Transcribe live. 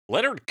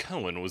Leonard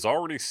Cohen was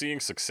already seeing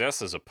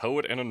success as a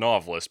poet and a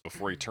novelist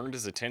before he turned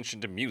his attention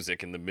to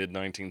music in the mid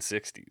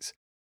 1960s.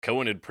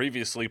 Cohen had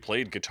previously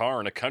played guitar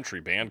in a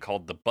country band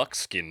called the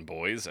Buckskin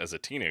Boys as a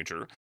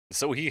teenager,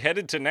 so he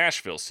headed to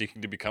Nashville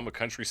seeking to become a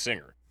country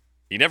singer.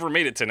 He never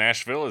made it to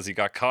Nashville as he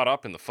got caught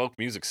up in the folk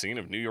music scene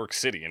of New York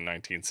City in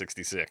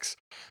 1966.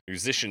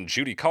 Musician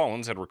Judy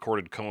Collins had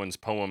recorded Cohen's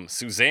poem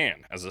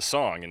Suzanne as a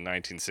song in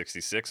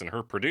 1966, and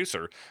her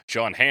producer,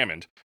 John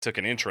Hammond, took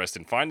an interest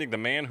in finding the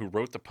man who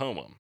wrote the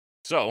poem.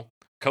 So,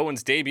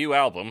 Cohen's debut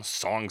album,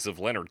 Songs of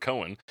Leonard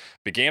Cohen,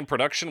 began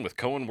production with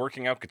Cohen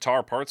working out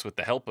guitar parts with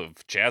the help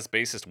of jazz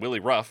bassist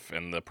Willie Ruff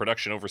and the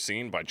production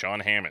overseen by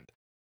John Hammond.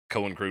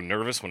 Cohen grew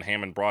nervous when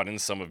Hammond brought in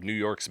some of New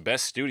York's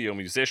best studio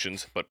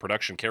musicians, but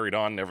production carried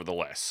on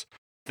nevertheless.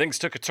 Things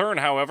took a turn,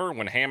 however,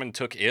 when Hammond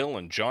took ill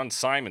and John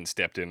Simon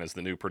stepped in as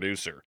the new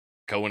producer.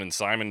 Cohen and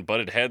Simon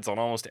butted heads on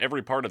almost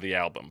every part of the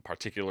album,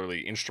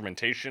 particularly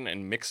instrumentation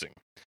and mixing.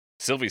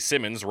 Sylvie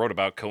Simmons wrote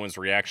about Cohen's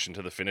reaction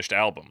to the finished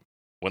album.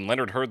 When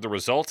Leonard heard the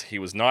result, he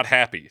was not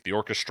happy. The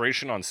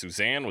orchestration on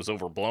Suzanne was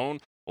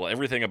overblown, while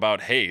everything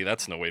about Hey,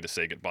 That's No Way to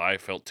Say Goodbye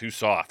felt too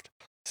soft.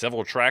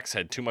 Several tracks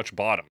had too much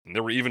bottom, and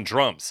there were even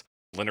drums.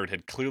 Leonard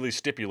had clearly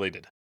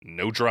stipulated,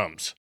 no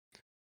drums.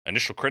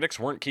 Initial critics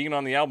weren't keen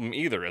on the album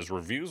either, as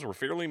reviews were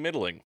fairly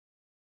middling.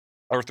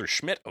 Arthur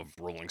Schmidt of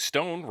Rolling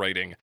Stone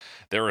writing,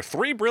 "There are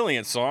 3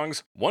 brilliant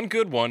songs, 1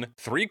 good one,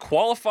 3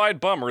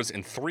 qualified bummers,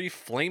 and 3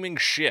 flaming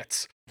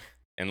shits."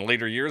 In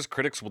later years,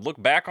 critics would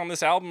look back on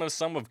this album as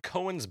some of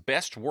Cohen's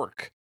best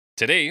work.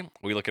 Today,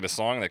 we look at a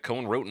song that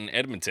Cohen wrote in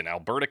Edmonton,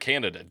 Alberta,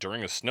 Canada,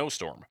 during a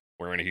snowstorm,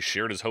 wherein he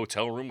shared his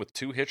hotel room with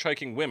 2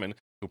 hitchhiking women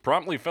who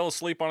promptly fell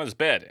asleep on his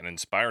bed and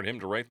inspired him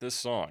to write this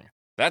song.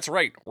 That's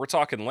right, we're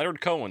talking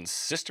Leonard Cohen's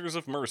Sisters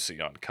of Mercy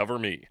on Cover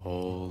Me.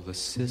 All the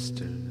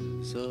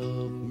sisters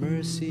of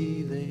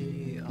mercy,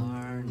 they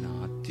are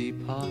not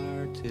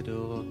departed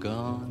or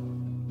gone.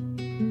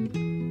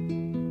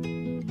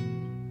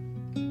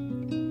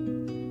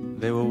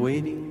 They were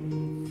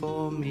waiting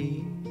for me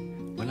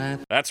when I...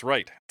 That's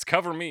right, it's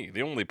Cover Me,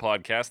 the only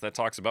podcast that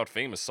talks about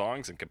famous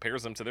songs and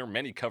compares them to their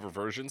many cover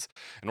versions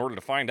in order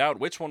to find out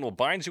which one will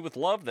bind you with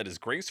love that is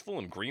graceful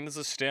and green as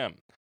a stem.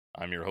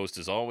 I'm your host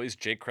as always,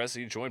 Jake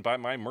Cressy, joined by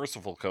my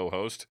merciful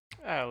co-host,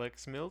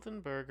 Alex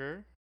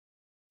Mildenberger.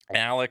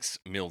 Alex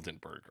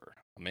Mildenberger,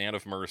 a man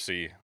of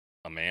mercy,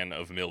 a man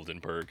of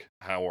Mildenberg.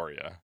 How are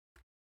you?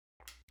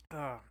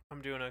 Oh,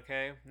 I'm doing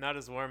okay. Not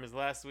as warm as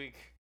last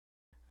week,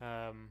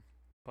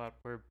 but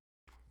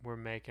we're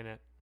making it.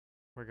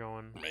 We're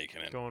going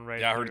right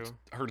Yeah, through.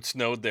 I heard it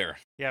snowed there.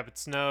 Yeah, but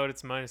snowed.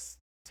 It's minus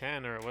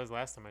 10, or it was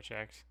last time I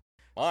checked.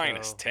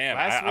 Minus So, 10.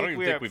 Last I don't week even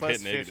we think were we've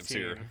plus hit negatives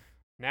 15. here.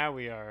 Now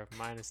we are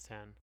minus 10.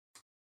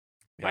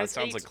 Yeah, Minus it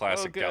sounds 8. like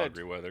classic Oh, good.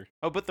 Calgary weather.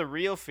 Oh, but the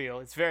real feel,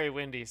 it's very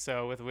windy,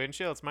 so with wind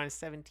chill, it's minus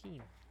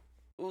 17.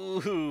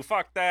 Ooh,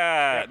 fuck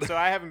Yeah, that. so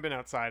I haven't been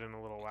outside in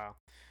a little while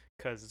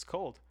because it's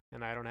cold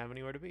and I don't have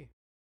anywhere to be.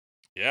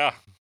 Yeah.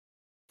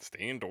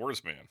 Stay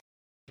indoors, man.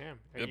 Yeah.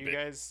 Are Good you bit.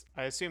 guys,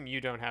 I assume you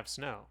don't have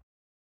snow.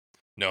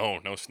 No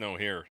snow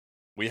here.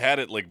 We had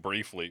it like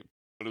briefly,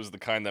 but it was the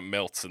kind that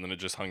melts and then it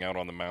just hung out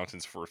on the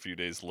mountains for a few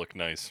days, looked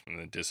nice, and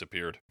then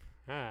disappeared.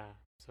 Ah,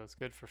 so it's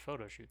good for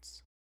photo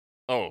shoots.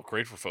 Oh,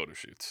 great for photo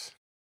shoots.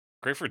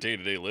 Great for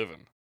day-to-day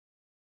living.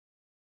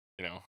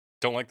 You know,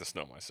 don't like the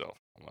snow myself.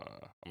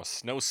 I'm a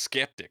snow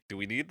skeptic. Do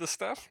we need the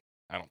stuff?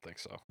 I don't think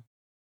so.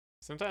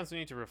 Sometimes we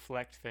need to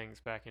reflect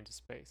things back into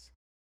space.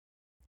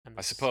 And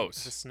I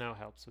suppose. the snow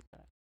helps with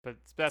that. But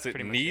that's Is it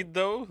pretty much need,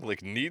 though?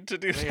 Like, need to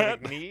do it.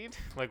 that? Like need?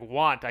 Like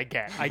want, I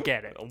get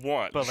it.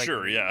 Want, But, like,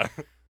 sure, yeah.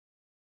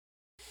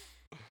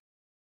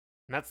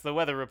 And that's the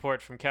weather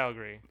report from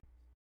Calgary.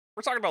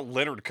 We're talking about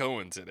Leonard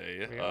Cohen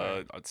today. We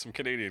are. Some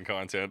Canadian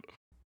content.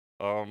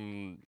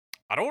 I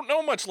don't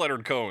know much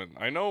Leonard Cohen.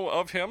 I know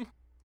of him.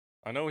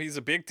 I know he's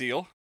a big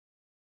deal.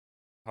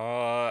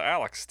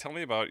 Alex, tell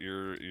me about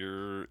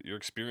your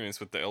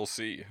experience with the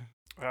LC.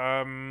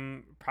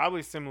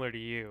 Probably similar to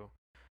you.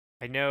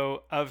 I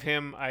know of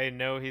him. I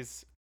know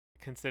he's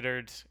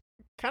considered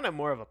kind of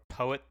more of a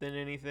poet than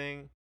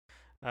anything.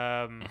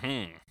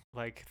 Mm-hmm.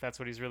 Like that's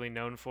what he's really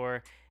known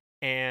for,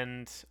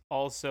 and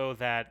also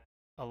that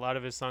a lot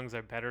of his songs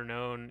are better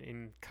known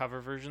in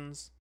cover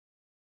versions.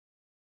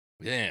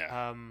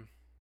 Yeah.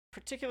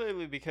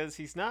 Particularly because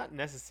he's not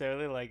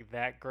necessarily like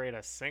that great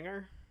a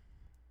singer.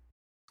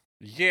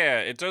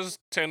 Yeah, it does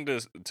tend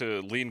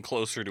to lean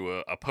closer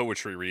to a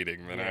poetry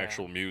reading than Yeah.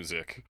 actual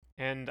music.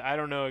 And I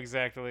don't know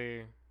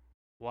exactly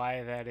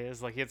why that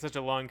is. Like, he had such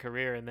a long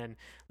career, and then,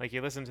 like,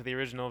 you listen to the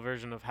original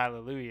version of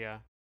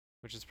Hallelujah,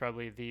 which is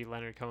probably the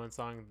Leonard Cohen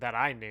song that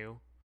I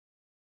knew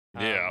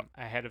Yeah.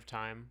 ahead of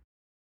time.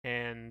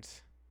 And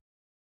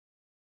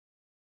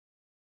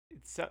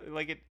it's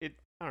like, it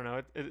I don't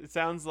know, it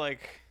sounds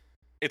like...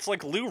 It's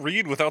like Lou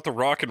Reed without the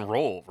rock and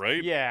roll,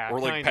 right? Yeah, Or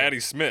like kinda. Patti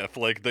Smith.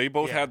 Like, they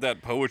both Yeah. had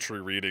that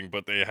poetry reading,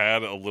 but they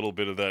had a little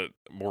bit of that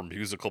more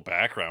musical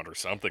background or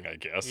something, I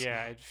guess.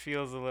 Yeah, it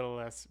feels a little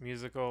less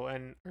musical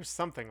or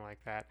something like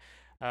that.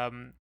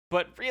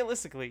 But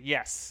realistically,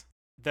 yes,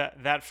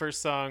 that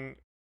first song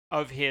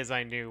of his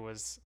I knew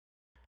was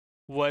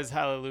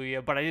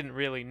Hallelujah, but I didn't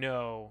really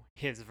know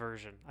his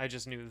version. I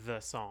just knew the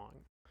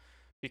song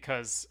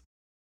because,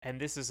 and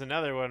this is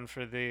another one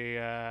for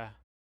the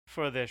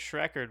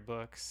Shrekard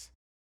books.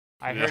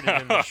 I heard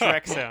it in the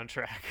Shrek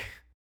soundtrack.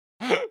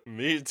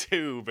 Me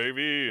too,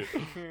 baby.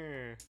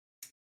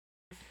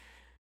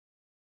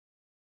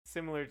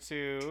 Similar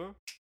to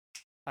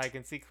I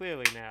Can See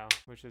Clearly Now,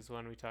 which is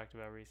one we talked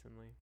about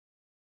recently.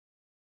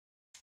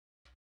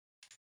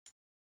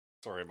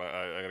 Sorry,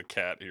 I got a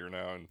cat here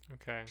now, and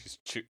Okay. she's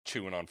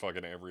chewing on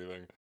fucking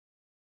everything.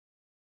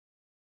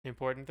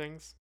 Important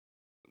things?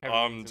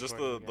 Just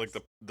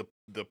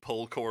the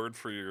pull cord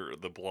for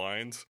the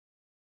blinds.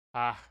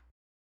 I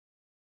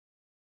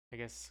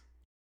guess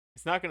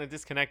it's not going to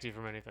disconnect you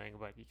from anything,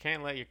 but you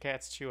can't let your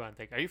cats chew on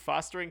things. Are you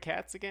fostering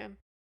cats again?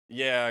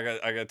 Yeah,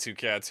 I got 2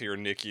 cats here,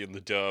 Nikki and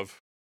the Dove.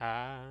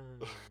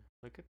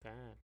 Look at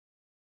that.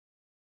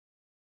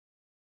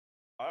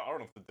 I don't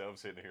know if the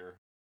Dove's in here.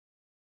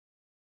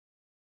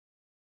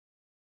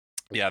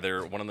 Yeah,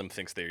 one of them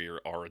thinks they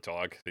are a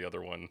dog. The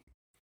other one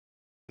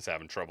is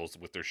having troubles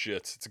with their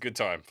shits. It's a good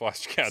time.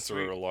 Foster cats Sweet.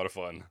 are a lot of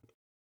fun.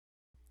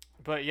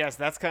 But yes,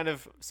 that's kind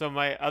of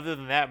other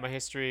than that, my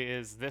history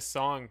is this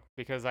song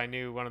because I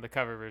knew one of the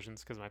cover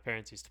versions because my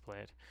parents used to play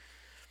it.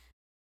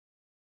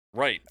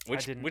 Right.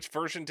 Which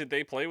version did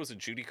they play? Was it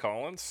Judy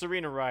Collins?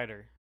 Serena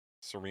Ryder.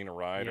 Serena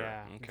Ryder.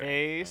 Yeah. Okay.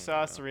 They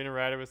saw Serena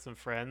Ryder with some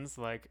friends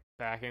like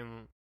back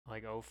in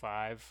like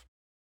 05,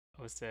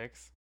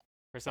 06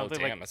 or something.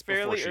 Damn, like that's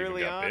before fairly she even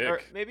early got on. Or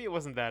big. maybe it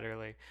wasn't that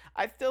early.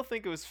 I still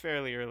think it was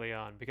fairly early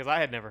on because I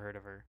had never heard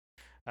of her.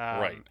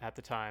 Right. At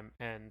the time,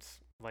 and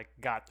like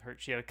got her.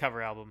 She had a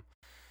cover album,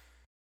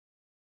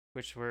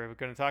 which we're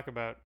going to talk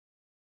about.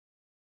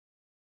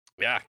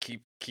 Yeah,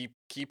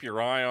 keep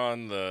your eye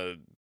on the.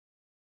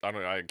 I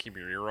don't know. Keep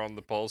your ear on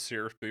the pulse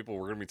here, people.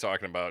 We're gonna be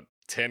talking about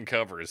 10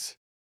 covers,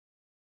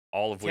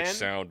 all of which 10?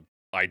 sound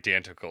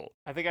identical.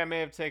 I think I may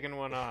have taken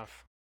one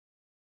off.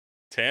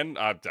 10?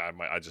 I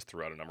just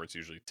threw out a number. It's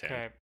usually 10.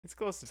 Okay, it's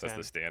close to 10. That's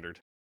the standard.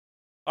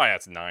 Oh yeah,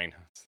 it's 9.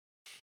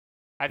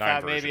 I 9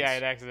 thought maybe versions. I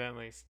had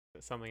accidentally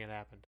something had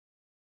happened.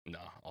 No,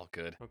 all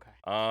good.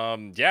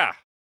 Okay. Yeah.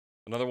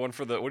 Another one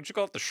for the, what did you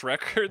call it? The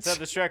Shrekkards? It's at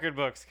the Shrekard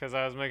books because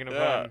I was making a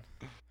Yeah.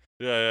 pun.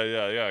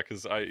 Yeah.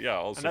 Because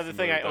also Another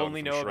thing familiar I with that one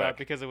only from know about Shrek.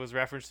 because it was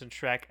referenced in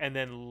Shrek and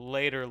then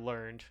later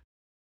learned.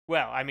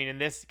 Well, I mean, in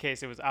this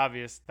case, it was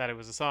obvious that it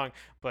was a song,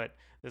 but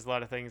there's a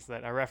lot of things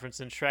that are referenced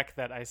in Shrek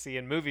that I see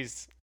in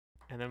movies,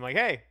 and I'm like,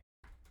 hey,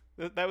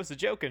 that was a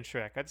joke in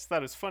Shrek. I just thought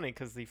it was funny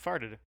because he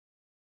farted,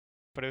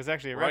 but it was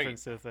actually a Right.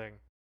 reference to the thing.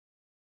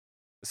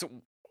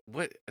 So,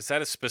 what is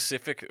that? A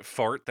specific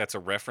fart that's a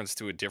reference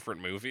to a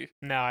different movie?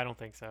 No, I don't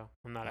think so.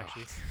 I'm not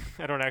actually.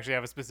 I don't actually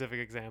have a specific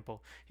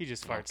example. He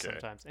just farts Okay.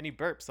 sometimes, and he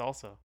burps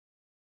also.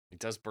 He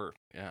does burp.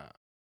 Yeah,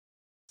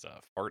 it's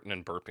a farting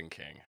and burping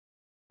king.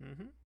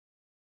 Mm-hmm.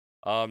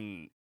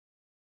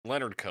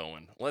 Leonard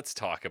Cohen. Let's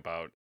talk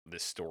about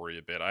this story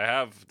a bit.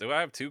 Do I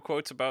have 2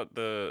 quotes about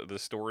the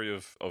story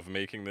of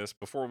making this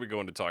before we go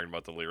into talking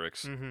about the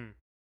lyrics? Mm-hmm.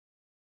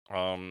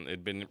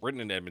 It'd been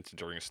written in Edmonton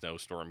during a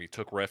snowstorm. He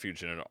took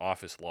refuge in an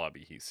office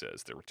lobby, he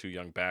says. There were 2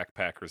 young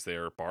backpackers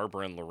there,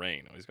 Barbara and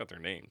Lorraine. Oh, he's got their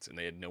names. And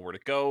they had nowhere to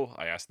go.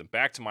 I asked them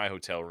back to my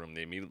hotel room.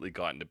 They immediately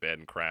got into bed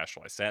and crashed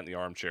while I sat in the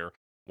armchair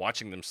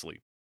watching them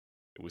sleep.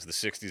 It was the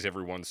 60s,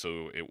 everyone,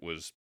 so it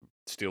was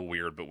still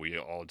weird, but we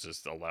all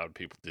just allowed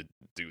people to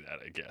do that,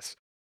 I guess.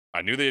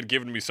 I knew they had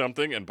given me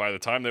something, and by the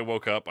time they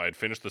woke up, I had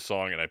finished the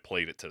song and I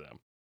played it to them.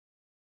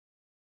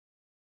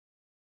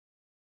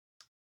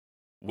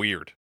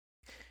 Weird.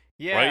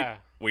 Yeah. Right?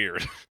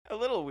 Weird. A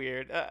little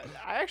weird. I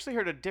actually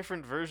heard a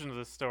different version of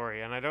the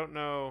story, and I don't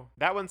know.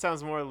 That one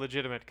sounds more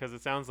legitimate because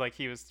it sounds like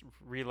he was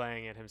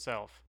relaying it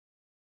himself.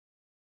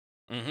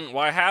 Well,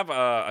 I have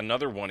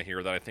another one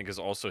here that I think is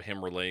also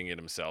him relaying it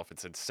himself.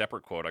 It's a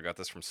separate quote. I got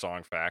this from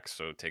Song Facts,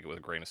 so take it with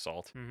a grain of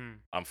salt.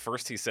 Mm-hmm.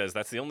 First, he says,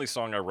 "That's the only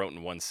song I wrote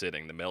in one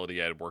sitting. The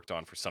melody I had worked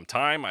on for some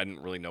time. I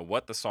didn't really know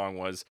what the song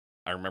was.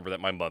 I remember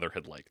that my mother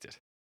had liked it."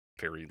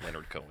 Very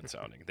Leonard Cohen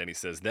sounding. Then he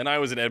says, "Then I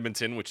was in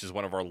Edmonton, which is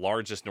one of our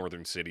largest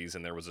northern cities,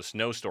 and there was a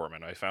snowstorm,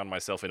 and I found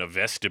myself in a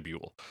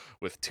vestibule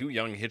with 2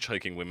 young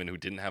hitchhiking women who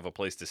didn't have a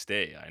place to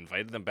stay. I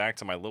invited them back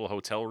to my little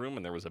hotel room,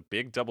 and there was a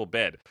big double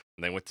bed,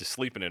 and they went to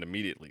sleep in it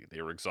immediately.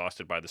 They were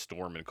exhausted by the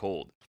storm and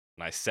cold.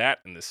 And I sat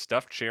in this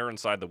stuffed chair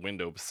inside the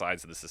window beside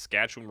the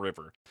Saskatchewan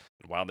River,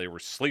 and while they were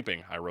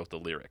sleeping, I wrote the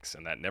lyrics,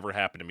 and that never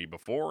happened to me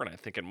before, and I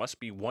think it must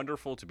be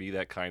wonderful to be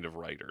that kind of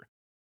writer.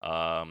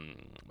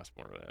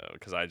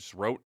 Because I just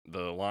wrote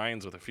the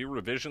lines with a few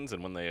revisions,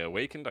 and when they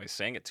awakened, I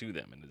sang it to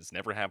them, and it has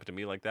never happened to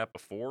me like that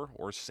before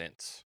or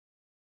since."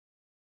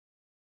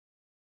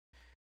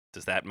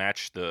 Does that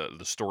match the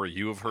story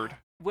you have heard?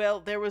 Well,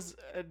 there was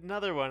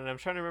another one, and I'm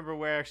trying to remember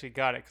where I actually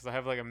got it because I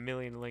have like a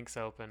million links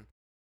open.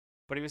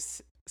 But it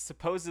was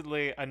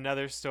supposedly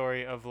another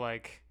story of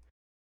like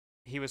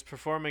he was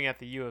performing at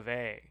the U of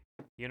A,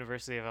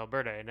 University of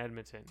Alberta in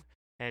Edmonton,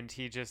 and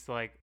he just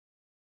like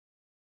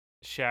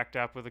shacked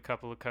up with a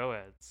couple of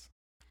co-eds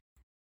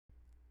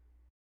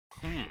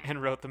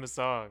and wrote them a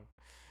song.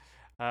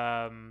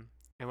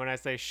 And when I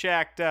say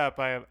shacked up,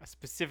 I am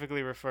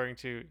specifically referring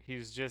to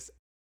he's just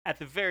at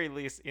the very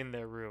least in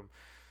their room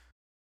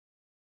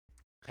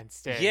and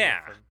staying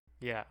Yeah. with them.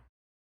 Yeah.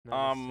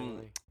 Not Um,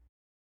 necessarily.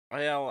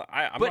 Well,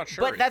 I'm But not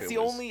sure. but if that's it the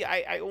was... only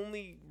I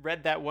only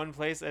read that one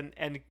place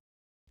and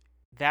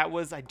that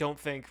was I don't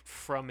think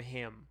from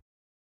him.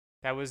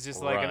 That was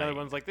just like another Right.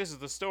 one's like this is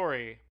the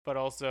story, but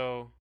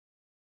also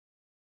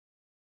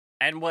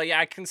And well, yeah,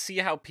 I can see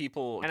how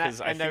people, and I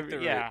because I think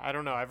they're... yeah, I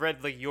don't know. I've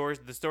read like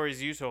the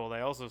stories you told.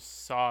 I also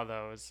saw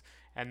those,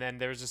 and then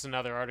there was just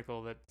another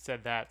article that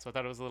said that. So I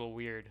thought it was a little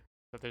weird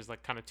that there's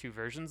like kind of two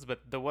versions,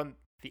 but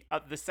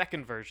the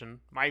second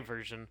version, my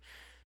version,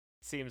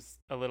 seems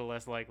a little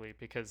less likely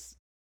because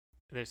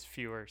there's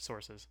fewer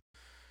sources.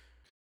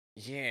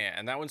 Yeah,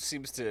 and that one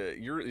seems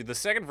to... the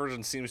second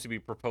version seems to be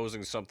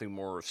proposing something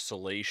more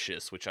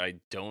salacious, which I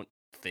don't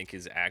think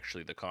is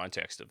actually the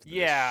context of this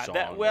Yeah, song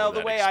that or well, the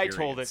that way I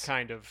told it, experience.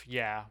 kind of,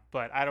 yeah,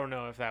 but I don't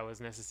know if that was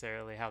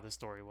necessarily how the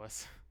story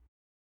was.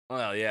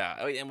 Well,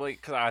 yeah, and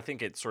because I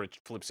think it sort of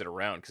flips it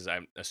around. Because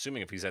I'm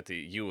assuming if he's at the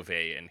U of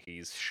A and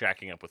he's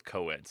shacking up with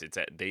co-eds, it's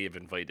that they have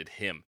invited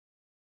him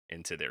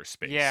into their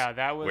space. Yeah,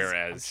 that was. I'm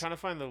Whereas, trying to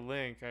find the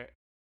link.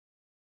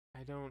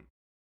 I don't.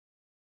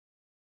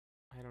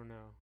 I don't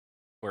know.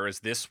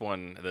 this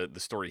one, the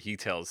story he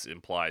tells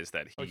implies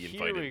that Oh, he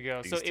here invited we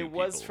go. these So two it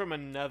was people. from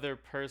another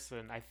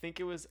person. I think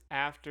it was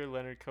after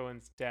Leonard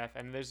Cohen's death.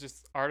 And there's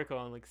this article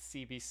on like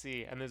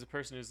CBC, and there's a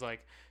person who's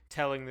like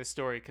telling this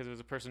story because it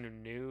was a person who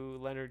knew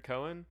Leonard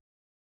Cohen,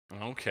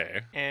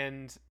 Okay.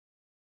 and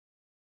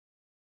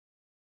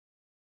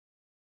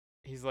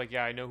he's like,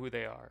 "Yeah, I know who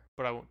they are,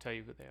 but I won't tell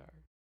you who they are."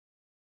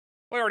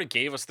 Well, they already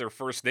gave us their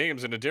first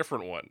names in a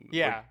different one.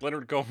 Yeah. Like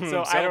Leonard Cohen So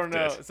himself I don't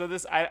know. did. So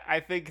this, I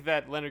think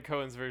that Leonard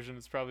Cohen's version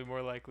is probably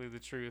more likely the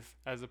truth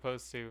as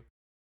opposed to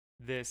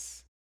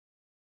this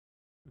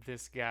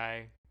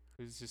guy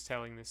who's just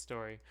telling this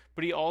story.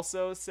 But he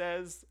also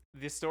says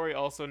this story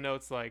also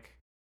notes like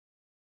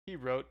he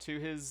wrote to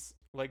his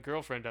like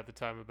girlfriend at the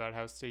time about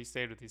how he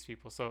stayed with these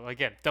people. So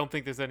again, don't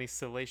think there's any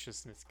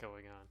salaciousness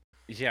going on.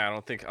 Yeah, I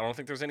don't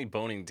think there's any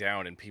boning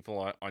down, and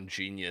people on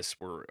Genius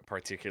were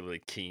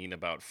particularly keen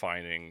about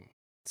finding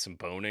some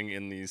boning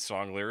in these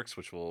song lyrics,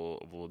 which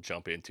we'll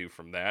jump into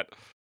from that.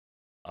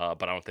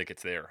 But I don't think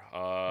it's there.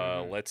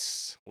 Mhm.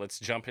 Let's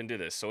jump into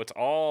this. So it's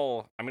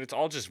all, I mean, it's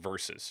all just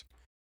verses,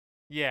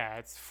 Yeah,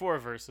 it's 4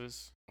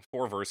 verses.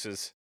 4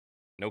 verses,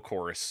 no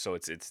chorus. So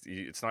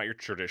it's not your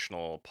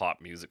traditional pop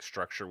music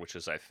structure, which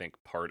is I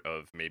think part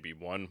of maybe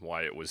one,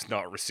 why it was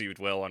not received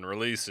well on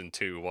release, and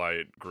two, why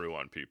it grew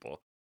on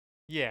people.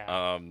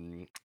 Yeah.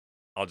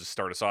 I'll just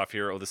start us off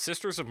here. Oh, the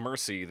Sisters of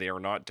Mercy, they are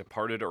not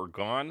departed or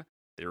gone.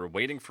 They were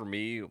waiting for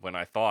me when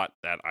I thought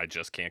that I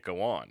just can't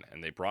go on.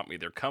 And they brought me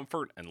their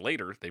comfort, and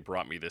later they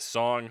brought me this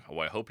song. Oh,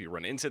 I hope you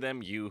run into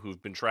them, you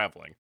who've been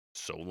traveling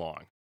so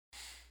long.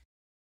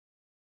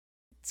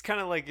 It's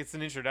kind of like it's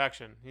an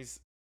introduction. He's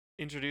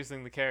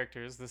introducing the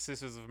characters, the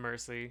Sisters of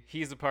Mercy.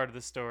 He's a part of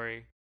the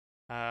story.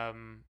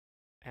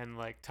 And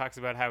like talks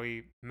about how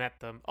he met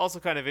them. Also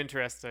kind of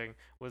interesting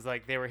was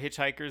like they were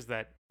hitchhikers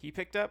that he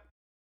picked up.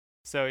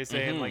 So he's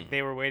saying like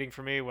they were waiting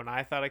for me when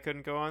I thought I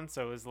couldn't go on.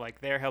 So it was like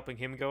they're helping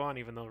him go on,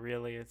 even though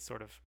really it's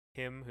sort of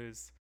him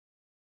who's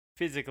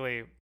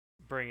physically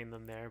bringing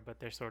them there, but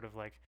they're sort of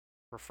like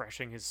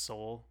refreshing his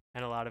soul,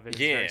 and a lot of it is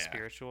very Yeah.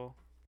 spiritual.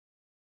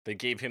 They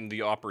gave him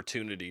the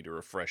opportunity to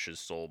refresh his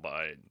soul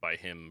by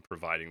him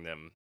providing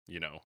them,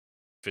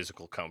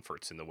 physical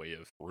comforts in the way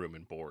of room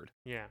and board.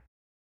 Yeah.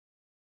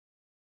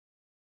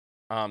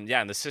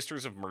 Yeah, and the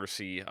Sisters of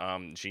Mercy,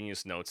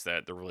 Genius notes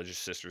that the Religious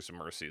Sisters of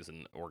Mercy is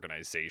an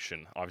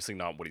organization. Obviously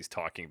not what he's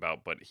talking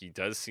about, but he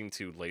does seem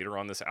to later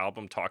on this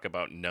album talk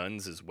about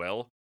nuns as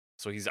well.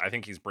 So I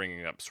think he's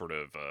bringing up sort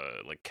of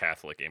like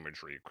Catholic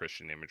imagery,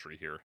 Christian imagery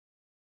here.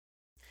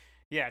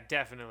 Yeah,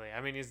 definitely. I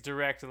mean, he's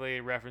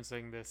directly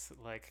referencing this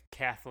like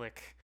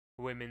Catholic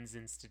women's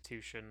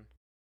institute,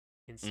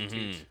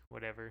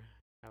 whatever,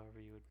 however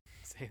you would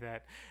say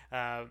that,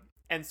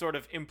 and sort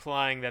of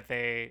implying that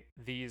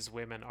these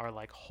women are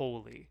like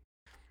holy.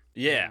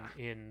 Yeah.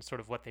 In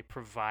sort of what they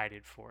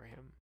provided for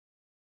him.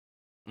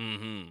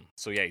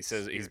 So yeah, he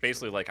says he's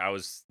basically like, I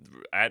was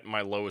at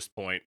my lowest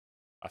point.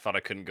 I thought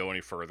I couldn't go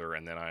any further,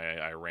 and then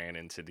I ran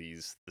into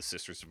the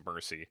Sisters of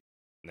Mercy.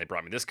 And they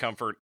brought me this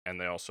comfort, and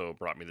they also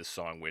brought me this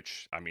song,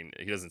 which, I mean,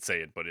 he doesn't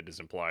say it, but it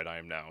is implied I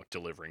am now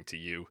delivering to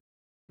you.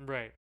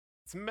 Right.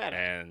 It's meta.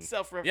 And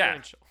Self-referential.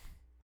 Yeah.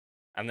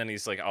 And then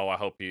he's like, oh, I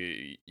hope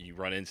you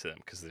run into them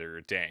because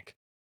they're dank.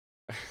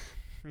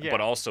 Yeah.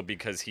 But also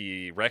because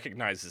he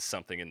recognizes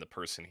something in the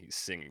person he's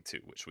singing to,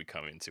 which we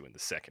come into in the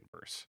second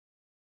verse.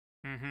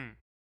 Mm-hmm.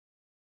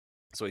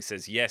 So he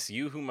says, yes,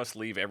 you who must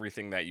leave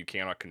everything that you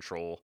cannot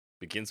control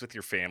begins with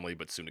your family,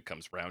 but soon it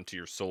comes round to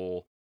your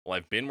soul. Well,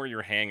 I've been where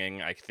you're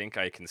hanging. I think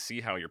I can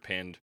see how you're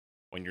pinned.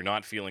 When you're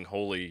not feeling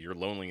holy, your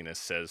loneliness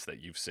says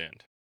that you've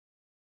sinned.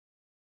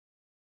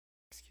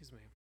 Excuse me.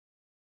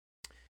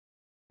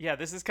 Yeah,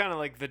 this is kind of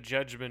like the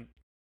judgment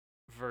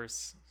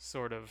verse,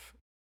 sort of.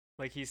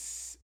 Like he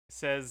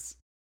says,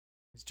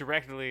 it's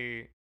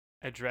directly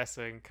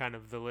addressing kind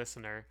of the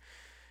listener,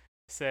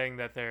 saying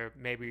that they're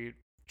maybe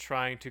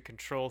trying to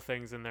control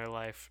things in their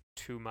life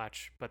too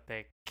much, but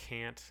they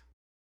can't,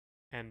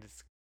 and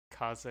it's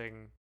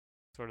causing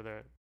sort of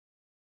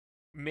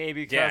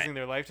maybe Yeah. causing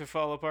their life to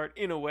fall apart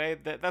in a way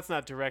that's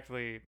not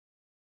directly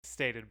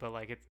stated, but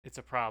like it's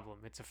a problem.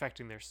 It's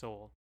affecting their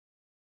soul.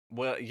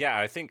 Well, yeah,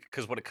 I think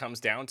because what it comes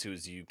down to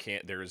is you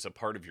can't. There is a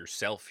part of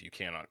yourself you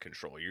cannot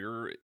control.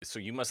 So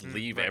you must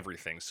leave Right.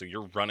 everything. So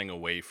you're running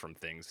away from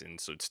things, and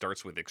so it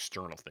starts with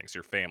external things.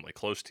 Your family,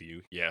 close to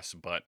you, yes,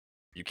 but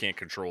you can't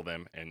control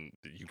them, and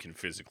you can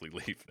physically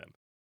leave them.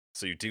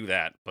 So you do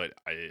that, but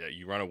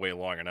you run away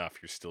long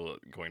enough, you're still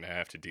going to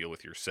have to deal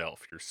with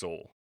yourself, your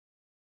soul.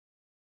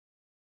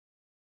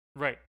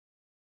 Right.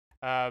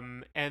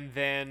 And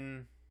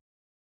then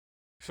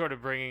sort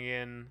of bringing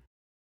in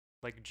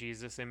like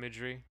Jesus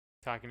imagery,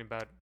 talking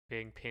about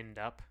being pinned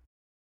up,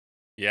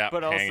 Yeah,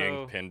 but hanging,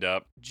 also pinned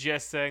up.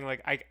 just saying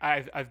like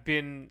I've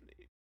been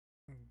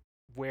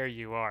where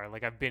you are,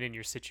 like I've been in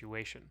your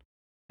situation.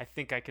 I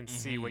think I can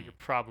see what your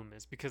problem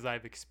is because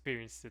I've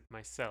experienced it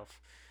myself.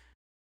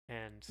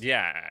 And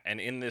Yeah, and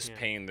in this yeah.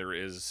 pain there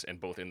is, and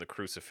both in the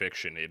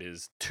crucifixion, it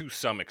is to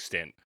some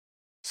extent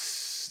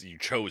you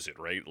chose it,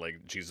 right?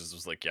 Like Jesus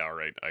was like, yeah, all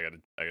right, I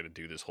gotta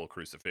do this whole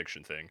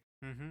crucifixion thing.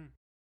 Mm-hmm.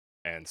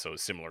 And so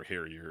similar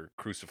here, you're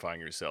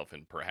crucifying yourself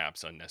and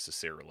perhaps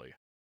unnecessarily.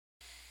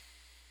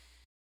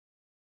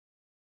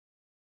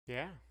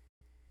 Yeah.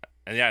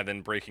 And yeah,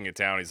 then breaking it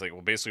down, he's like,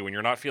 well, basically when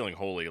you're not feeling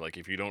holy, like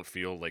if you don't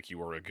feel like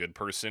you are a good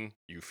person,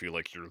 you feel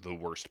like you're the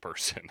worst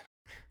person.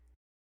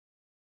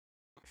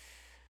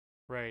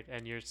 Right.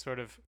 And you're sort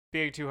of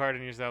being too hard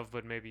on yourself,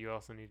 but maybe you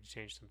also need to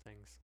change some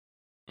things.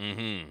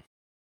 Mm-hmm.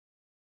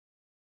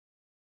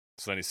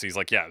 So then he's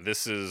like, yeah,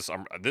 this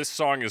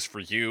song is for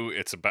you.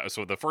 It's about,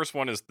 so the first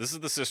one is, this is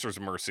the Sisters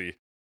of Mercy.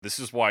 This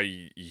is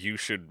why you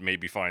should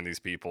maybe find these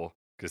people,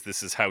 because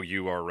this is how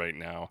you are right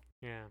now.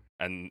 Yeah.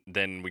 And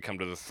then we come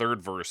to the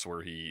third verse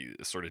where he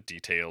sort of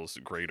details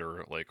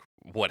greater, like,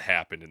 what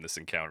happened in this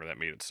encounter that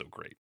made it so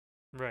great.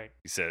 Right.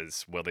 He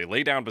says, well, they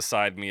lay down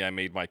beside me. I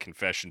made my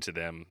confession to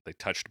them. They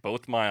touched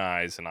both my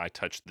eyes, and I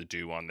touched the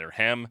dew on their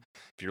hem.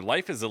 If your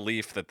life is a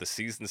leaf that the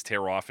seasons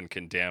tear off and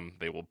condemn,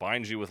 they will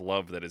bind you with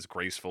love that is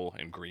graceful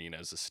and green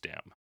as a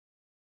stem.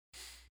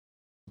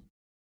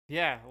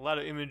 Yeah, a lot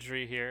of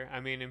imagery here. I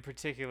mean, in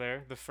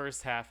particular, the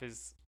first half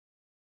is,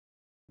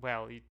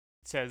 well, he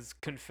says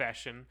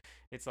confession.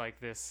 It's like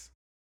this,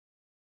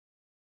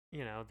 I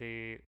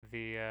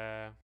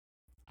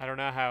don't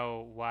know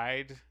how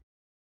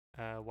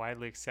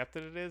widely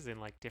accepted it is in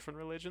like different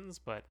religions,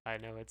 but I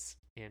know it's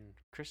in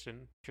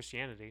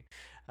Christianity,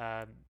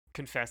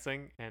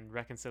 confessing and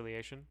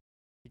reconciliation.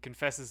 He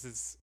confesses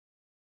his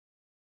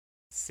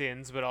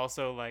sins, but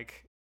also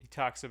like he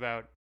talks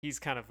about he's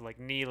kind of like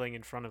kneeling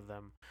in front of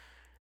them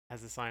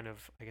as a sign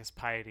of, I guess,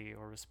 piety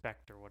or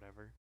respect or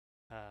whatever,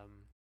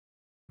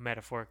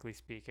 metaphorically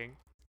speaking.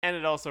 And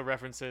it also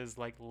references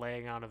like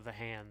laying on of the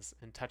hands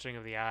and touching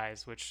of the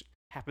eyes, which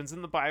happens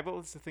in the Bible.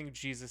 It's the thing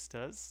Jesus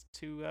does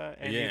to,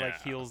 and he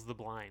like heals the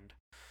blind.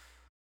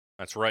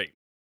 That's right.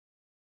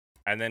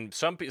 And then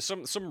some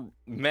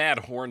mad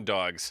horn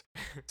dogs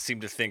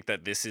seem to think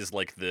that this is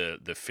like the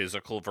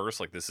physical verse,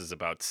 like this is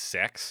about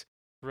sex.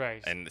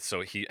 Right. And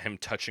so him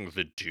touching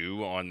the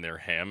dew on their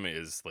hem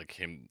is like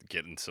him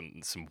getting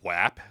some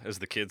whap, as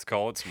the kids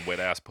call it, some wet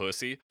ass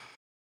pussy.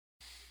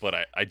 But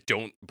I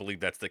don't believe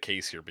that's the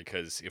case here,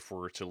 because if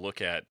we're to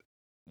look at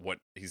what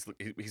he's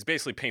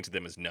basically painted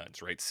them as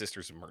nuns, right?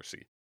 Sisters of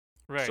Mercy.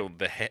 Right. So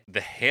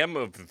the hem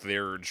of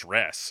their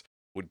dress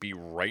would be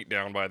right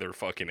down by their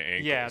fucking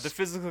ankles. Yeah, the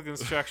physical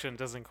construction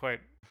doesn't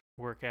quite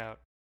work out.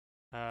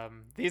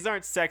 These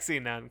aren't sexy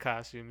nun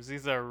costumes.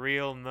 These are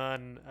real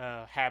nun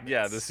habits.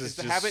 Yeah, this is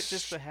the just habit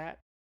just the hat?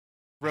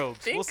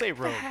 Robes. We'll say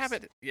robes.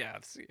 Habit. Yeah,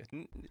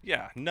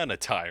 nun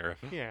attire.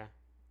 Yeah.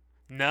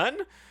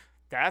 Nun?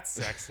 That's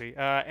sexy.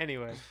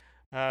 Anyway.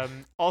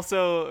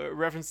 Also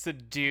reference to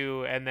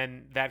dew, and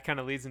then that kind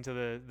of leads into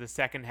the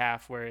second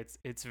half where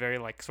it's very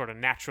like sort of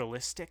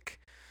naturalistic.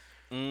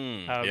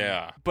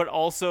 Yeah. But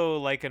also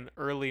like an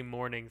early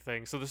morning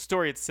thing. So the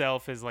story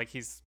itself is like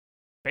he's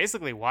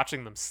basically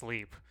watching them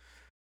sleep,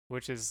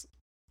 which is,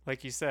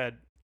 like you said,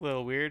 a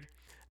little weird.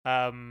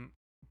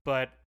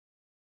 But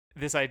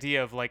this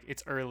idea of like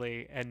it's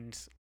early and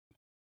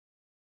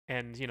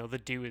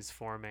the dew is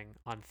forming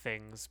on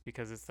things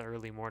because it's the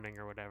early morning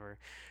or whatever,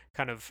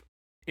 kind of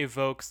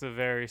evokes the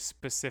very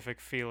specific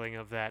feeling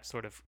of that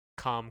sort of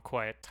calm,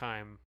 quiet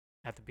time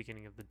at the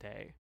beginning of the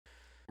day.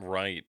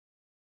 Right.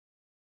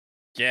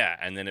 Yeah,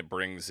 and then it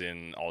brings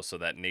in also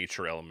that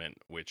nature element,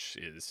 which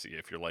is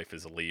if your life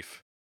is a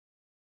leaf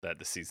that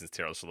the seasons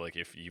tear off. So like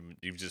if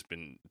you've just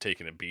been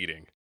taking a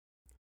beating,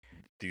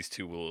 these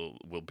two will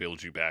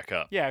build you back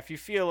up. Yeah, if you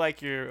feel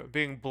like you're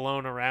being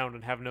blown around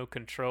and have no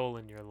control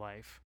in your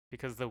life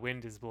because the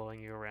wind is blowing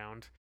you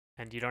around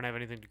and you don't have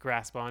anything to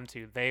grasp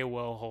onto, they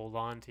will hold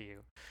on to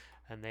you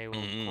and they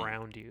will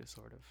ground you,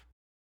 sort of.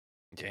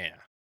 Yeah.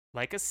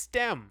 Like a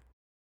stem.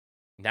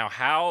 Now,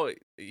 how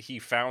he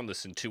found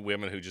this in two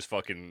women who just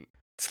fucking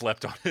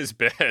slept on his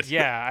bed.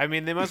 Yeah, I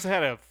mean, they must have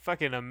had a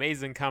fucking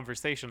amazing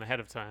conversation ahead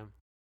of time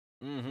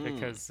Mm-hmm.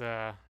 because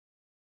I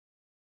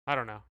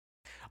don't know.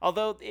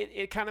 Although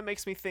it kind of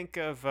makes me think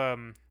of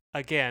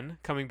again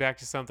coming back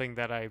to something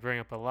that I bring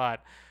up a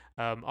lot,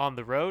 On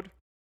the Road,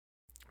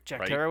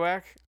 Jack Right?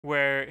 Kerouac,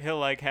 where he'll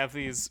like have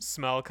these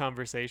small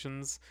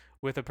conversations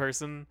with a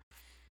person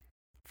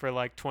for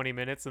like 20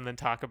 minutes and then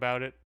talk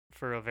about it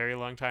for a very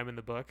long time in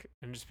the book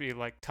and just be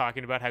like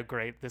talking about how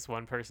great this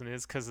one person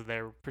is because of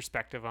their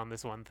perspective on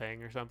this one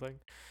thing or something.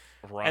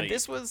 And Right.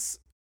 this was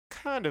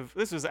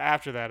this was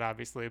after that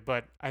obviously,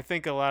 but I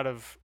think a lot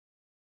of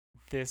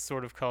this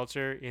sort of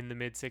culture in the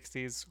mid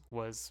 60s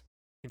was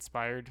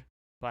inspired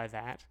by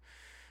that,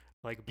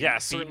 like Yeah,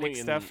 beatnik certainly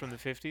stuff in from the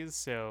 50s,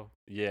 so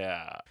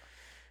yeah.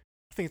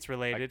 I think it's I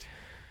related.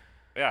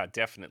 Yeah,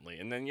 definitely.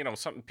 And then,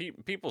 some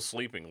people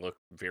sleeping look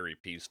very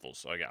peaceful.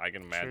 So I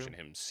can True. imagine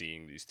him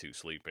seeing these two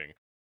sleeping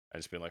and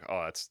just being like,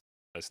 "Oh,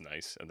 that's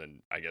nice." And then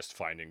I guess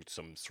finding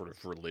some sort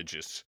of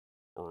religious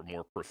or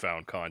more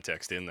profound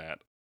context in that.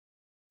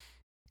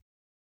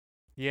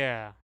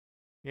 Yeah.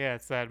 Yeah,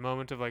 it's that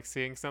moment of like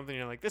seeing something,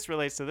 you're like, this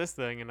relates to this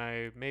thing, and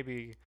I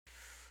maybe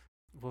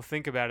will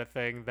think about a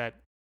thing that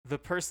the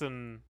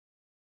person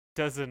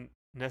doesn't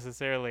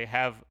necessarily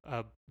have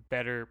a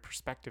better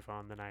perspective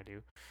on than I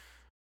do.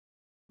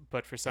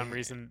 But for some Man,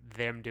 reason,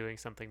 them doing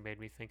something made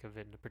me think of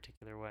it in a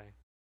particular way.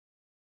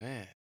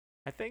 man.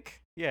 I think,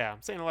 yeah,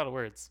 I'm saying a lot of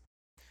words.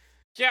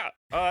 Yeah,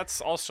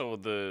 that's also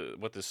the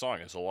what this song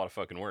is, a lot of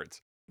fucking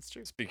words. It's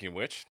true. Speaking of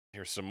which,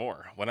 here's some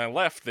more. When I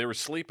left, they were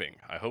sleeping.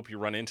 I hope you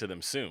run into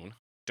them soon.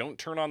 Don't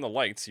turn on the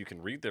lights, you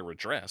can read their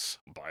address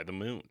by the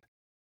moon.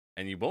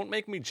 And you won't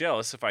make me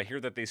jealous if I hear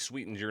that they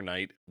sweetened your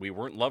night. We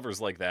weren't lovers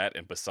like that,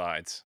 and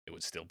besides, it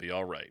would still be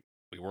alright.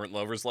 We weren't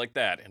lovers like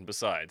that, and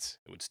besides,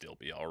 it would still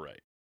be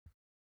alright.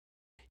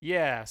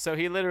 Yeah, so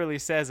he literally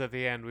says at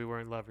the end, we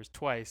weren't lovers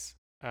twice.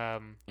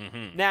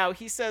 Mm-hmm. Now,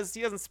 he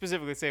doesn't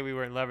specifically say we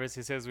weren't lovers,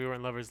 he says we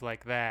weren't lovers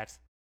like that.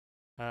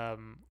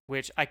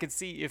 Which I could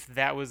see if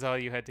that was all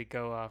you had to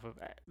go off of.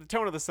 The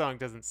tone of the song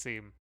doesn't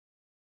seem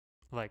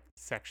like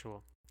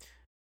sexual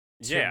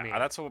to Yeah, me.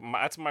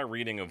 that's my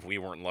reading of "We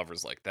Weren't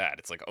Lovers Like That."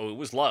 It's like, oh, it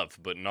was love,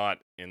 but not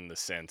in the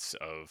sense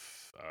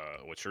of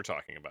what you're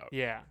talking about.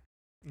 Yeah.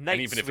 And Night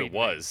even if it sweetening.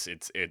 was,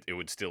 it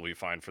would still be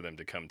fine for them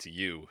to come to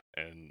you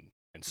and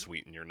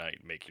sweeten your night,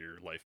 make your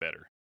life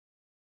better.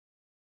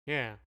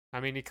 Yeah. I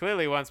mean, he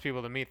clearly wants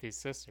people to meet these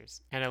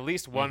sisters, and at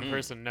least one Mm-hmm.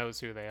 person knows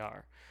who they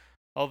are.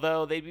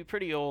 Although they'd be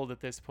pretty old at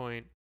this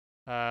point,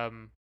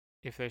 um,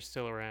 if they're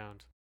still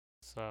around.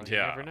 So you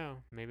never Yeah.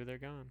 know. Maybe they're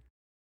gone.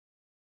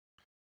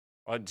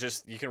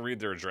 Just you can read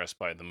their address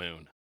by the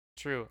moon.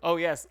 True. Oh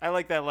yes, I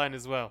like that line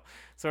as well.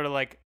 Sort of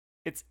like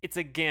it's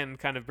again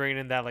kind of bringing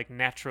in that like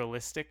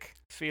naturalistic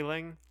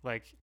feeling.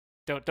 Like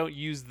don't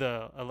use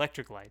the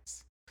electric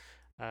lights.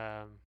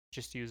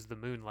 Just use the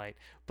moonlight.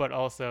 But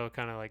also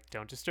kind of like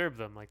don't disturb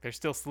them. Like they're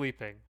still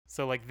sleeping.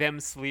 So like them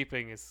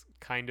sleeping is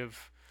kind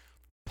of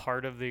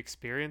part of the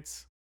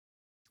experience.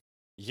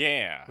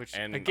 Yeah, Which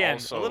and again,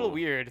 a little also,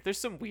 weird. There's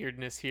some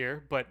weirdness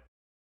here, but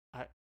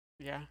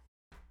yeah,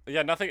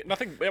 yeah, nothing.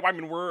 I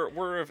mean,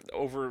 we're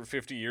over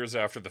 50 years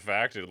after the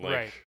fact, and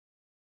right, like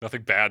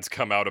nothing bad's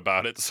come out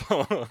about it.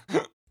 So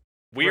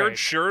weird, right.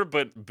 sure,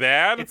 but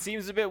bad. It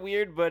seems a bit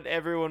weird, but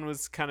everyone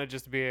was kind of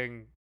just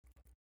being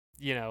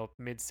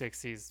mid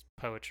 60s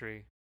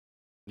poetry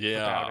about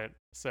Yeah. it.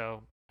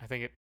 So I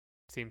think it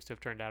seems to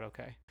have turned out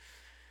okay.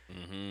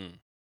 Mm-hmm.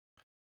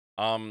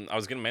 I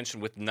was gonna mention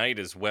with night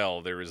as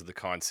well. There is the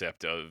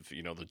concept of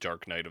the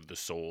dark night of the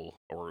soul,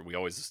 or we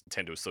always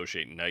tend to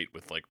associate night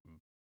with like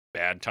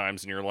bad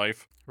times in your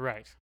life.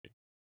 Right.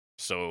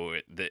 So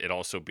it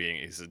also being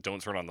is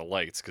don't turn on the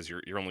lights because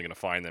you're only gonna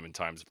find them in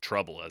times of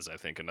trouble. As I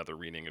think another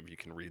reading of you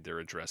can read their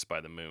address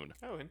by the moon.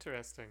 Oh,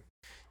 interesting.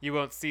 You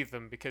won't see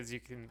them because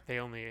they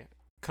only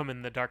come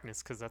in the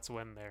darkness because that's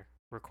when they're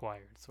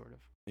required, sort of.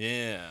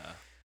 Yeah.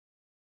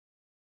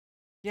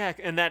 Yeah,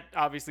 and that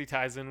obviously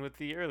ties in with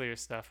the earlier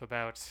stuff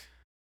about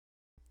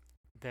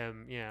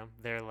them,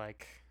 their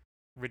like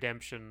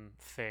redemption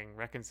thing,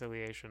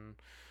 reconciliation,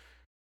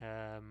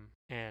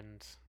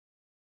 and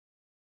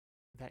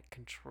that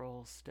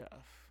control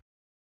stuff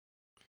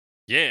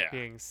Yeah.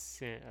 being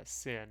sin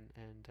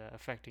and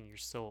affecting your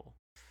soul.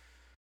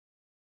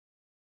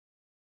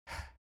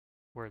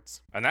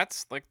 Words. And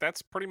that's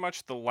pretty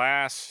much the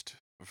last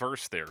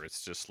verse there.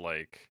 It's just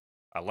like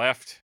I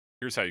left.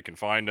 Here's how you can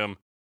find them.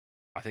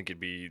 I think it'd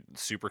be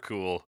super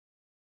cool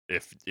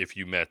if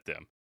you met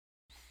them.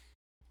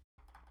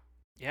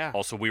 Yeah,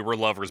 Also, we were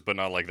lovers, but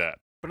not like that.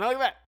 but not like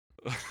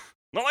that.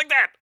 Not like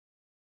that.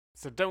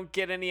 So don't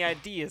get any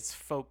ideas,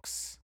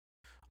 folks.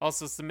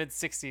 Also, it's the mid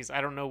 60s.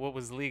 I don't know what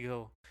was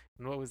legal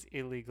and what was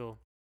illegal.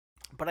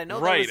 But I know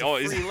there Right. was a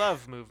Oh, free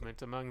love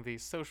movement among the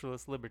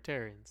socialist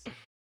libertarians.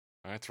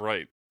 that's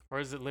right. Or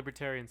is it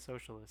libertarian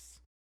socialists?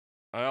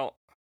 Well,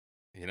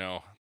 you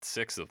know,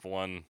 six of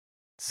one,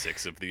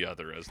 six of the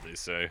other, as they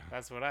say.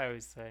 That's what I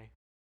always say.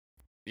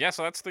 Yeah.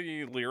 So that's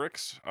the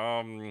lyrics.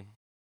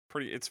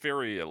 Pretty. It's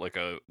very like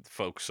a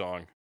folk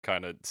song.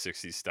 kind of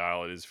 60s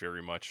style. It is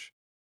very much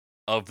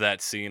of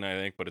that scene, I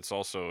think, but it's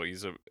also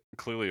he's a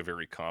clearly a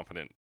very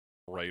competent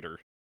writer,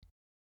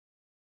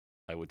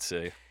 I would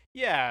say.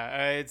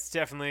 Yeah, it's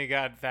definitely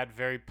got that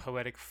very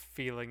poetic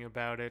feeling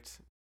about it.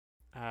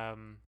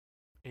 Um,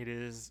 it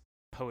is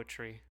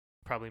poetry,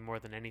 probably more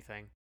than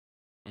anything.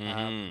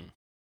 Mm-hmm.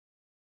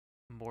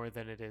 More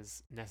than it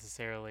is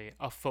necessarily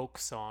a folk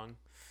song.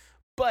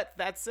 But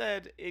that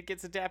said, it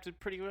gets adapted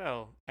pretty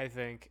well, I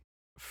think,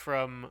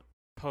 from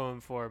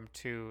poem form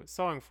to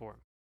song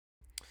form.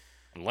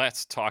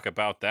 Let's talk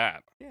about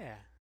that. Yeah.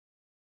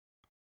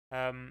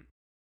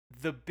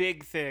 The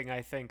big thing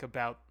I think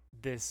about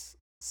this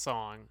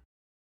song,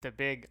 the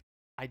big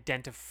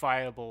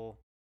identifiable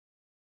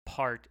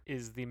part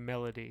is the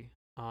melody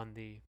on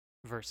the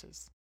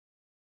verses.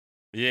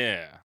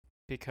 Yeah.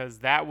 Because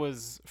that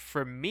was,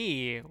 for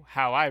me,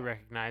 how I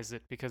recognized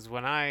it. Because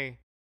when I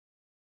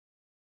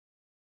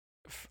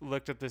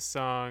looked at this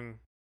song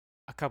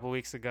a couple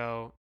weeks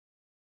ago,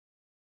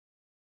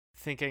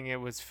 thinking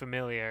it was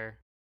familiar,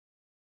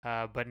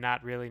 but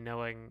not really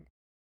knowing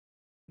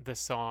the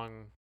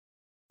song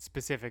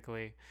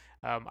specifically,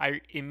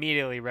 I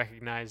immediately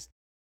recognized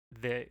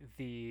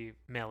the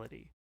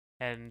melody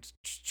and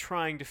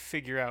trying to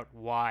figure out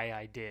why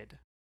I did.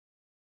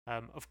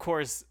 Of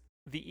course,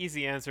 the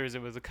easy answer is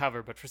it was a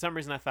cover, but for some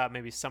reason I thought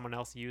maybe someone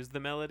else used the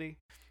melody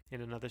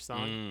in another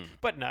song.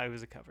 But no, it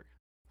was a cover.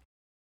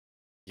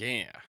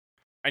 Yeah.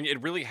 And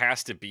it really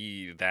has to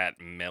be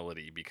that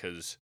melody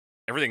because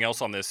everything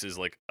else on this is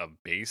like a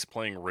bass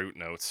playing root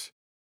notes,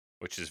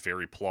 which is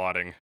very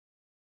plotting.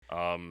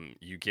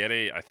 You get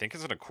I think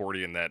it's an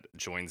accordion that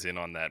joins in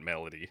on that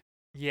melody.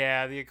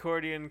 Yeah, the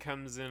accordion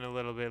comes in a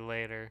little bit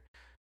later.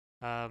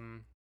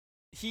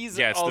 He's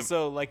Yeah,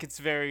 also like it's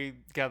very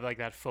got like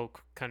that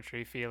folk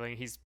country feeling.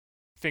 He's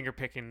finger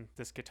picking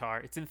this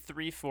guitar. It's in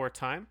 3/4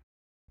 time,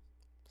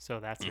 so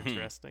that's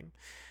interesting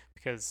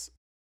because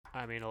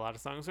I mean a lot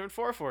of songs are in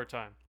 4/4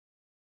 time.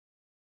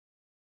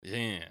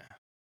 Yeah.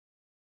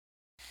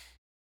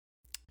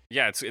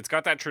 Yeah, it's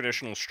got that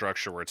traditional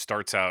structure where it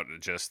starts out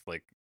just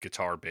like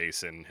guitar,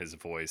 bass, and his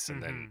voice,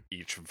 and then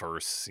each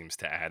verse seems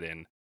to add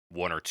in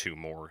one or two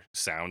more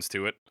sounds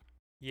to it.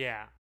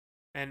 Yeah.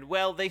 And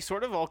well, they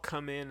sort of all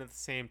come in at the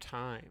same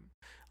time.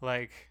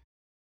 Like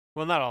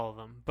well, not all of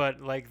them,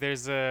 but like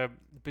there's a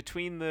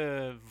between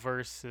the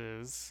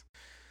verses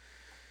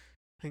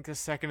I think the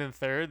second and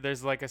third,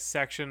 there's like a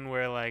section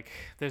where like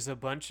there's a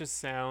bunch of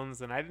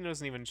sounds and I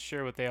wasn't even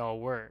sure what they all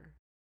were.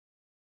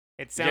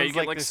 It Yeah, you sounds get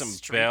like like this some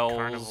street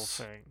carnival bells.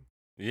 thing.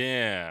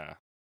 Yeah.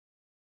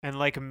 And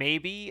like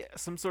maybe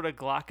some sort of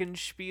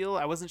glockenspiel.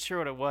 I wasn't sure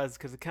what it was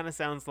because it kind of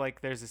sounds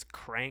like there's this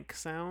crank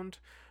sound,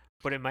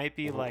 but it might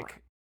be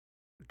like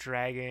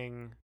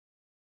dragging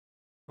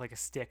like a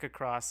stick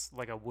across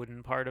like a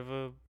wooden part of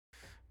a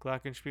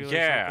glockenspiel or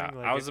Yeah, something.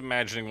 Like I was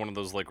imagining one of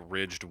those like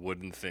ridged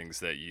wooden things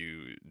that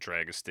you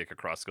drag a stick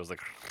across. It goes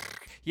like.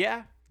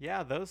 yeah,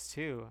 those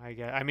two. I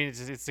guess. I mean,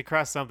 it's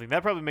across something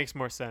that probably makes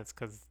more sense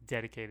because it's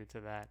dedicated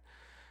to that.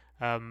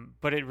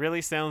 But it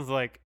really sounds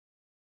like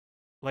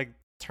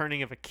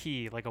turning of a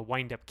key, like a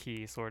wind-up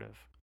key, sort of.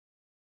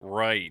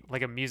 Right.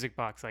 Like a music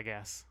box, I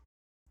guess.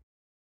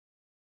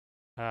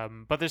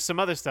 But there's some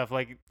other stuff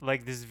like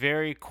this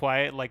very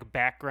quiet like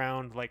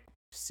background like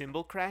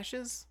cymbal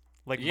crashes,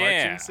 like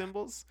marching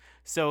cymbals.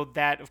 So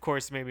that of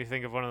course made me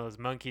think of one of those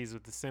monkeys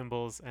with the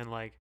cymbals, and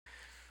like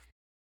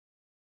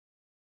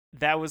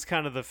that was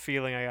kind of the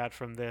feeling I got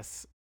from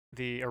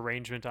the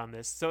arrangement on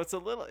this. So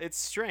it's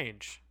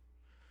strange.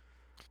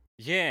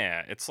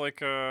 Yeah, it's like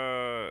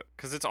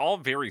cuz it's all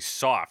very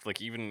soft.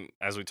 Like even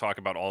as we talk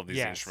about all of these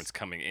instruments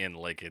coming in,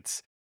 like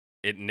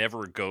it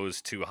never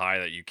goes too high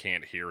that you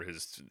can't hear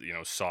his,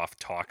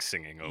 soft talk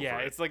singing over it. Yeah,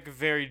 it's like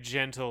very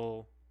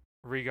gentle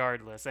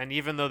regardless. And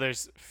even though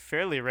there's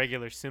fairly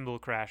regular cymbal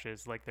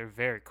crashes, like they're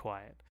very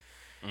quiet.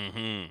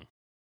 Mhm.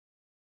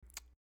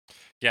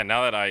 Yeah,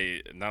 now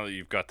that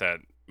you've got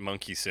that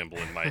monkey symbol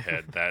in my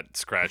head, that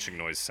scratching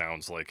noise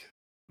sounds like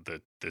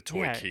the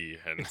toy key,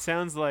 and it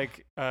sounds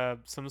like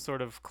some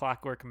sort of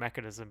clockwork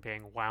mechanism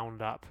being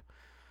wound up.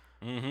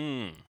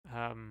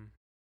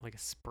 Like a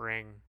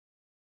spring.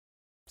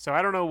 So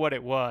I don't know what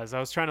it was. I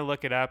was trying to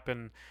look it up,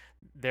 and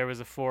there was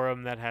a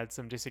forum that had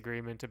some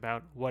disagreement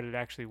about what it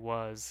actually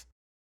was.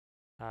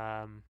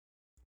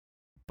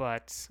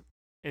 But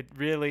it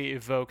really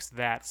evokes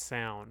that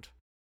sound.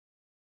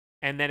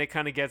 And then it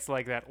kind of gets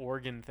like that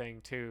organ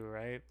thing too,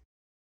 right?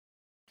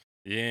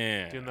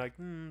 Yeah. Doing like,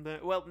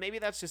 well, maybe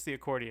that's just the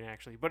accordion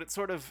actually, but it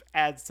sort of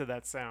adds to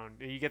that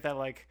sound. You get that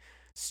like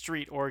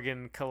street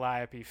organ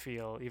calliope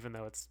feel, even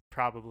though it's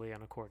probably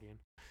an accordion.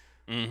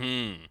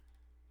 And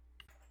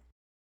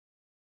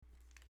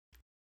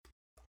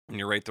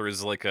you're right, there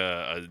is like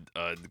a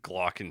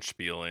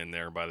glockenspiel in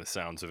there by the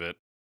sounds of it.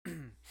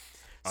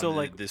 So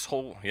like this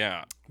whole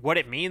what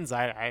it means,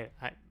 I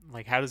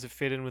like how does it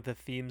fit in with the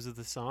themes of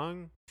the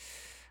song?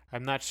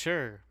 I'm not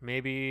sure.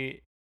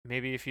 Maybe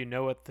if you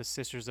know what the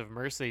Sisters of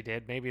Mercy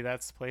did, maybe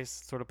that's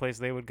the place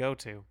they would go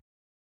to.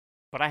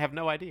 But I have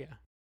no idea.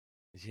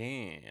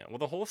 Yeah. Well,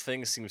 the whole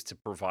thing seems to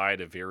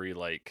provide a very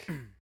like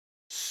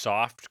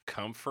soft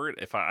comfort.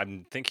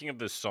 I'm thinking of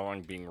this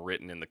song being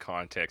written in the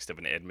context of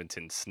an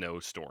Edmonton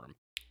snowstorm,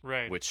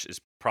 Right. which is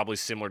probably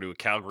similar to a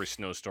Calgary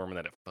snowstorm in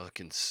that it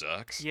fucking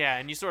sucks. Yeah,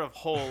 and you sort of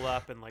hole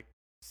up and like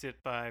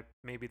sit by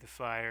maybe the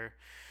fire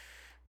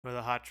with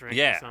a hot drink or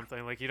Yeah.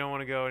 something. Like you don't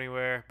want to go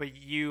anywhere, but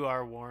you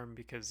are warm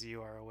because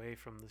you are away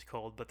from the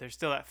cold. But there's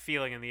still that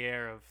feeling in the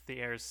air of the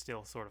air is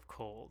still sort of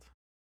cold.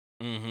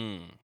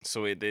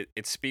 So it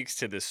speaks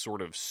to this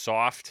sort of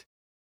soft,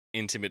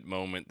 intimate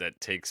moment that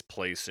takes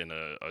place in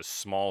a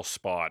small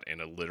spot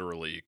in a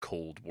literally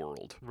cold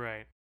world.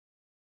 Right.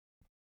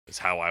 Is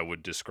how I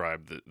would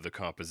describe the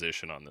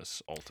composition on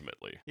this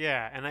ultimately.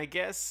 Yeah, and I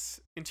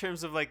guess in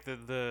terms of like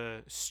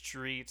the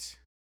street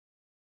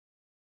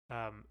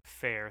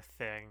fair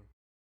thing,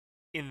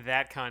 in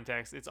that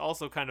context, it's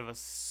also kind of a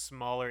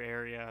smaller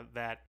area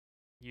that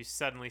you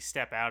suddenly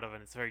step out of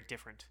and it's very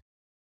different.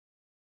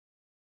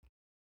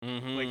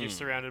 Like you're Mm-hmm.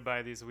 surrounded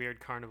by these weird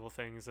carnival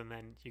things and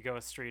then you go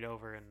a street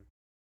over and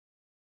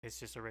it's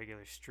just a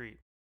regular street.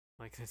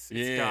 Like it's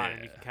gone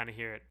and you Yeah. can kind of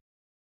hear it.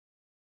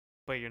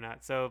 But you're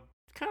not. So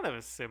kind of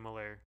a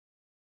similar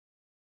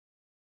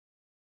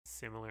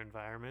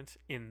environment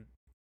in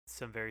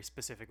some very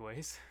specific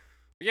ways.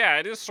 Yeah,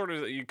 it is sort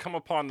of you come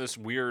upon this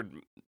weird,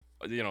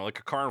 like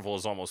a carnival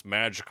is almost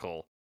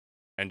magical,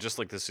 and just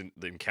like the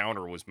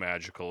encounter was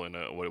magical in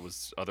what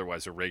was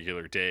otherwise a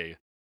regular day.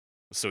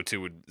 So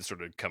too would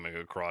sort of coming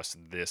across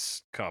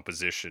this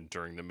composition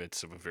during the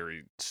midst of a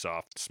very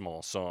soft,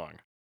 small song.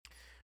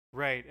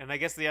 Right. And I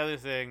guess the other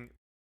thing,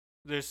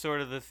 there's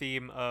sort of the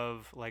theme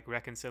of like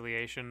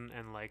reconciliation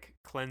and like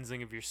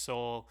cleansing of your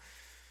soul,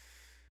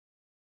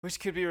 which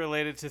could be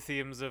related to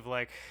themes of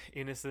like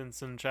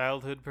innocence and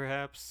childhood,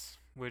 perhaps,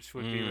 which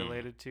would be Mm,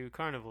 related to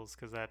carnivals,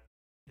 because that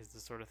is the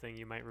sort of thing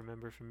you might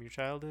remember from your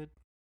childhood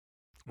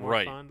more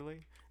right.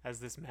 fondly as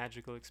this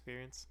magical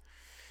experience.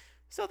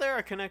 So there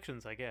are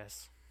connections, I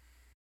guess.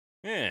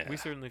 Yeah. We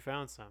certainly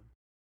found some.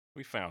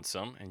 We found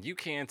some, and you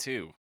can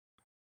too.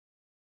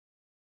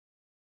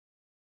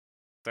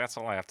 That's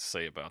all I have to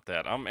say about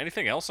that.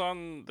 Anything else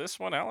on this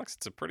one, Alex?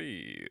 It's a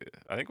pretty.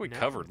 I think we No,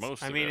 covered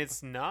most I of mean it.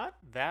 it's not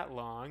that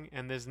long,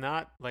 and there's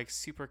not like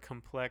super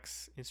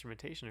complex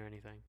instrumentation or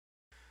anything.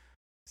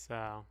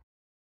 So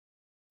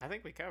I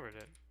think we covered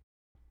it.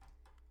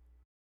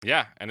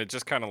 Yeah, and it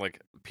just kind of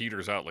like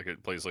peters out, like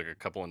it plays like a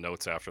couple of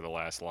notes after the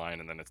last line,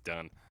 and then it's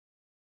done.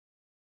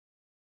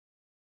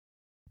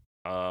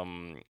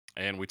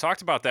 And we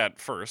talked about that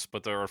first,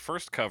 but our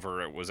first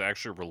cover was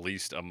actually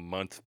released a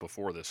month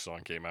before this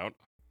song came out,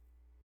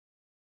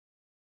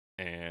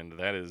 and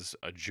that is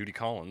Judy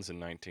Collins in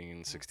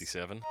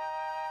 1967.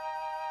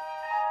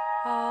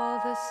 All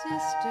the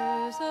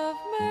sisters of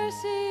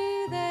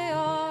mercy, they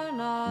are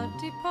not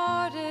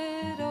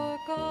departed or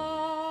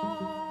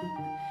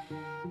gone.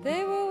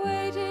 They were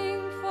waiting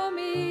for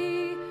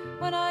me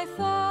when I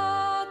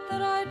thought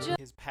that I just.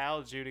 His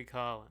pal Judy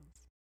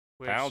Collins,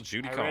 which Pal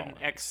Judy I read an Collins.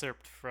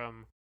 excerpt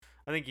from.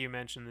 I think you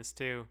mentioned this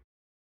too.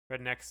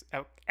 Read an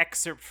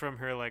excerpt from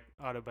her like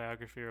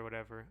autobiography or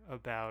whatever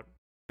about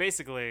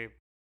basically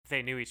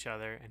they knew each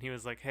other, and he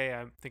was like, "Hey,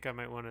 I think I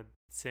might want to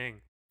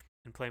sing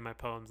and play my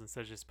poems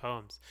instead of just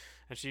poems,"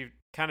 and she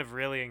kind of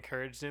really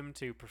encouraged him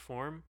to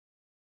perform.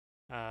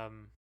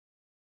 Leonard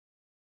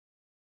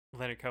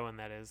Cohen,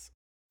 that is.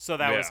 So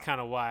that was Yeah,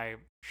 kind of why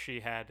she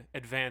had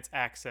advance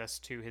access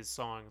to his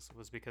songs,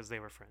 was because they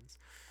were friends.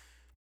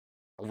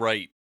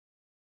 right.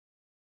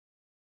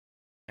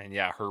 And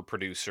yeah, her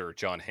producer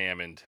John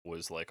Hammond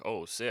was like,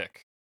 "Oh,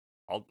 sick!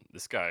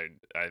 This guy.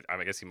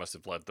 I guess he must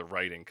have led the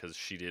writing because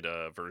she did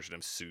a version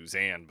of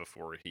Suzanne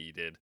before he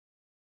did,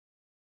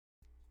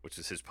 which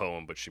is his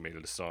poem, but she made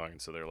it a song.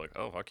 And so they're like,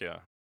 oh fuck yeah,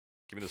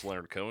 give me this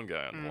Leonard Cohen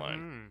guy on the line."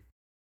 Mm-hmm.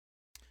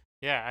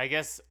 Yeah, I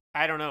guess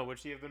I don't know. Would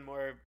she have been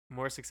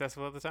more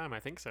successful at the time?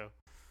 I think so.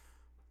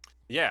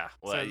 Yeah,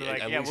 well, So they're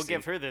like, at yeah, we'll least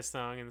give her this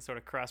song and sort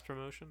of cross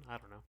promotion. I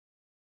don't know.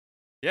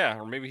 yeah,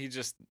 or maybe he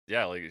just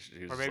like he was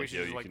Or just maybe like, she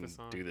yo, just you liked the can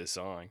song. do this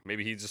song.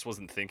 Maybe he just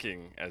wasn't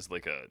thinking as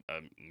like a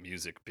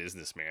music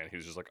businessman. He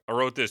was just like, I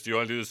wrote this. Do you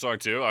want to do this song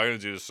too? I'm gonna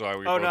do this song.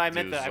 We Oh both no, I do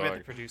meant this I meant the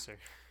song. producer.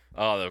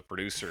 Oh, the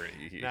producer.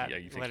 Not Yeah,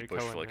 you think he Leonard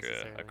pushed for Cohen like a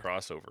necessarily.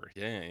 crossover?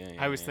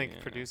 Yeah. I always think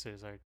yeah.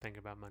 producers are thinking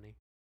about money.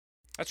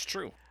 That's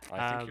true.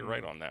 I think you're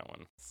right Um, on that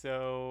one.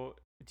 So,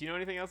 do you know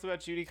anything else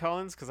about Judy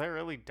Collins? Because I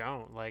really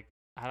don't. Like,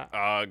 I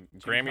don't, Judy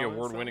Grammy Collins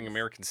award-winning songs?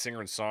 American singer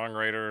and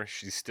songwriter.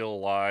 She's still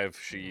alive.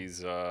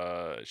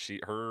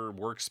 Mm. Her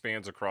work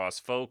spans across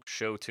folk,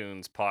 show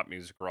tunes, pop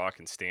music, rock,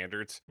 and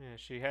standards. Yeah,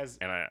 she has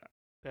And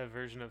a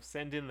version of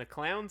 "Send in the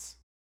Clowns,"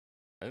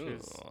 which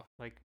is oh,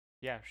 like,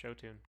 yeah, show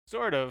tune.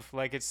 Sort of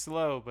like it's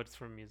slow, but it's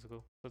from a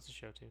musical, so it's a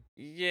show tune.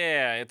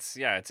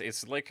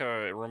 it's like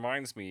it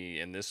reminds me,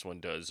 and this one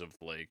does of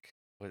like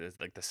what is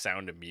like the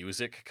Sound of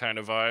Music kind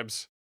of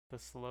vibes. The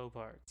slow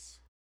parts.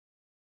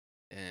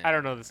 Eh. I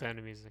don't know the Sound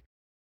of Music.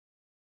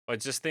 I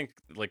just think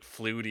like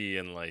fluty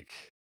and like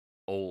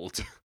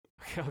old.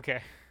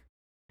 Okay,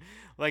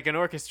 like an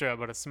orchestra,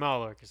 but a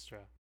small orchestra.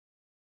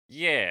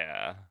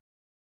 Yeah.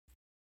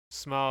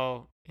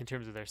 small in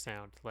terms of their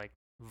sound, like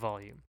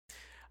volume.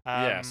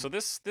 Yeah, so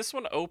this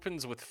one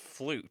opens with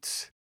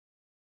flutes.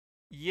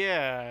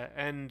 Yeah,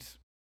 and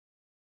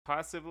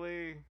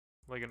possibly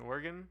like an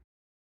organ.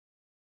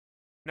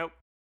 Nope,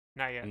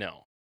 not yet.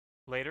 No.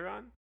 Later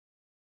on,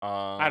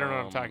 I don't know what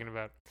I'm Um, talking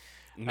about.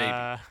 maybe.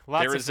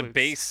 Lots There of is a flutes.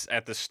 bass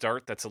at the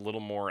start that's a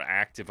little more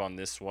active on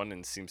this one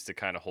and seems to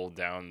kind of hold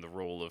down the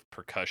role of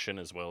percussion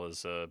as well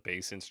as a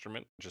bass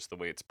instrument. Just the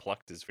way it's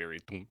plucked is very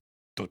dum,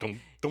 dum,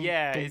 dum, dum,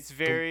 Yeah, dum, it's dum.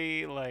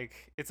 very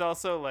like it's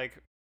also like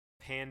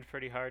panned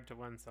pretty hard to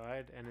one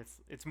side, and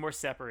it's more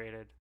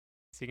separated,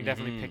 so you can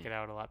definitely pick Mhm. it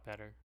out a lot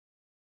better.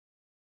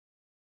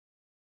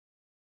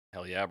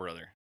 Hell yeah,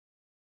 brother.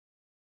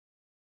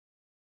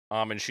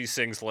 And she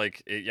sings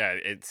like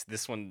it's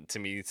this one to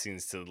me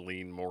seems to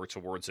lean more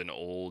towards an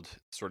old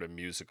sort of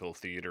musical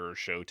theater or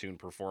show tune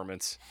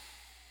performance.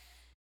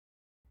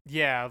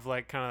 Yeah, of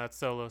like kind of that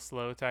solo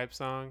slow type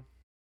song.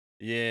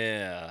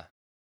 Yeah.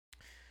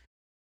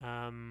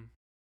 Um,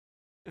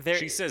 there.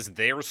 She says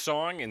their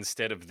song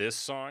instead of this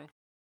song.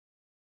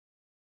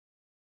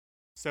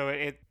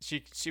 So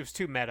she was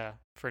too meta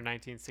for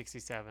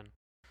 1967.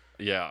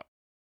 Yeah.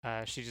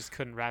 She just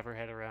couldn't wrap her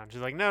head around. She's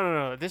like,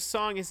 no. This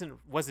song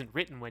wasn't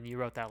written when you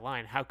wrote that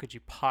line. How could you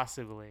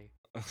possibly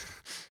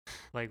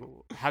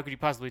how could you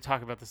possibly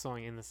talk about the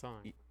song in the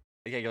song?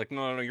 Yeah, you're like,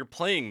 no, you're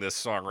playing this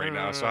song right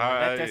now, so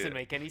that doesn't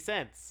make any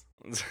sense.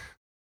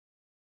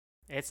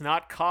 It's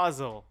not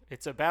causal.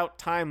 It's about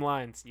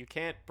timelines. You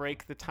can't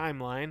break the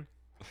timeline,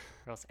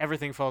 or else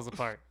everything falls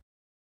apart.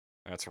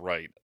 That's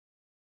right.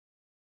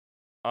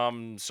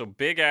 So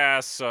big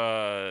ass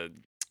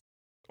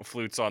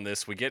flutes on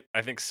this. We get,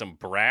 I think, some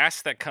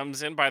brass that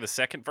comes in by the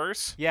second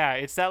verse. Yeah,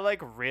 it's that like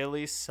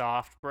really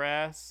soft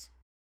brass,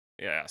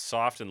 Yeah,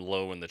 soft and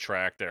low in the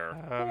track there.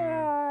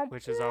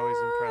 which is always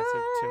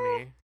impressive to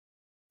me,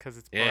 because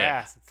it's Yeah.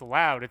 brass. It's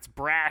loud. It's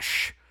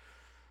brash.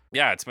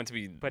 Yeah, it's meant to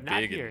be But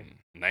not big here. and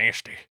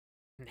nasty.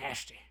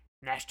 Nasty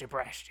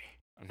brasty.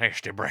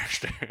 Nasty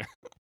brasty.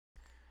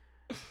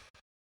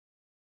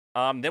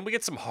 Then we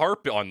get some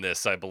harp on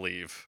this, I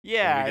believe. when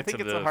Yeah, we I get think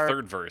to it's the a harp.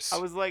 third verse. I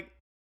was like,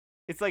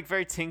 it's like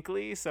very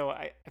tinkly, so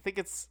I think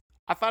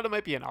I thought it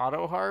might be an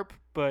auto harp,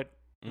 but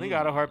I think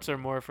auto harps are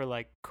more for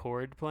like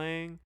chord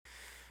playing.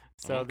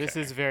 So this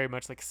Okay. is very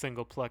much like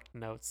single plucked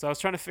notes. So I was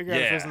trying to figure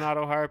out if there's an Yeah.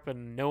 auto harp,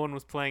 and no one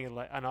was playing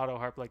an auto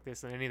harp like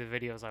this in any of the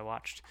videos I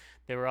watched.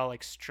 They were all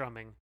like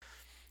strumming.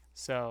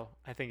 So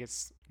I think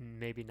it's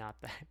maybe not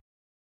that.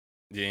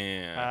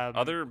 Yeah.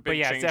 Other but big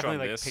yeah, it's change definitely on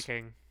like this.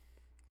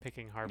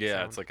 picking harp. Yeah,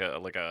 sound. it's like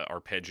a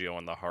arpeggio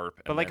on the harp.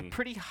 but and like then, a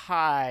pretty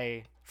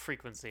high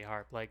frequency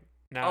harp. Like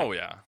not. oh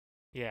yeah,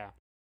 Yeah.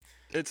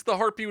 it's the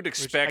harp you would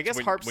expect guess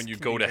harps when you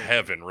can go be to big.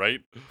 heaven,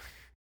 right?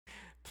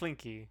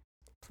 Plinky.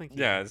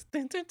 Yeah, it's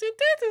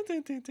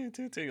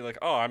you're like,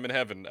 oh, I'm in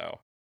heaven now.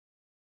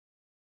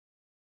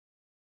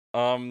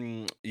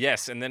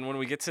 Yes, and then when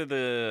we get to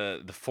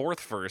the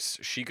fourth verse,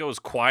 she goes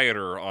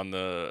quieter on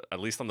at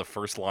least on the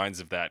first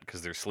lines of that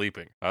because they're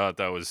sleeping. I thought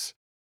that was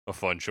a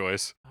fun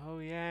choice. Oh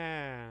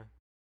yeah.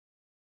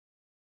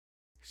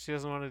 She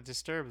doesn't want to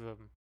disturb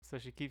them, so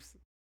she keeps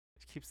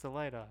the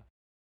light off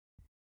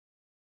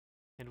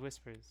and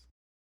whispers.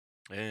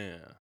 Yeah.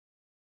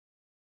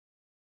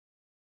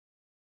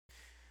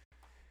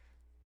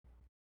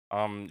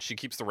 She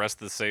keeps the rest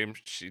the same.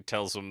 She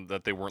tells them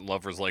that they weren't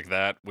lovers like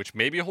that, which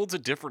maybe holds a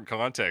different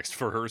context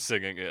for her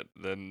singing it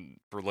than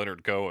for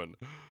Leonard Cohen.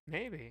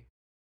 Maybe.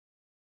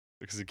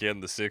 Because again,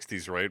 the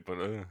 60s, right? But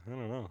I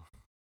don't know.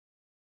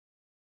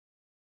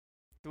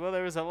 Well,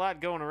 there was a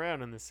lot going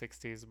around in the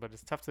 60s, but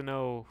it's tough to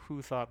know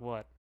who thought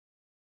what.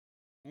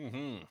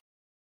 Mm-hmm.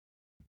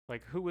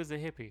 Like, who was a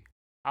hippie?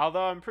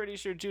 Although I'm pretty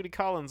sure Judy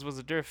Collins was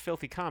a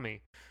filthy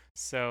commie.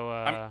 So,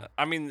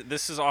 I mean,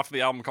 this is off the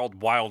album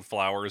called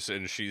Wildflowers,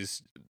 and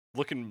she's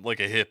looking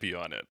like a hippie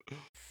on it.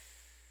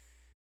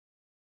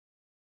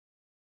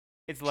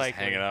 it's Just like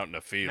hanging out in a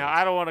field. Now,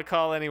 I don't want to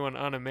call anyone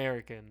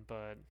un-American,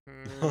 but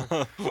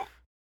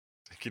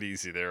Take it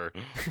easy there.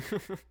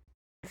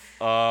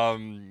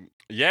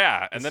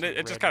 Yeah, and then This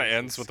it just red kind of nose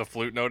ends is- with a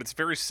flute note. It's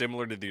very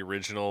similar to the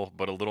original,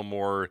 but a little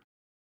more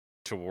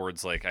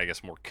towards, like, I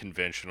guess more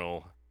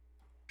conventional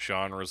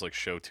genres like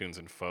show tunes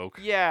and folk.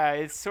 yeah,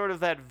 it's sort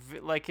of that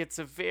like it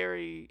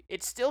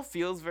still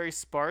feels very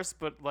sparse,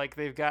 but like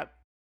they've got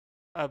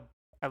at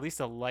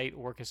least a light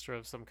orchestra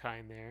of some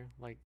kind there.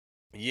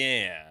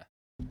 Yeah.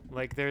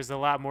 Like there's a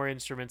lot more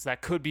instruments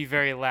that could be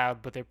very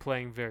loud, but they're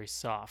playing very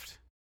soft.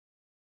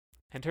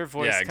 And her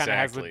voice Yeah, kind of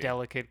has the exactly.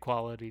 delicate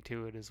quality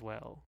to it as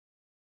well,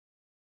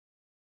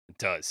 It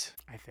does.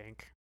 I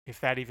think. If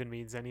that even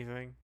means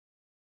anything.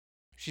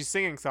 She's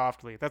singing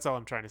softly. That's all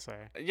I'm trying to say.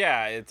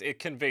 Yeah, it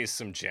conveys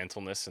some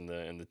gentleness in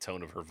the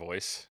tone of her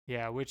voice.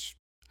 Yeah, which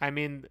I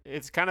mean,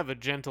 it's kind of a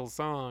gentle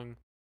song.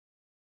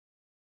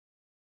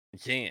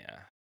 Yeah.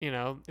 You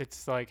know,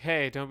 it's like,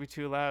 hey, don't be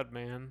too loud,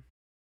 man.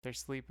 They're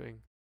sleeping.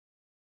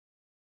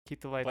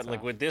 Keep the lights But like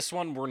off. with this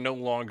one, we're no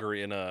longer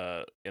in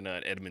an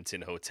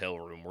Edmonton hotel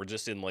room. We're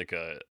just in like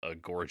a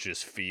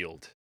gorgeous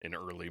field. in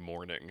early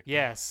morning.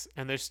 Yes,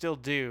 and there's still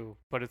dew,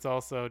 but it's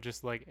also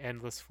just like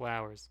endless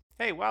flowers.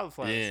 Hey,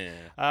 wildflowers. Yeah,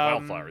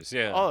 wildflowers.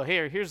 Yeah. Oh,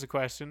 here's a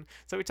question.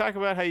 So we talk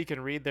about how you can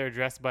read they're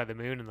dressed by the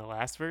moon in the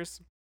last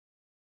verse,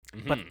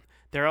 but Mhm.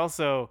 they're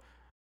also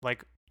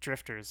like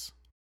drifters.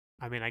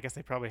 I mean, I guess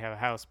they probably have a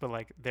house, but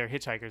like they're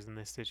hitchhikers in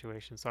this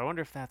situation. So I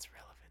wonder if that's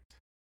relevant.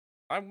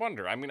 I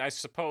wonder. I mean, I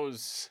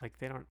suppose. Like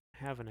they don't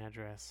have an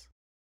address.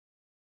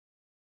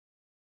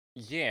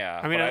 Yeah,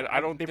 I mean, but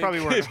I don't. they think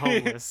probably weren't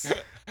homeless.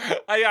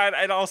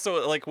 and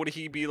also, like, would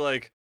he be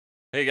like,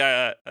 "Hey,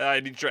 guy, I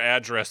need your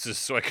addresses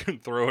so I can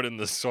throw it in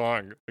the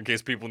song in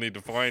case people need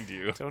to find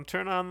you." Don't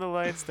turn on the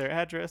lights. Their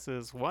address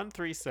is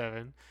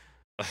 137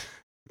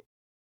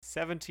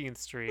 17th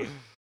Street,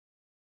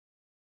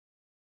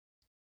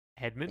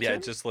 Edmonton. Yeah,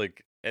 just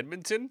like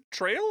Edmonton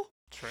Trail.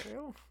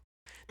 Trail.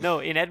 No,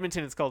 in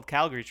Edmonton it's called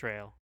Calgary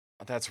Trail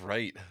That's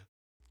right.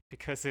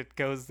 because it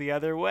goes the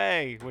other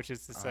way, which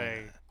is to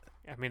say,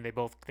 I mean they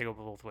go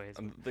both ways.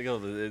 They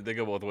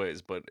go both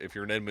ways. But if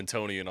you're an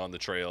Edmontonian on the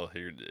trail,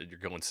 you're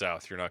going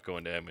south. You're not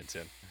going to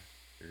Edmonton.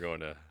 You're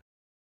going to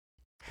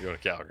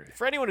Calgary.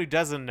 For anyone who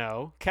doesn't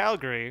know,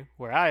 Calgary,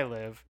 where I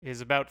live, is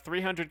about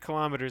 300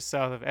 kilometers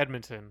south of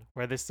Edmonton,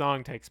 where this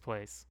song takes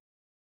place.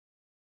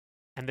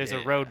 And there's a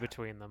road Yeah.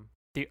 between them.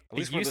 At It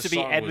least where used the to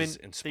be song was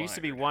There used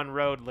to be inspired. one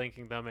road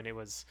linking them, and it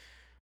was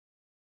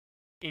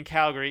in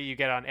Calgary. You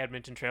get on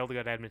Edmonton Trail to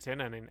go to Edmonton,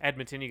 and in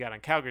Edmonton you got on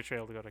Calgary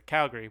Trail to go to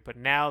Calgary. But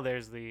now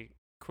there's the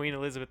Queen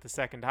Elizabeth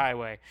II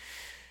Highway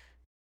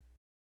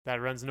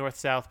that runs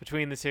north-south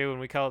between the two,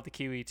 and we call it the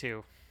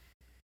QE2.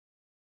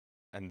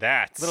 And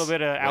that's A little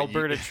bit of what you-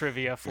 Alberta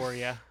trivia for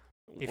you.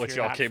 if what you're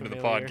y'all not came to the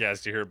familiar.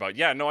 podcast to hear about.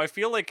 Yeah, no, I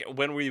feel like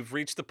when we've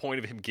reached the point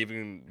of him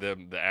giving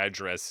them the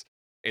address,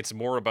 it's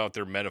more about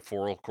their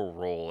metaphorical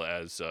role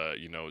as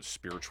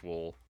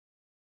spiritual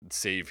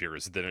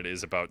saviors than it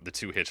is about the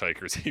two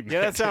hitchhikers he met.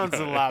 Yeah, that sounds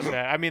a lot better.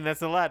 I mean,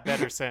 that's a lot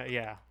better.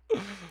 Yeah.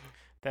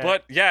 That-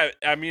 But yeah,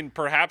 I mean,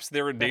 perhaps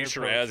their Better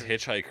nature as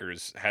poetry.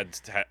 hitchhikers had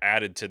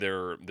added to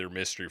their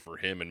mystery for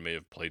him and may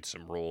have played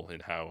some role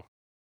in how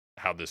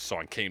this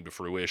song came to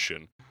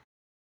fruition.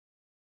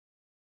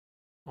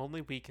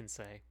 only we can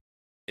say.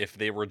 If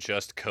they were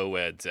just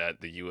co-eds at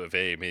the U of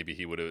A, maybe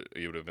he would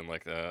have been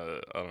like, I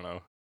don't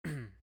know.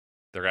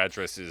 Their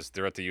address is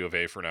they're at the U of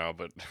A for now,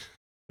 but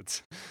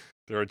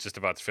they're just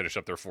about to finish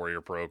up their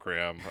 4-year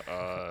program.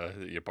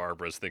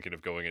 Barbara's thinking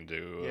of going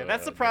into Yeah,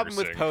 that's the problem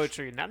with nursing.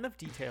 poetry. Not enough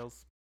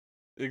details.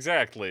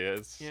 Exactly.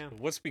 It's Yeah.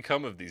 what's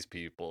become of these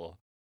people.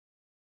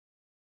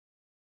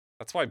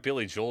 That's why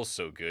Billy Joel's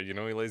so good. He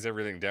lays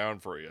everything down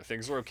for you.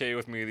 Things are okay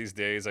with me these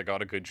days. I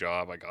got a good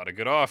job. I got a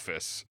good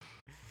office.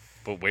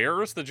 But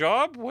where's the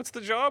job? What's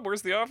the job?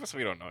 Where's the office?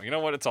 We don't know. You know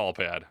what? It's all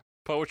bad.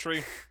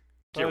 Poetry,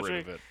 get rid Poetry?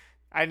 of it.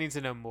 I need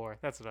to know more.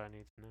 That's what I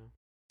need to know.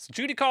 It's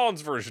Judy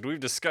Collins' version. We've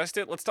discussed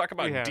it. Let's talk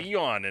about We have.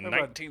 Dion in What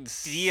about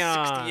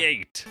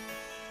 1968.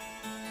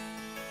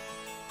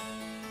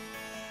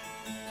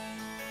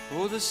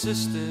 Oh, the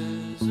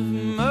sisters of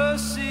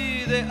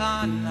mercy, they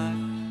are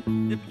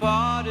not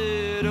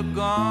departed or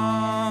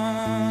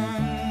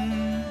gone.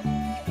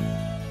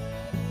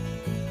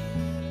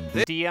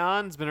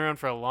 Dion's been around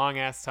for a long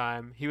ass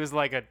time. He was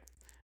like a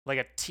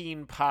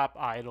teen pop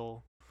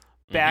idol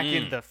back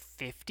in the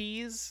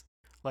 50s.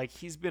 Like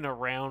he's been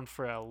around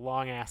for a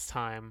long ass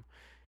time.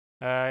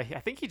 I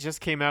think he just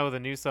came out with a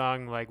new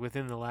song like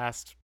within the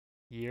last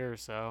year or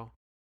so.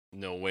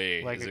 No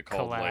way. Like Is a it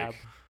called collab. like?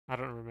 I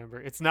don't remember.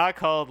 It's not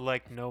called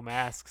like No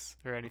Masks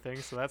or anything,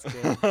 so that's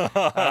good.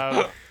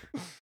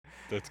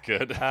 That's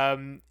good.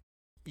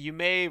 You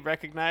may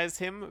recognize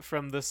him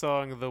from the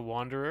song "The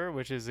Wanderer,"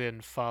 which is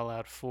in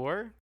Fallout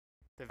 4,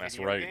 the That's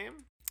video right. game.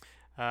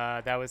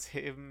 That was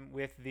him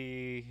with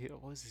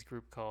what was his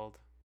group called?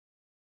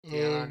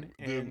 Dion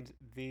and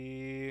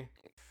the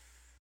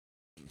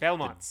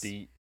Belmonts.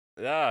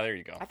 There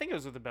you go. I think it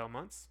was with the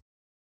Belmonts.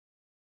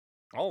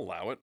 I'll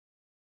allow it.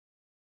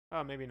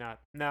 Oh, maybe not.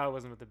 No, it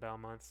wasn't with the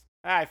Belmonts.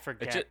 I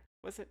forget. ju-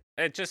 Was it?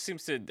 It just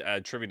seems to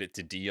attribute it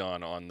to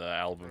Dion on the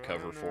album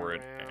cover for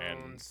it,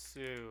 Runaround and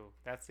Sue.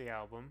 That's the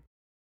album.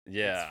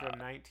 yeah, It's from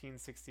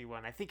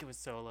 1961. I think it was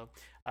solo.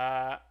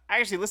 I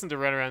actually listened to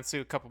Run Around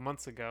Sue a couple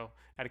months ago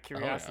out of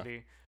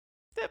curiosity.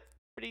 It's a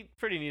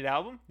pretty neat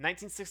album.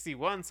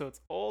 1961, so it's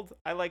old.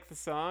 I like the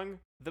song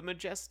 "The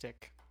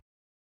Majestic."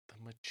 The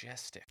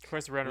Majestic. Of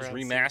course, Run It was Around Sue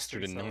is remastered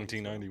pretty in solid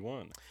as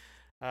well.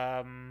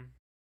 1991.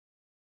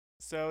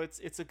 So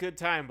it's a good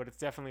time, but it's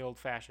definitely old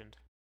fashioned.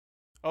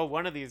 Oh,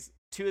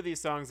 two of these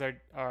songs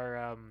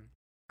are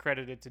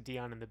credited to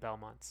Dion and the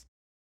Belmonts,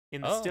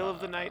 "In the Still of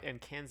the Night"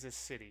 and "Kansas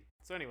City."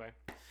 So anyway,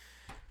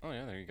 Oh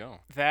yeah, there you go.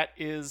 that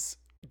is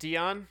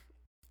Dion,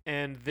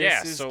 and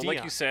this is so Dion.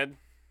 like you said,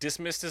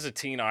 dismissed as a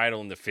teen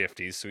idol in the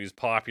 50s, so he's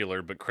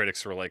popular, but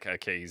critics were like,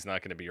 okay, he's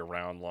not going to be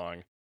around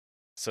long.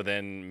 So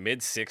then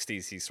mid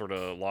 60s, he sort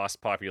of lost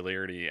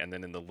popularity, and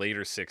then in the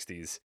later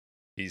 60s,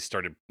 he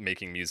started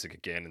making music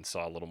again and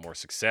saw a little more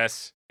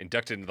success.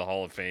 Inducted into the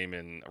Hall of Fame,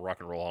 in Rock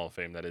and Roll Hall of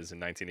Fame, that is, in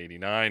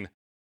 1989.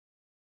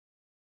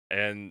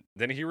 And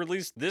then he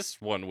released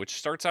this one, which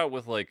starts out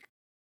with like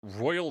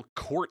royal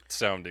court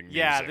sounding music.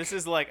 Yeah, this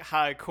is like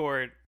high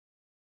court.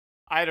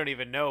 I don't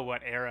even know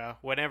what era.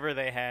 Whenever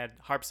they had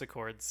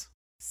harpsichords,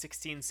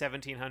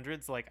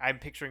 1700s. Like I'm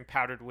picturing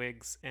powdered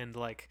wigs and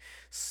like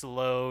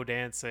slow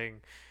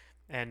dancing,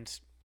 and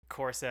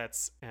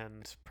corsets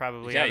and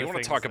probably. Yeah, other you want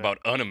things to talk that- about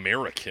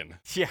un-American?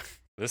 Yeah,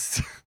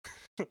 This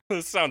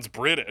this sounds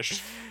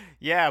British.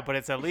 yeah, but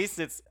it's at least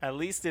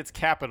it's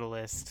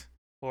capitalist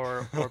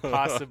or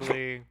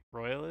possibly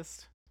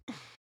royalist.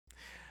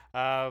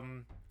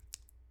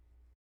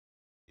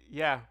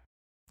 Yeah,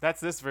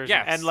 that's this version.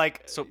 Yes, And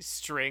like so-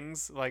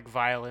 strings, like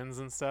violins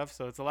and stuff.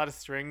 So it's a lot of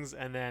strings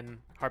and then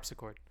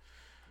harpsichord.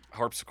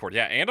 Harpsichord,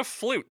 yeah, and a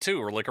flute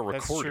too, or like a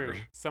That's recorder.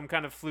 true. Some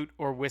kind of flute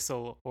or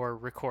whistle or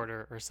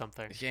recorder or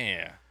something.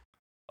 Yeah,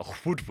 a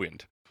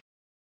woodwind.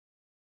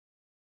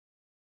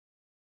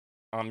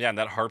 Yeah, and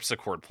that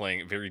harpsichord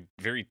playing very,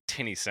 very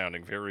tinny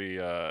sounding, very,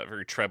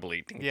 very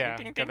trebly. Ding, Yeah,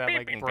 ding, ding, got that, ding,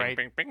 like, bing, bing, bright-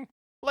 bing, bing.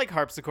 Like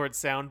harpsichord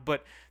sound,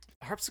 but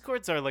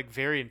harpsichords are like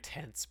very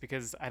intense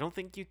because I don't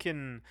think you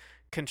can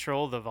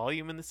control the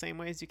volume in the same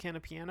way as you can a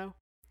piano.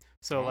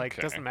 So like it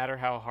Okay. doesn't matter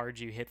how hard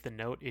you hit the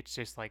note, it's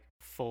just like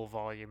full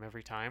volume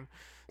every time.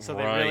 So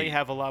they really Right.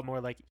 have a lot more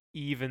like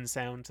even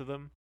sound to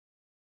them.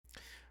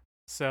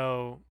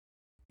 So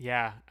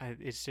yeah,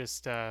 it's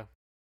just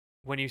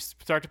when you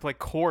start to play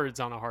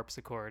chords on a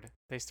harpsichord,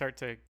 they start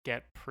to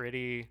get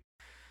pretty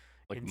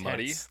Like intense.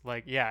 muddy.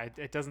 Like yeah,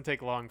 it doesn't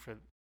take long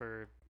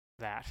for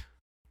that.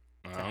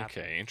 happen.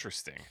 Okay,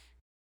 interesting.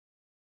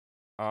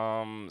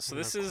 So the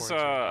this is chords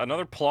are-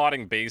 another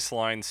plotting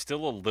baseline,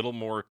 still a little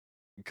more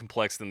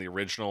complex than the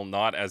original,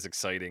 not as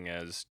exciting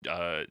as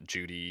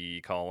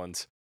Judy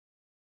Collins.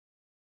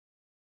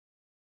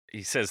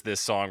 He says this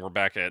song, we're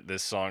back at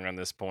this song on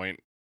this point.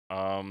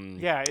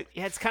 Yeah,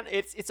 it's kind of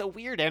it's a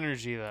weird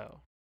energy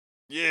though.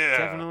 Yeah.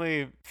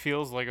 Definitely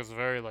feels like it's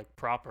very like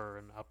proper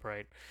and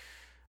upright.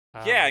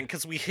 Yeah, and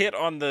because we hit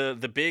on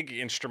the big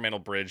instrumental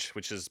bridge,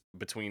 which is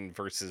between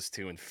verses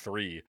 2 and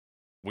 3,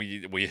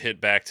 we hit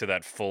back to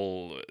that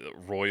full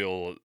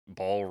royal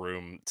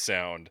ballroom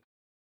sound.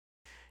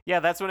 yeah,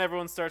 that's when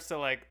everyone starts to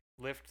like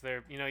lift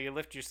their, you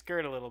lift your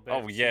skirt a little bit.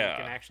 Oh, so yeah.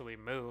 you can actually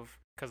move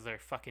because they're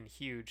fucking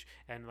huge,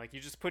 and like you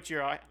just put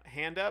your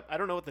hand up. I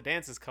don't know what the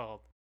dance is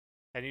called,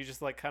 and you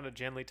just like kind of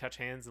gently touch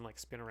hands and like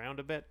spin around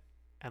a bit,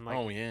 and like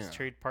Oh, yeah.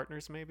 trade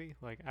partners maybe.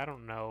 Like I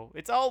don't know.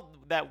 It's all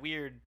that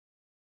weird,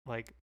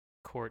 like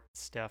court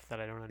stuff that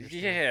I don't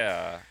understand.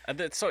 Yeah,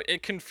 and so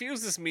it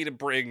confuses me to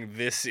bring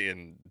this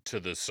in to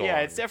the song. Yeah,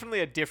 it's definitely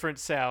a different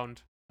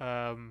sound.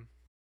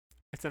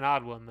 It's an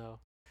odd one though.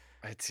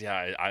 It's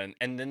and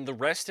then the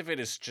rest of it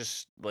is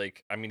just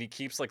like, I mean, he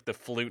keeps like the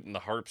flute and the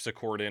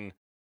harpsichord in,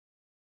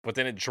 but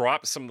then it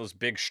drops some of those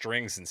big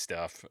strings and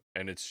stuff,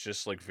 and it's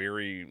just like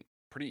pretty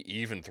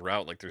even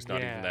throughout. Like there's not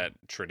even Yeah. that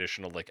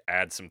traditional like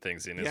add some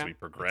things in as Yeah, we It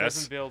progress.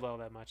 doesn't build all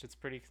that much. It's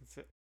pretty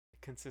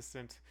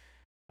consistent.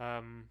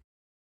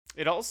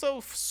 It also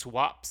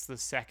swaps the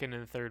second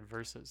and third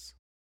verses.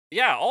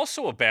 Yeah,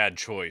 also a bad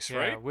choice, Yeah,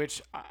 right?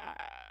 which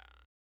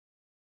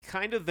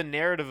kind of the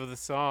narrative of the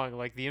song,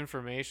 like the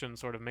information,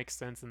 sort of makes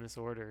sense in this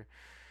order.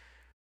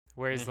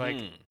 Whereas, like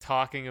Mhm.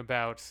 talking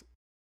about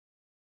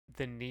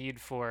the need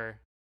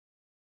for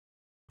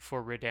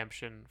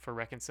redemption, for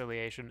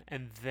reconciliation,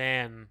 and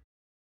then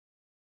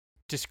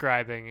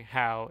describing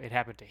how it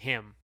happened to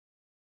him.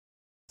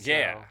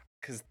 Yeah, So-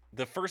 because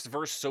the first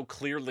verse so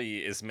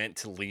clearly is meant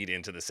to lead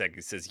into the second.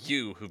 It says,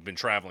 "You who've been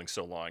traveling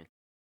so long,"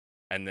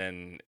 and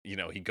then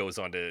he goes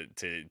on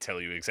to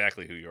tell you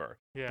exactly who you are.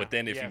 Yeah. But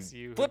then if yes,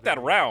 you who've flip been that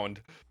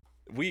around,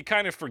 we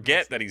kind of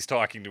forget Yes. that he's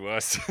talking to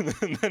us, and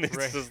then it's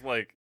Right. just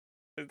like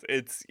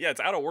it's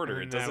out of order.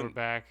 And It now we're doesn't.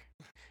 back.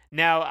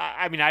 Now,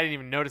 I mean, I didn't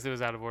even notice it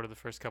was out of order the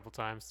first couple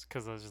times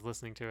because I was just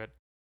listening to it.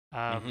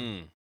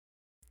 Mhm.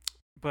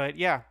 But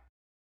yeah,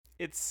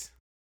 it's.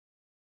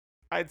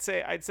 I'd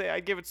say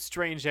I'd give it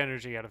strange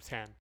energy out of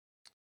 10.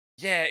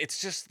 Yeah,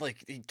 it's just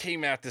like he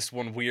came at this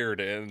one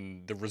weird,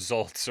 and the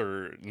results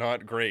are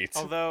not great.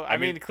 Although, I I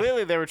mean, mean-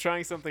 clearly they were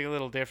trying something a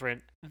little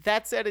different.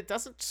 That said, it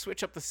doesn't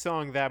switch up the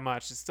song that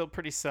much. It's still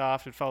pretty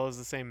soft. It follows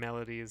the same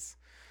melodies.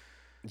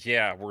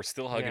 Yeah, we're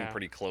still hugging Yeah.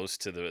 pretty close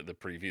to the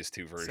previous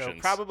two versions. So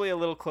probably a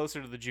little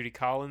closer to the Judy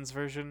Collins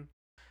version.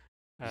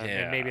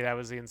 And maybe Yeah. that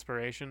was the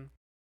inspiration.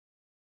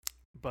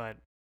 But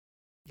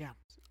yeah,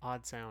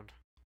 odd sound.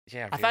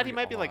 Yeah, I thought he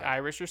very might be like odd.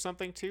 Irish or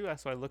something too,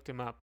 so I looked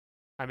him up.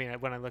 I mean,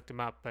 when I looked him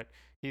up, but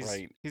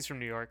Right. he's from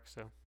New York,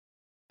 so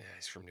Yeah,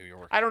 he's from New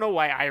York. I don't know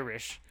why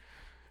Irish,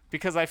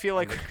 because I feel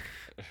like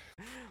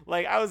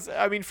like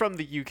I mean from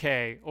the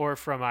UK or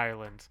from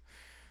Ireland.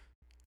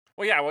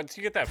 Well, yeah, once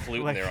you get that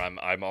flute Like- in there,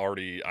 I'm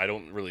already. I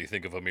don't really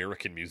think of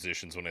American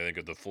musicians when I think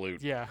of the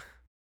flute. Yeah,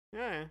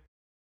 yeah.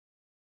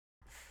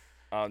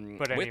 But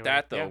with anyway,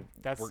 that yeah, though,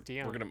 that's we're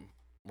Dion.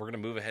 gonna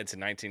move ahead to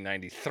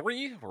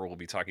 1993, where we'll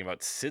be talking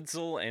about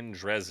Sidsel and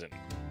Dresden.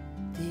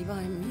 De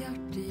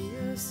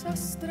varmhjertige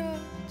søstre,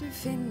 du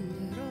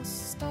finner oss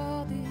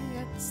stadig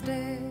et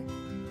sted.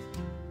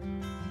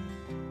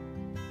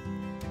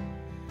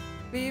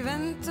 Vi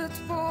ventet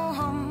på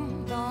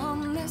ham da han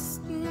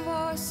nesten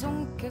var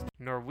sunket.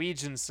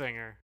 Norwegian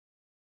singer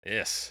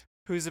Yes.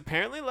 who's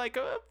apparently like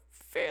a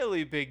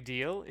fairly big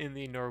deal in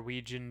the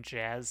Norwegian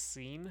jazz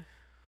scene.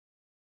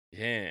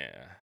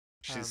 Yeah.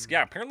 She's Um,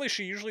 yeah. Apparently,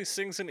 she usually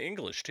sings in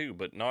English too,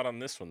 but not on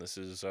this one. This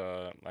is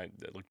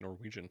like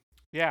Norwegian.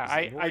 Yeah, Is it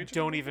I Norwegian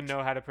don't or even Norwegian?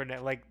 know how to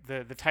pronounce like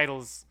the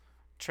titles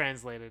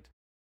translated.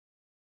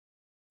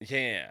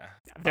 Yeah.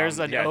 There's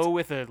an yeah, O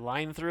with a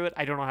line through it.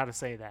 I don't know how to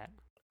say that.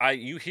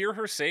 you hear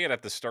her say it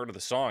at the start of the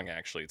song.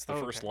 Actually, it's the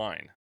first Okay.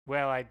 line.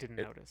 Well, I didn't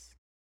It- notice.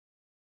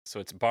 So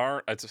it's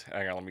bar. It's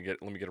hang on. Let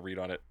me get a read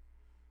on it.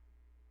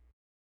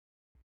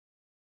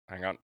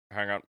 Hang on.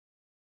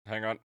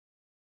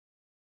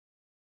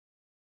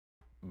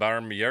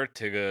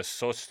 Barmhjertige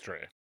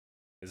Sostre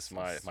is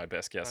my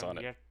best guess on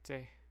it.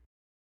 Barriete.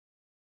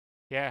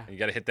 Yeah. And you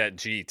gotta hit that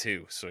G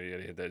too. So you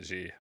gotta hit that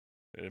G.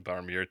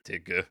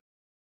 Barmhjertige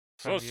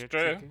Sostre.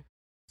 Barriete.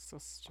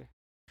 Sostre.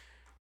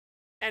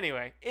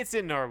 Anyway, it's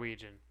in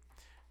Norwegian.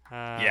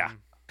 Yeah.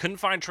 Couldn't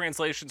find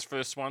translations for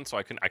this one, so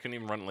I couldn't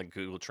even run like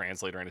Google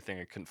Translate or anything.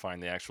 I couldn't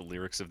find the actual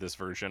lyrics of this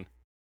version.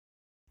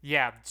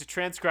 Yeah,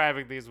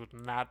 transcribing these would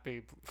not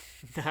be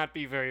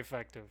very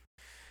effective.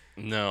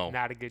 No.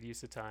 Not a good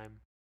use of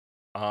time.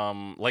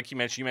 Like you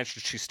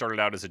mentioned she started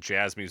out as a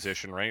jazz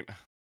musician, right?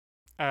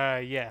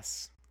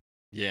 Yes.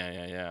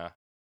 Yeah.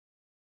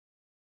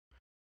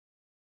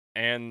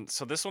 And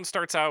so this one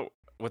starts out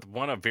with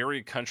a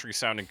very country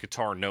sounding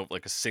guitar note,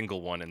 like a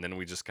single one, and then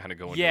we just kind of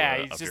go into Yeah,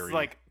 a he's just very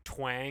like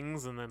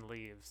twangs and then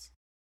leaves.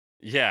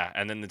 yeah,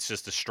 and then it's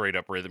just a straight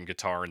up rhythm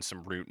guitar and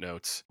some root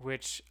notes.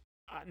 Which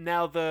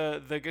now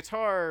the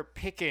guitar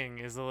picking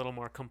is a little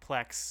more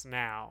complex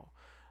now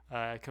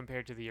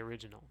compared to the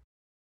original,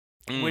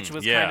 which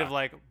was kind of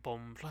like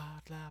boom blah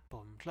blah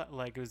boom blah,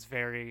 like it was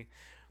very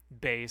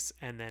bass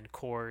and then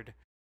chord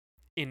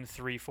in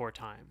 3/4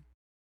 time.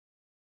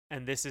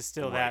 And this is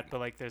still that, Right. but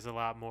like there's a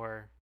lot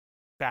more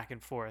back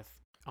and forth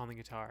on the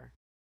guitar.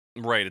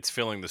 Right, it's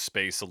filling the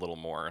space a little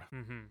more.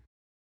 Mm-hmm.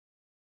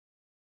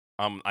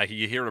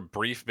 You hear a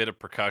brief bit of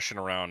percussion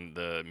around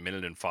the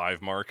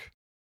 1:05 mark.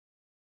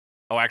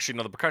 Oh, actually,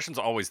 no, the percussion's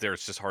always there.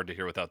 It's just hard to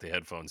hear without the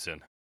headphones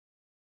in.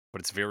 But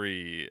it's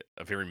very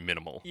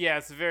minimal. Yeah,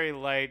 it's very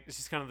light. It's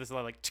just kind of this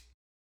like, tsk,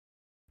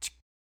 tsk,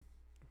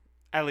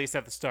 at least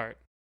at the start.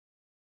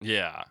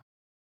 Yeah,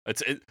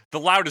 the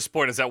loudest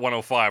point is at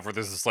 105, where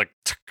there's this like.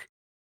 Tick.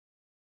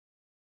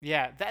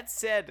 Yeah, that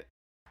said,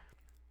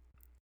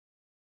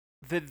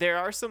 there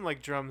are some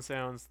like drum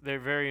sounds. They're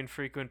very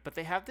infrequent, but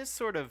they have this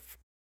sort of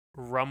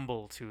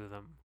rumble to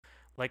them.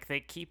 Like they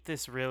keep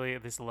this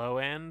low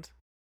end,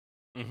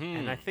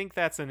 and I think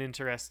that's an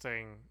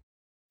interesting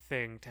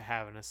thing to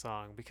have in a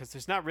song because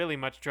there's not really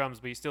much drums,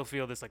 but you still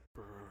feel this like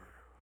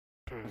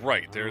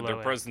Right, their low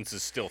end. presence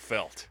is still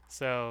felt.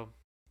 So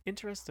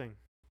interesting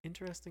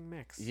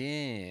mix.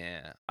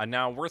 Yeah.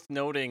 Now, worth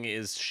noting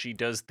is she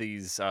does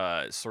these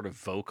sort of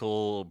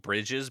vocal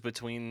bridges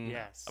between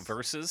Yes.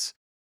 verses.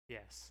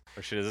 Yes.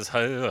 Or she does this.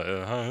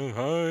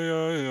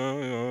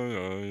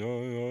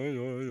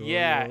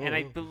 Yeah, and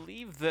I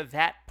believe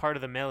that part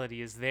of the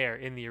melody is there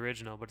in the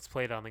original, but it's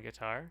played on the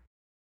guitar.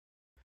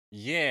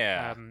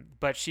 Yeah.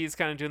 But she's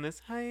kind of doing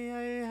this. Yeah,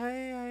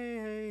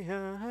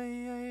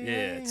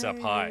 it's up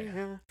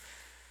high.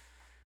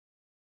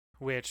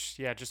 Which,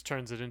 yeah, just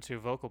turns it into a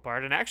vocal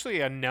part. And actually,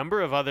 a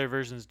number of other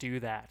versions do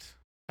that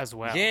as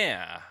well.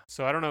 Yeah.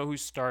 So I don't know who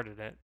started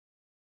it,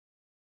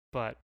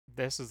 but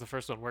this is the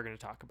first one we're going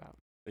to talk about.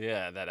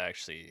 Yeah, that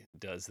actually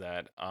does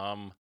that.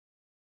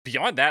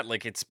 Beyond that,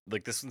 like it's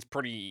like this one's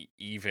pretty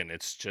even.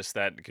 It's just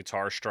that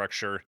guitar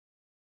structure,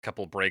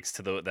 couple breaks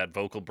to that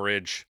vocal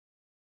bridge.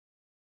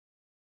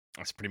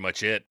 That's pretty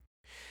much it.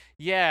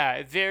 Yeah,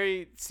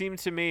 it seemed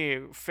to me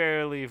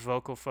fairly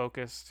vocal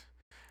focused.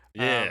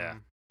 Yeah.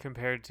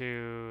 Compared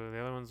to the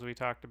other ones we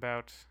talked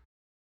about,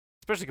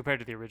 especially compared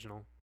to the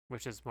original,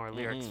 which is more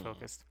lyrics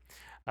focused.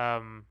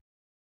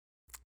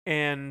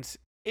 And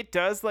it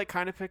does like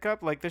kind of pick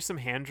up, like there's some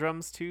hand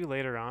drums too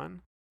later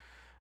on.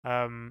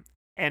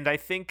 And I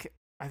think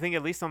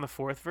at least on the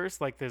fourth verse,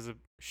 like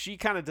she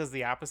kind of does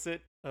the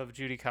opposite of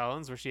Judy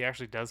Collins, where she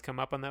actually does come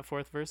up on that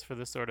fourth verse for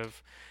this sort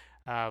of,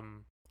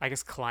 I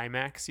guess,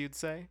 climax, you'd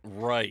say.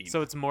 Right.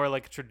 So it's more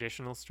like a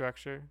traditional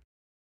structure,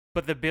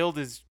 but the build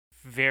is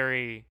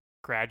very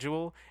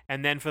gradual.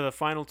 And then for the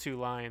final two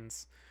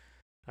lines,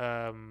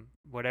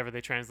 whatever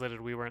they translated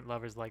 "we weren't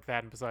lovers like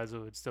that" and "besides it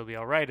would still be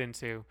all right"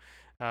 into,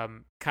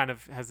 kind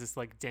of has this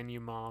like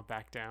denouement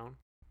back down.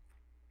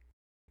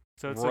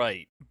 So it's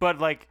right. but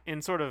like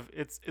in sort of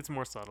it's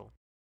more subtle.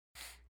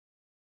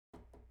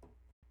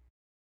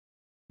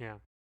 Yeah.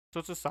 So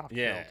it's a soft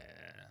build.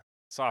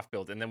 Soft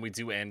build, and then we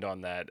do end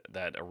on that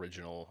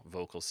original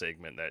vocal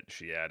segment that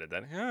she added.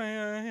 That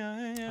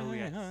Oh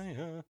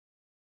yes.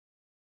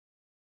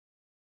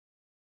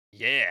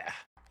 Yeah.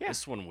 Yeah.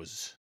 This one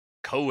was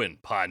Cohen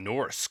Pa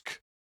Norsk,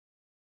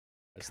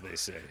 as they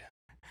say.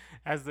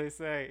 As they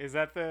say, is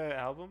that the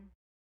album?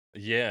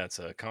 Yeah, it's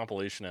a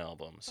compilation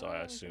album, so Oh, I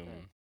look at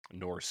assume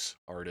Norse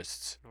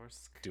artists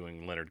Norse.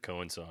 doing Leonard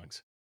Cohen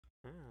songs.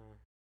 Oh.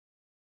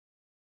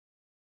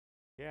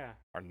 Yeah.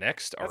 Our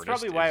next That's artist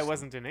probably why it is-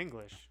 wasn't in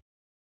English.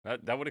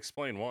 That would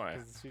explain why.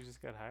 Because she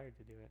just got hired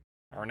to do it.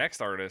 Our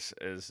next artist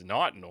is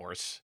not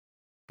Norse,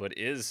 but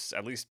is,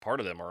 at least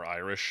part of them are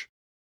Irish.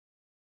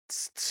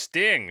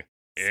 Sting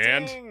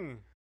and Sting!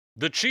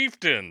 the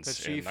Chieftains, The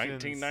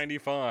Chieftains. in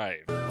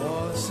 1995.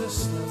 Oh,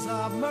 sisters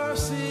of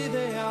mercy,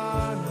 they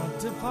are not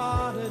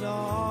departed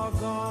or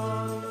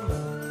gone.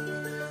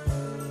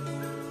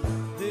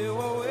 They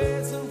were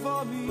waiting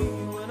for me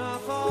when I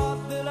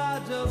thought that I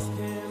just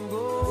can't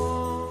go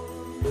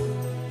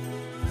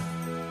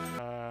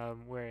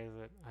on. Where is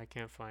it? I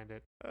can't find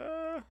it.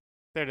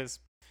 There it is.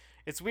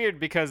 It's weird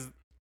because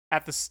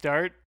at the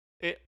start,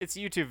 it's a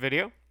YouTube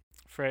video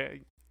for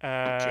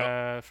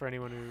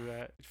anyone who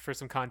for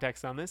some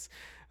context on this,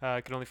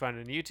 can only find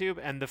it on YouTube.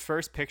 And the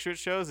first picture it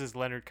shows is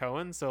Leonard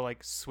Cohen. So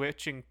like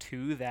switching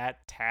to that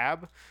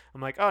tab,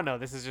 I'm like, oh no,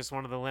 this is just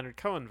one of the Leonard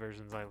Cohen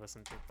versions I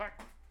listened to.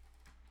 Fuck.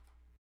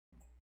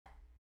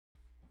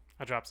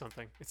 I dropped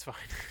something. It's fine.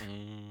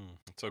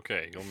 It's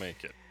okay. You'll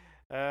make it.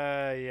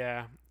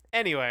 Yeah.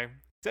 Anyway,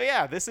 so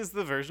yeah, this is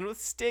the version with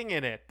Sting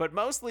in it, but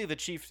mostly the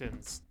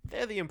Chieftains.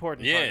 They're the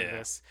important part of Yeah.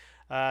 this.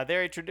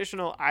 They're a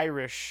traditional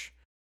Irish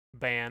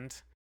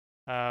band.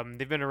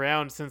 They've been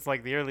around since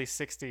like the early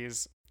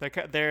 '60s.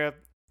 They're a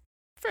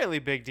fairly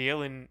big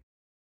deal in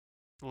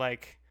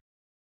like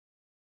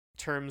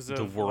terms of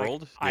The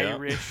world? like, Yeah.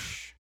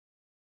 Irish.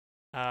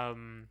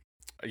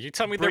 You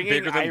tell me they're Bringing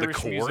bigger than the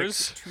Irish music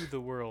Coors? to the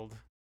world.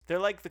 They're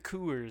like the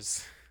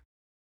Coors.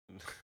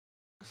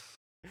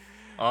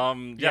 Yeah,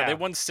 Yeah. they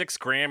won 6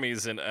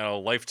 Grammys and a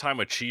Lifetime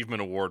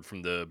Achievement Award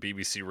from the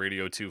BBC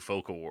Radio 2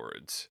 Folk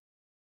Awards.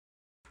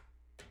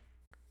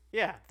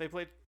 Yeah, they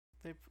play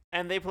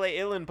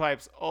uilleann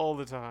pipes all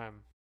the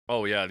time.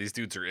 Oh yeah, these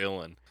dudes are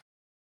illin'.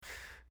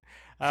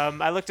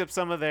 I looked up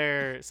some of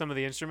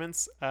the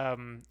instruments,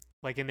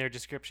 like in their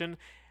description.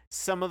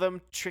 Some of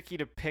them tricky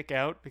to pick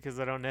out because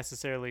I don't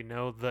necessarily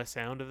know the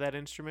sound of that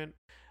instrument,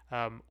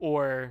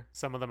 or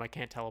some of them I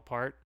can't tell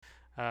apart.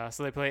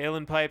 So they play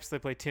uilleann pipes, they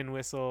play tin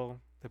whistle,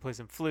 they play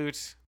some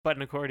flute,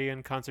 button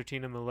accordion,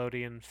 concertina,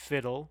 melodeon,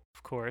 fiddle,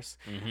 of course.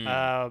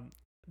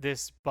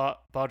 This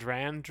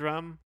bodhran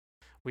drum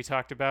we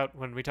talked about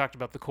when we talked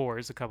about the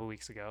Coors a couple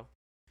weeks ago.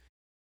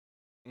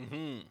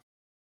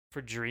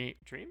 For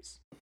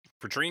dreams.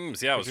 For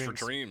dreams, yeah, it was for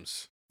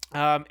dreams.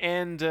 dreams.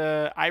 And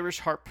Irish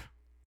harp.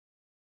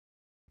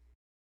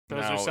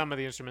 Those Now- are some of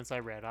the instruments I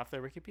read off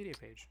their Wikipedia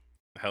page.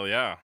 Hell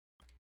yeah.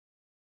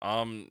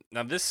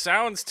 Now this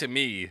sounds to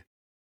me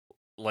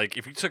like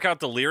if you took out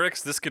the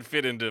lyrics, this could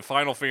fit into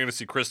Final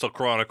Fantasy Crystal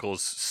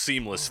Chronicles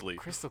seamlessly.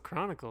 Crystal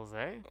Chronicles,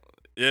 eh?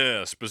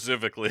 Yeah,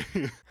 specifically.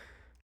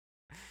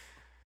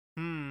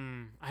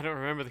 I don't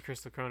remember the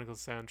Crystal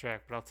Chronicles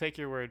soundtrack, but I'll take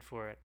your word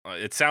for it.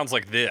 It sounds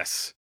like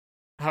this.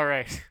 All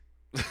right.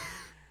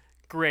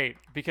 Great,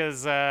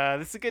 because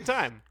this is a good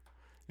time.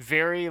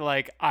 Very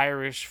like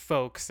Irish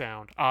folk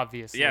sound,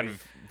 obviously. Yeah, and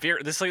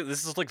this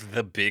is like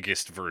the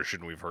biggest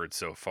version we've heard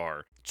so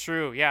far.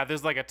 True. Yeah,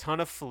 there's like a ton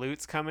of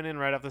flutes coming in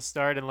right off the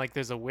start, and like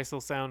there's a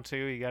whistle sound too.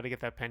 You got to get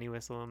that penny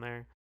whistle in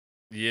there.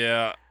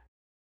 Yeah.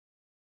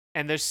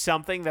 And there's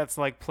something that's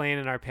like playing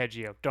an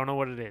arpeggio. Don't know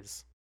what it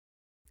is.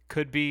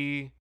 Could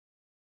be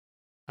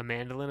a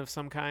mandolin of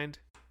some kind.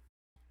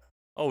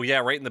 Oh yeah,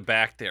 right in the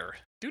back there.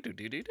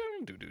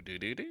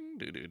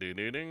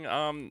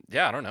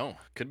 Yeah, I don't know.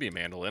 Could be a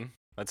mandolin.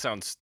 That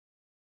sounds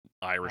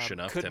Irish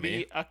enough could to be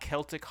me. a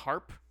Celtic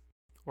harp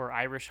or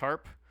Irish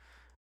harp.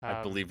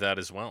 I believe that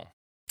as well.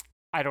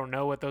 I don't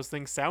know what those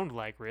things sound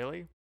like,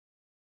 really.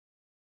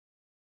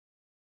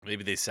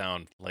 Maybe they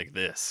sound like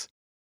this.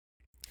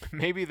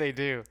 Maybe they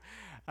do.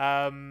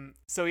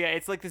 So yeah,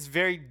 it's like this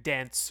very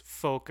dense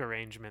folk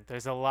arrangement.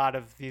 There's a lot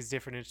of these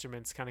different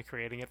instruments kind of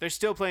creating it. They're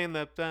still playing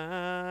the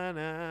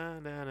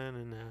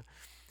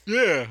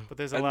Yeah. but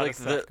there's a And lot like of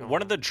stuff going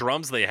one of on. the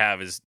drums they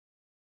have is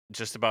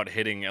just about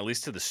hitting, at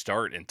least to the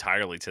start,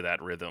 entirely to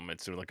that rhythm.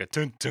 It's sort of like a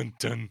dun dun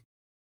dun.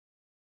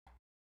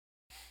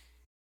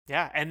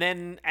 Yeah, and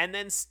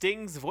then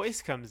Sting's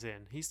voice comes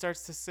in. He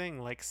starts to sing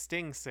like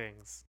Sting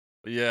sings.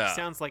 Yeah.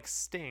 Sounds like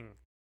Sting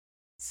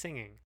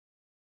singing.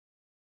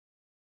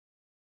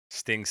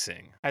 Sting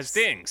sing. As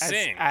Sting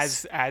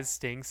sings. as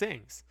Sting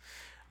sings.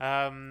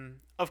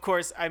 Of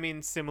course, I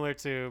mean similar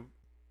to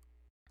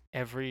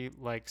every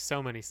like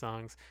so many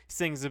songs, he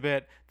sings a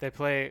bit. They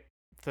play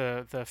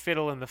the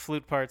fiddle and the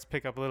flute parts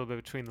pick up a little bit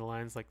between the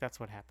lines. Like that's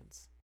what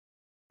happens.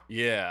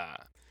 Yeah.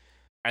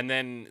 And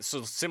then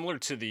so similar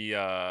to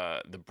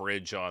the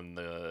bridge on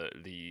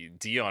the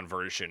Dion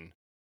version,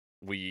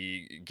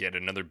 we get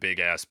another big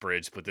ass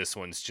bridge, but this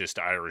one's just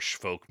Irish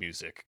folk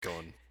music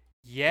going.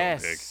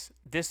 Yes,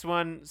 this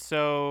one.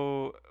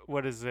 So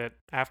what is it?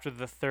 After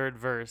the third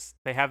verse,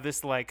 they have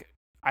this like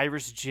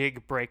Irish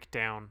jig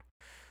breakdown,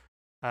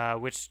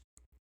 which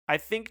I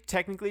think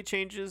technically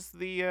changes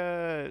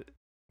the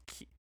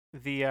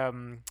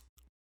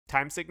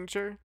time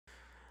signature.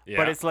 Yeah.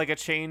 But it's like a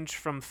change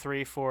from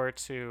 3/4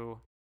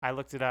 to, I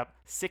looked it up,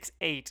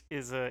 6/8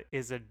 is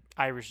a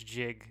Irish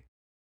jig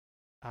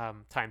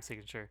time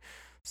signature.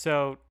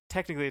 So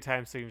technically a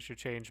time signature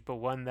change, but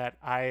one that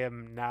I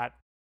am not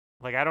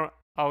like. I don't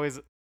always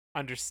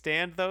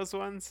understand those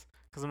ones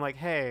because I'm like,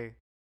 hey,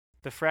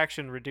 the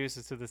fraction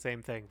reduces to the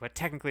same thing, but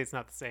technically it's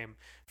not the same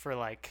for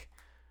like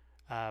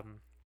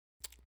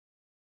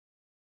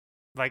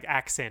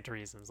accent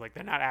reasons. Like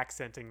they're not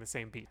accenting the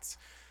same beats,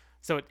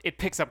 so it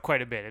picks up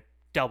quite a bit. It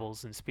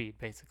doubles in speed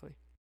basically.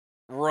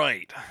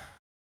 Right.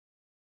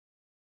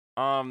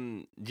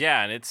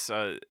 Yeah, and it's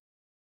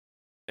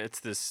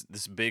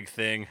this big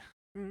thing,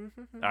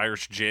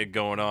 Irish jig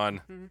going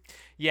on.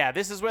 Yeah,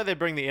 this is where they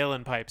bring the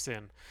uilleann pipes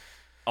in.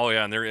 Oh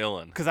yeah, and they're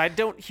uilleann. Because I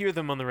don't hear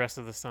them on the rest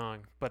of the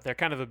song, but they're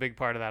kind of a big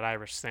part of that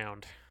Irish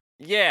sound.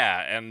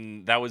 Yeah,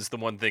 and that was the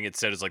one thing it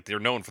said is like they're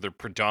known for their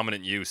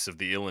predominant use of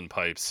the uilleann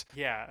pipes.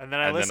 Yeah, and then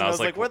I listened, I was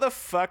like, where the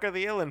fuck are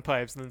the uilleann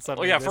pipes? And then Oh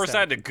suddenly yeah, this first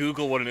I had to happened.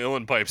 Google what an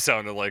uilleann pipe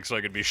sounded like so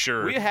I could be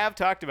sure. We have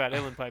talked about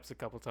uilleann pipes a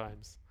couple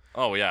times.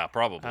 Oh yeah,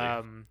 probably.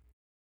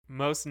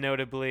 Most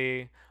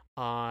notably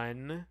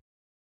on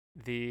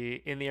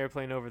the In the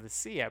Airplane Over the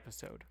Sea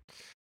episode.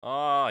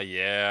 Oh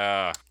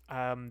yeah.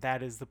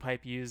 That is the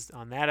pipe used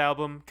on that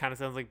album. Kind of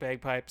sounds like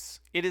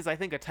bagpipes. It is, I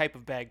think, a type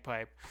of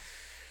bagpipe.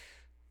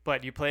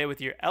 But you play it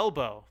with your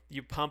elbow.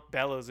 You pump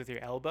bellows with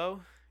your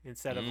elbow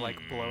instead of like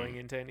blowing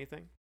into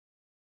anything.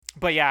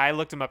 But yeah, I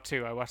looked him up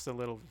too. I watched a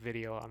little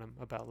video on him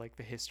about like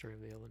the history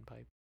of the uilleann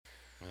pipe.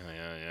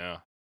 Yeah.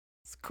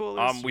 It's cool.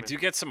 We do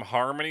get some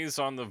harmonies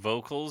on the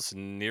vocals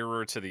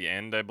nearer to the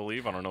end, I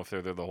believe. I don't know if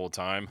they're there the whole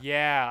time.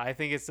 Yeah, I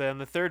think it's in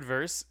the third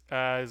verse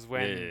is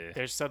when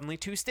there's suddenly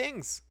two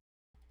stings.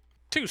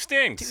 Two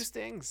stings. Two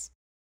stings.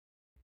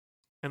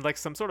 And like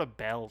some sort of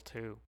bell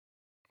too.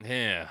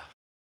 Yeah.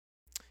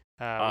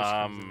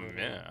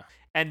 Yeah.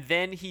 And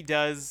then he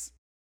does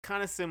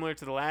kind of similar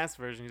to the last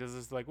version. He does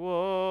this like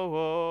whoa,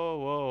 whoa,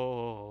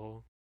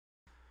 whoa.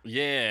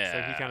 Yeah.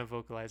 So he kind of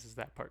vocalizes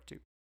that part too.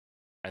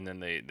 And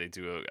then they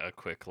do a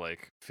quick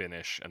like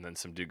finish, and then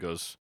some dude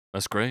goes,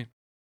 "That's great."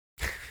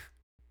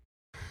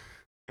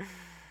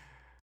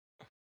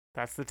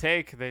 That's the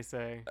take, they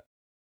say.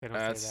 They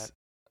don't say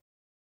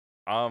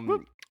that.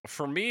 Whoop.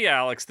 For me,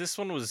 Alex, this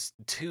one was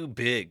too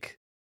big.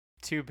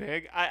 Too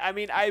big? I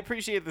mean, I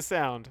appreciate the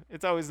sound.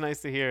 It's always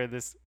nice to hear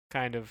this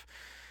kind of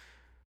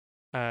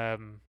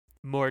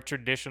more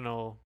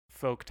traditional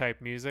folk type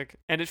music,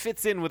 and it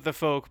fits in with the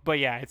folk, but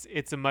yeah,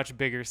 it's a much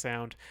bigger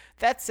sound.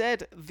 That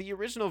said, the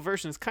original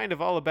version is kind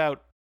of all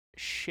about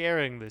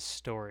sharing this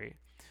story.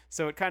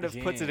 So it kind of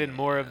puts it in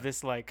more of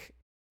this like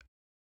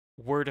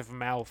word of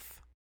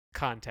mouth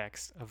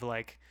context of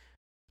like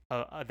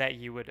that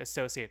you would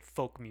associate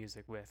folk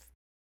music with.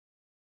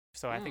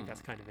 So I think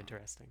that's kind of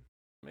interesting.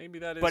 Maybe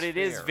that is. But it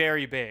fair. is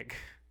very big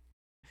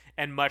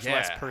and much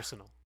less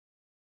personal.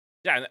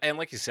 Yeah, and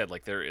like you said,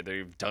 like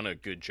they've done a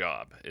good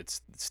job.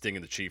 It's Sting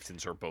and the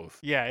Chieftains are both.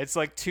 Yeah, it's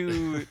like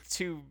two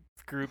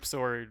groups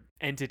or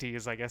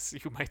entities, I guess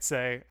you might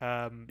say,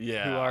 who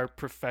are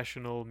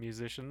professional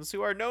musicians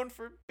who are known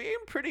for being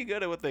pretty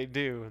good at what they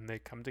do, and they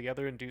come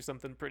together and do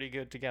something pretty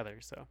good together.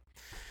 So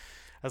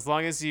as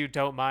long as you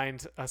don't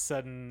mind a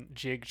sudden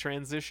jig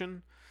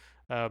transition,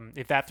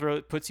 if that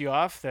puts you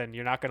off, then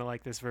you're not going to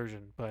like this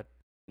version. But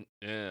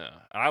yeah,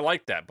 I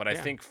like that, but I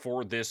think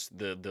for this,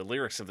 the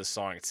lyrics of the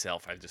song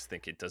itself, I just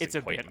think it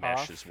doesn't quite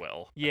mesh as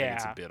well. Yeah, I think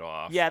it's a bit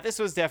off. Yeah, this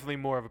was definitely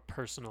more of a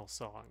personal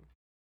song,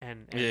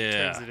 and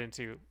turns it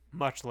into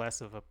much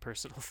less of a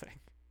personal thing.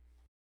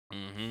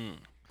 Mm-hmm.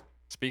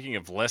 Speaking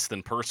of less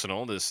than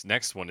personal, this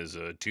next one is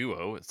a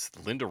duo. It's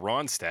Linda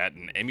Ronstadt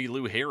and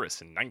Emmylou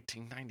Harris in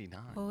 1999.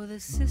 Oh, the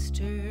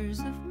Sisters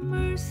of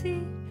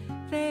Mercy,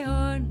 they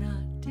are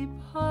not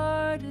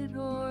departed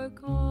or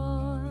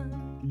gone.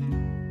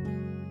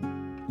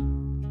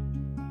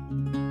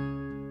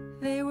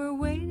 They were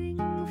waiting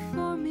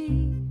for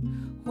me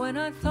when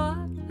I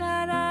thought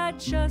that I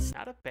just...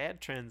 Not a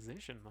bad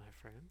transition, my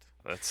friend.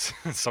 That's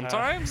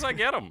sometimes I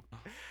get them.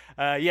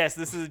 Yes,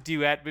 this is a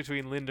duet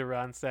between Linda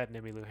Ronstadt and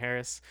Emmylou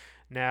Harris.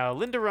 Now,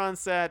 Linda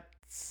Ronstadt,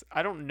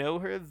 I don't know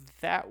her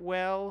that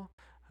well.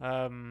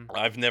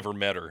 I've never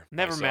met her.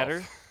 Never met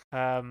her.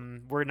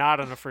 We're not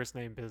on a first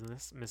name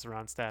business, Miss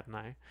Ronstadt and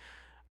I.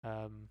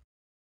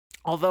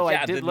 Although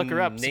I did look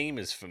her up. Name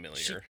is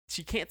familiar.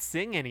 She can't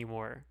sing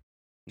anymore.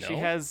 No? She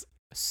has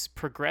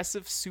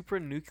progressive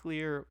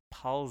supranuclear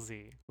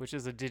palsy, which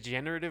is a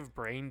degenerative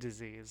brain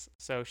disease.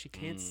 So she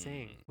can't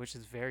sing, which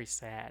is very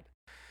sad.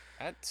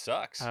 That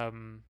sucks.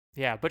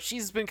 Yeah, but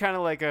she's been kind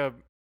of like a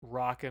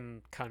rock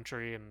and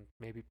country and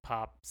maybe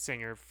pop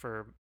singer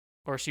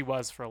or she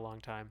was for a long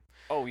time.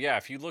 Oh yeah,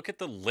 if you look at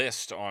the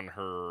list on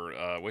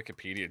her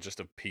Wikipedia just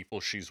of people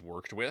she's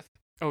worked with.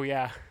 Oh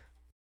yeah.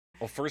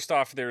 Well, first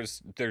off,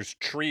 there's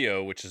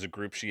Trio, which is a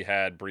group she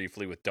had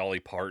briefly with Dolly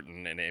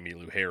Parton and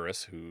Emmylou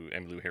Harris, who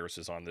Emmylou Harris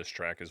is on this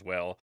track as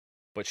well.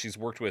 But she's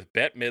worked with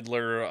Bette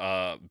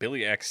Midler,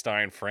 Billy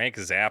Eckstine, Frank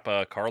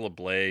Zappa, Carla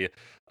Bley,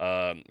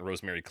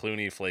 Rosemary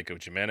Clooney,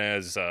 Flaco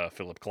Jimenez,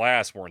 Philip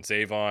Glass, Warren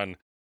Zevon,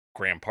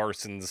 Graham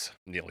Parsons,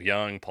 Neil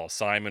Young, Paul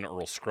Simon,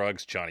 Earl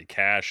Scruggs, Johnny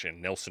Cash,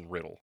 and Nelson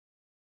Riddle.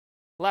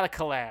 A lot of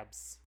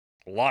collabs.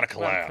 A lot of A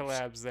lot of collabs.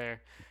 collabs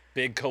there.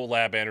 Big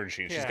collab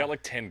energy. She's Yeah. got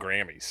like 10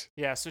 Grammys.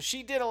 Yeah, so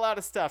she did a lot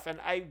of stuff, and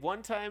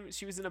one time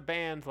she was in a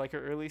band. Like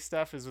her early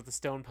stuff is with the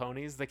Stone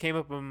Ponies. They came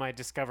up on my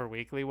Discover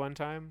Weekly one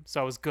time, so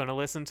I was gonna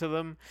listen to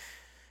them,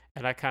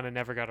 and I kind of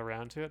never got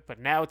around to it. But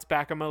now it's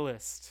back on my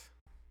list.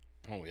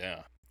 Oh,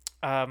 yeah.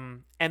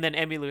 And then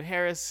Emmylou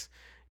Harris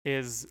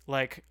is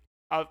like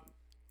a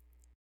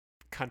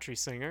country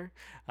singer.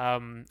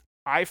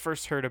 I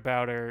first heard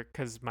about her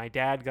because my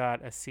dad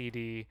got a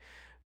CD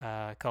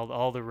called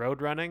All the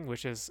Road Running,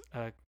 which is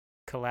a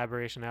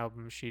collaboration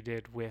album she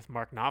did with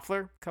Mark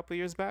Knopfler a couple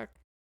years back.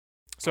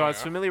 So Oh, I was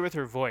yeah? familiar with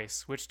her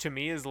voice, which to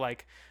me is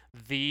like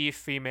the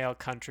female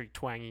country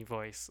twangy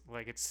voice.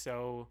 Like it's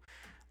so,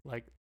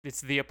 like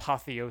it's the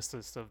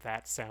apotheosis of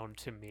that sound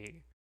to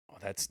me. Oh,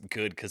 that's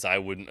good because I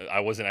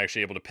wasn't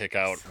actually able to pick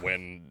out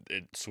when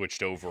it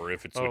switched over,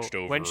 if it switched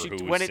over, when or who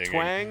was when it singing.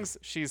 twangs,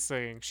 she's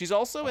singing. She's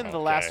also in The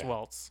Last Okay.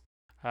 Waltz,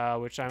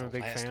 which I'm The a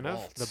big Last fan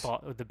Waltz.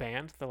 of. The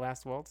band, The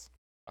Last Waltz.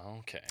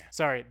 Okay.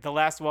 Sorry, The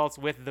Last Waltz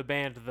with the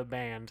band,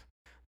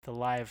 the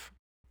live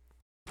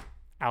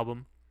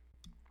album.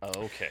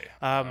 Okay.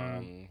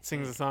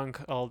 Sings a song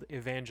called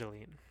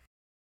Evangeline.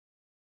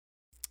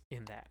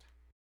 In that.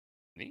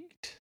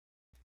 Neat.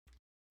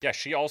 Yeah,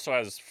 she also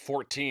has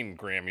 14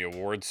 Grammy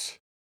Awards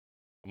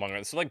among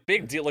others. So, like,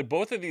 big deal. Like,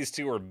 both of these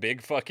two are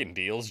big fucking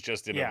deals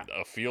just in Yeah.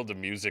 a field of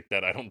music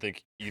that I don't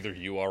think either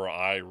you or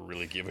I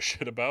really give a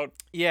shit about.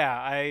 Yeah,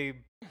 I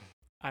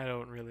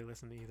don't really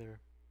listen to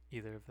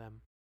either of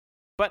them.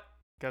 But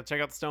gotta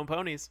check out the Stone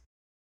Ponies.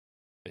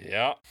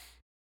 Yeah.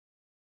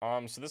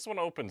 So this one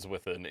opens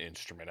with an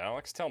instrument.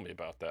 Alex, tell me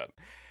about that.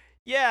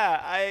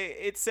 Yeah,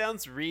 it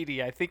sounds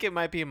reedy. I think it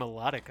might be a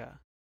melodica.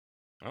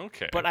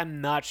 Okay. But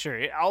I'm not sure.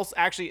 It also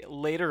actually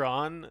later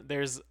on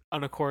there's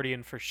an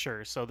accordion for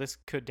sure, so this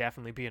could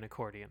definitely be an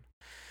accordion.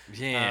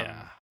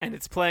 yeah. And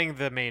it's playing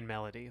the main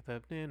melody.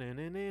 The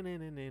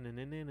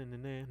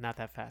not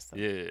that fast though.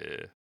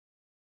 Yeah.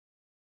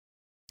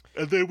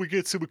 And then we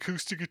get some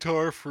acoustic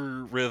guitar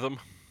for rhythm.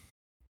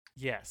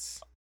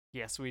 Yes.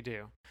 Yes, we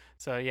do.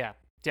 So yeah,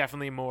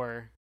 definitely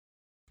more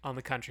on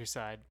the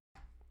countryside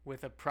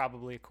with a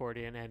probably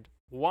accordion and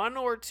one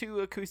or two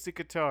acoustic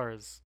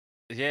guitars.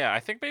 Yeah, I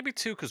think maybe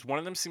two, because one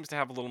of them seems to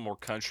have a little more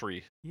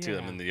country to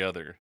them Yeah. than the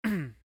other.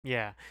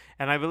 Yeah.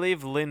 And I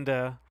believe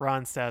Linda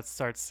Ronstadt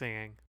starts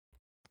singing.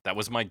 That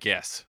was my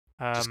guess,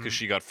 just because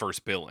she got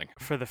first billing.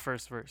 For the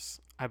first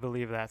verse. I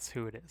believe that's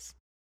who it is.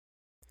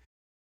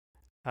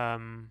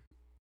 And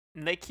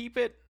they keep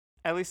it,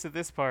 at least at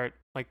this part,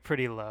 like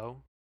pretty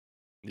low.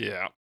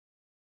 Yeah.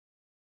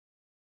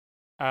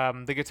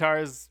 The guitar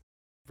is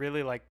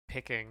really like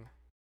picking.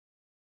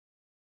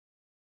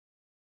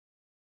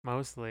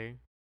 Mostly.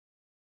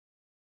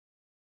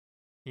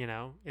 You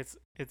know, it's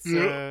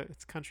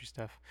country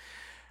stuff.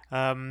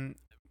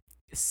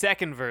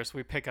 Second verse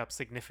we pick up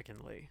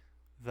significantly,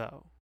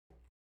 though.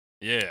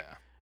 Yeah.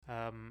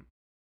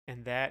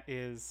 And that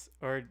is,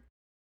 or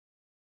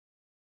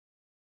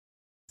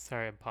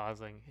sorry, I'm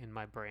pausing in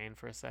my brain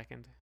for a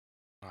second.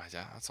 Oh,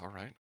 yeah, that's all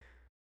right.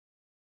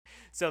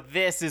 So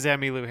this is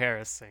Emmylou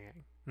Harris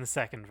singing in the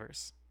second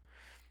verse.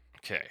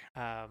 Okay.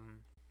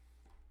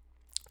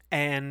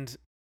 And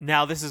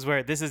now this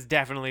is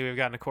definitely, we've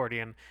got an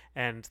accordion,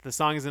 and the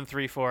song is in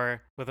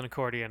 3/4 with an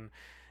accordion.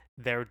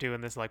 They're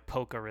doing this like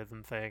polka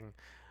rhythm thing.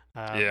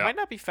 Yeah. Might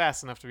not be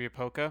fast enough to be a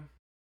polka,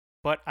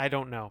 but I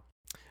don't know.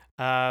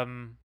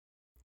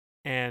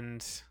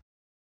 And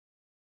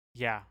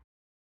yeah,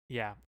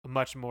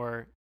 much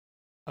more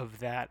of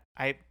that.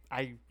 I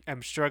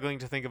am struggling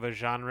to think of a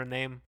genre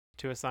name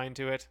to assign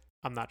to it.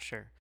 I'm not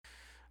sure.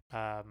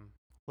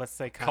 Let's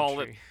say country. Call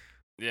it-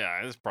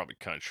 Yeah, it's probably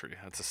country.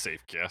 That's a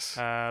safe guess.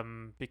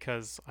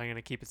 Because I'm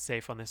gonna keep it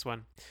safe on this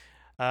one.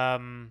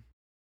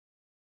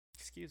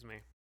 Excuse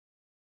me.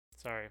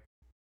 Sorry.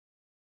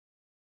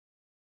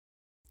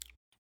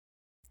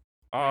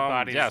 My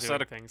body's yeah, so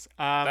doing things.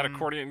 that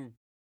accordion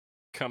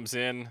comes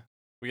in.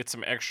 We get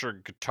some extra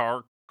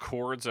guitar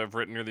chords I've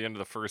written near the end of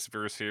the first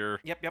verse here.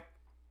 Yep.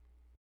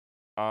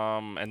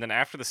 And then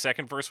after the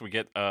second verse, we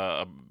get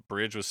a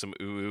bridge with some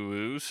ooh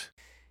ooh oohs.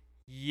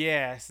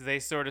 Yes, they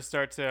sort of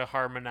start to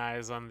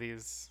harmonize on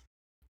these.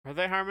 Are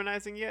they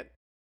harmonizing yet?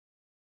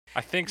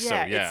 I think so.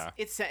 Yeah.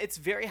 It's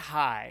very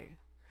high.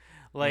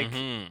 Like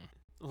Mhm.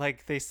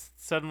 like they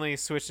suddenly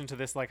switch into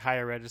this like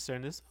higher register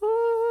and this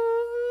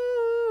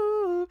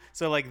ooh.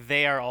 So like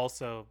they are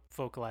also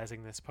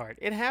vocalizing this part.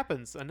 It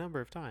happens a number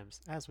of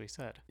times, as we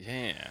said.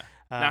 Yeah.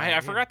 Now, hey, I yeah.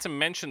 forgot to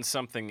mention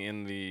something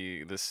in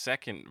the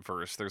second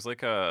verse. There's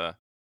like a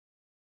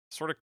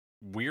sort of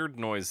weird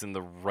noise in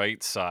the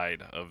right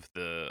side of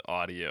the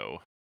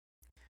audio.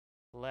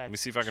 Let me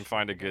see if I can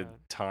find a good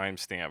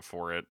timestamp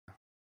for it.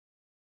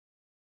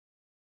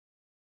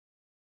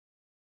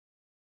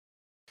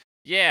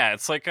 Yeah,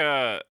 it's like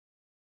a.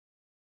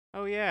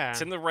 Oh yeah.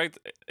 It's in the right.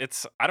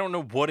 It's. I don't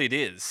know what it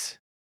is.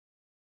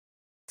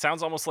 It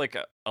sounds almost like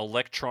a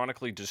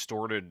electronically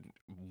distorted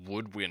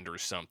woodwind or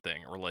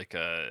something, or like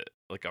a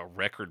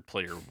record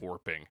player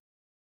warping.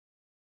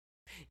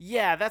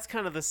 Yeah, that's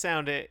kind of the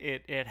sound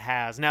it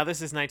has. Now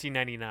this is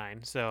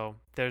 1999, so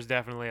there's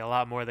definitely a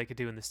lot more they could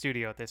do in the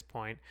studio at this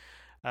point.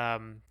 So I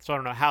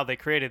don't know how they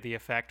created the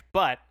effect,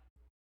 but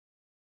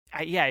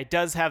yeah, it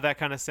does have that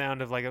kind of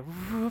sound of like a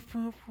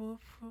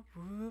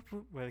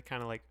where it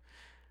kind of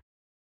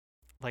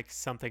like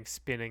something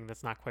spinning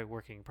that's not quite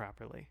working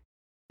properly.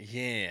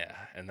 Yeah,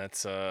 and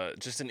that's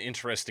just an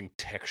interesting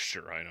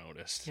texture I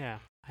noticed. Yeah,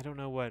 I don't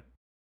know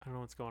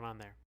what's going on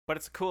there, but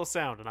it's a cool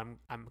sound, and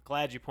I'm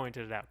glad you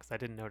pointed it out because I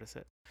didn't notice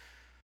it.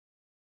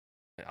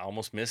 I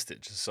almost missed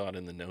it, just saw it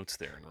in the notes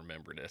there and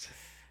remembered it.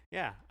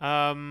 Yeah.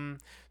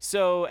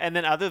 So, and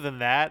then other than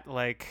that,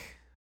 like,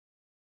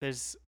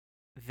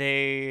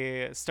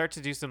 they start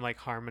to do some like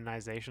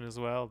harmonization as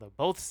well. They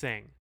both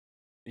sing.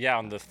 Yeah,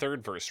 on the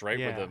third verse, right?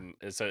 Yeah. Where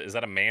is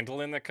that a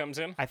mandolin that comes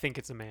in? I think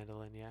it's a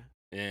mandolin. Yeah.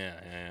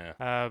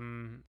 Yeah.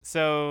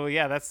 So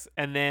yeah,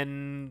 and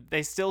then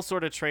they still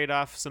sort of trade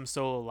off some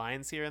solo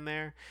lines here and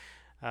there.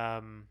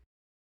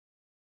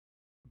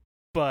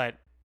 But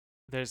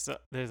there's a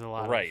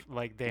lot Right. of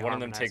like they One of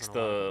them harmonize takes on a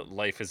lot of the them.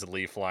 "Life is a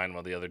Leaf" line,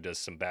 while the other does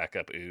some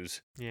backup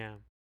ooze. Yeah.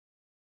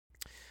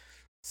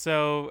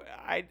 So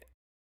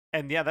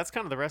yeah, that's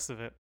kind of the rest of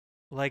it.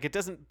 Like it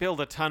doesn't build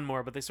a ton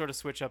more, but they sort of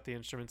switch up the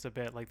instruments a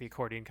bit. Like the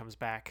accordion comes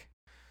back.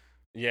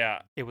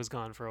 Yeah, It was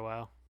gone for a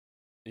while.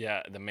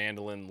 yeah. The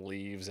mandolin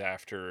leaves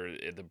after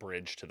the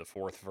bridge to the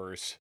fourth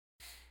verse.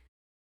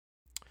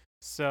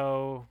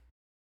 So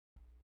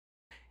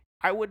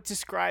I would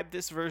describe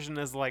this version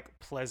as like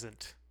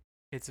pleasant.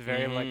 It's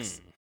very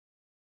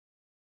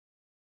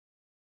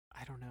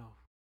I don't know.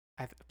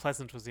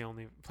 Pleasant was the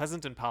only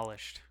pleasant and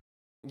polished.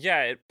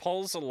 Yeah, it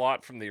pulls a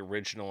lot from the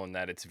original in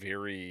that it's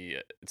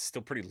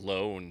still pretty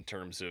low in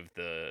terms of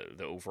the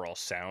overall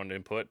sound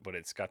input, but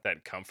it's got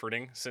that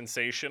comforting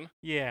sensation.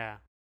 Yeah.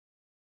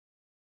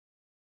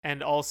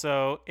 And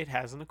also it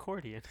has an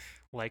accordion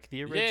like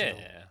the original.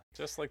 Yeah,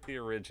 just like the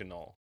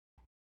original.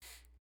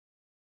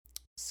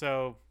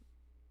 So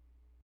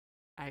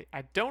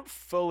I don't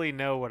fully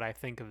know what I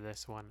think of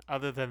this one,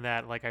 other than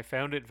that, like I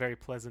found it very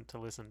pleasant to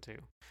listen to.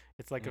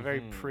 It's like a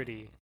very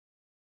pretty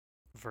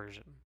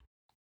version.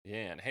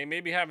 Yeah, and hey,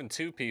 maybe having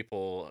two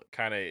people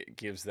kind of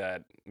gives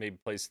that, maybe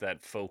plays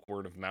that folk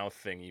word of mouth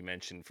thing you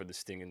mentioned for the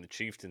Sting and the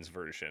Chieftains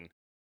version.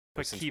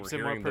 But since keeps we're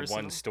it more hearing the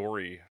personal. one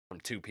story from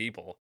two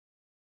people,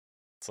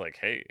 it's like,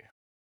 hey,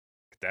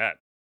 that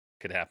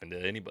could happen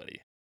to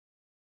anybody.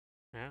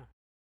 Yeah.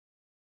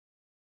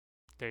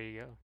 There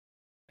you go.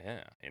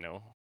 Yeah,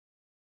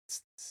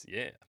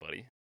 yeah,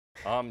 buddy.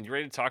 You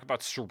ready to talk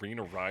about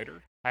Serena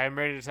Ryder? I am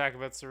ready to talk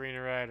about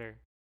Serena Ryder.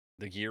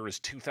 The year is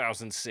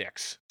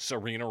 2006.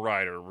 Serena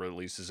Ryder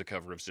releases a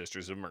cover of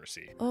Sisters of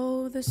Mercy.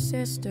 Oh, the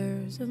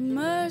Sisters of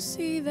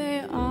Mercy, they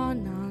are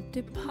not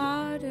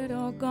departed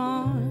or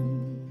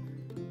gone.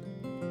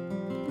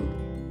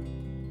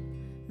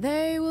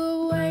 They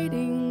were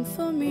waiting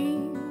for me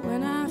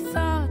when I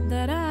thought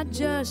that I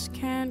just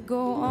can't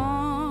go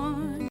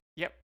on.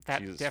 Yep,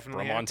 that She's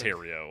definitely from happened.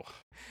 Ontario.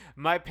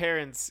 My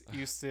parents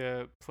used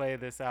to play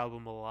this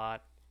album a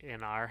lot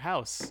in our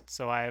house,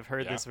 so I have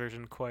heard this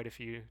version quite a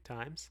few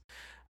times.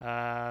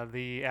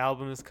 The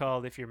album is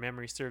called "If Your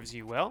Memory Serves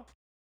You Well,"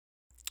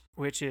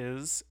 which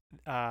is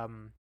a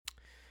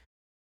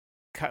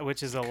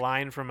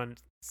line from a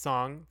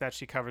song that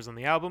she covers on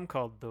the album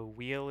called "The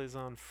Wheel Is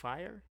on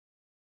Fire."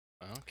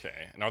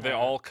 Okay, and are they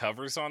all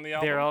covers on the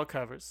album? They're all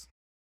covers.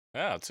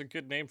 Yeah, it's a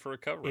good name for a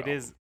cover. It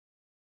is.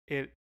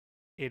 It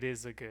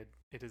is a good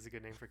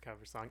name for a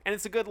cover song, and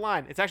it's a good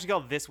line. It's actually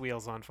called "This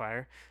Wheel's on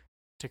Fire,"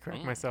 to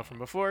correct myself from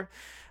before.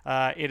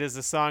 It is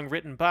a song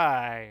written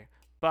by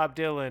Bob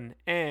Dylan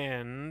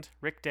and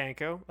Rick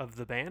Danko of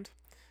the band.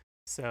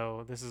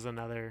 So this is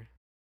another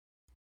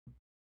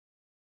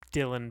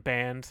Dylan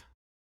band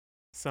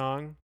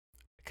song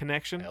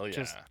connection. Hell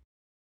yeah.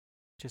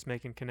 Just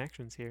making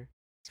connections here.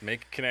 It's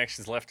making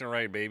connections left and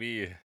right,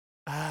 baby.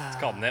 It's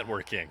called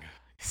networking.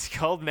 It's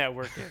called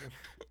networking.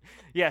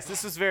 Yes,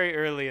 this was very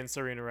early in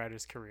Serena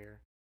Ryder's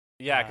career.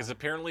 Yeah, because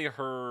apparently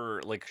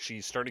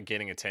she started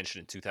getting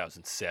attention in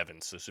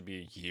 2007, so this would be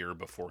a year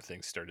before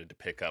things started to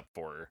pick up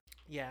for her.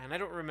 Yeah, and I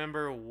don't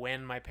remember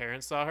when my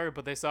parents saw her,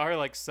 but they saw her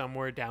like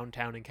somewhere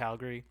downtown in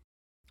Calgary,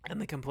 and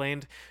they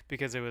complained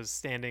because it was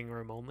standing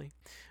room only,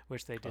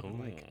 which they didn't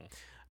like.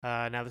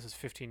 Now this was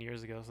 15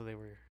 years ago, so they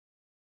were,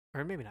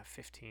 or maybe not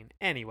 15.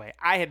 Anyway,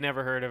 I had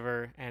never heard of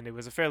her, and it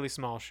was a fairly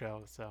small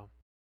show, so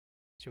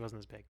she wasn't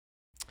as big.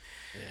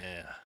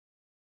 Yeah.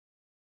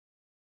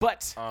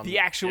 But the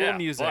actual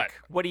music,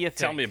 what do you think?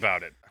 Tell me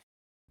about it.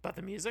 About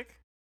the music?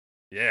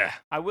 Yeah.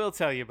 I will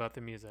tell you about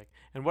the music.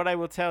 And what I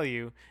will tell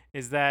you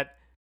is that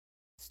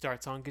it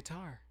starts on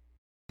guitar,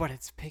 but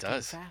it's picking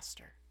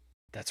faster.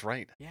 That's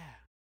right. Yeah.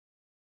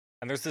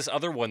 And there's this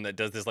other one that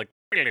does this like...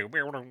 Is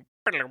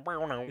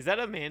that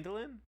a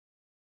mandolin?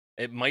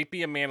 It might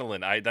be a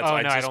mandolin. I don't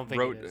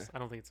think it is. I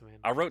don't think it's a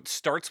mandolin. I wrote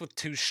starts with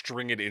two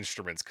stringed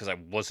instruments because I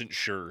wasn't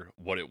sure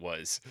what it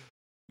was.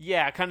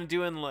 Yeah, kind of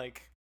doing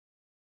like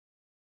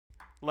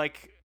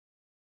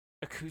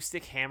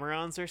acoustic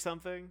hammer-ons or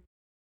something,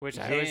 which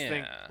I always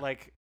think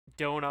like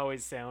don't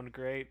always sound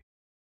great.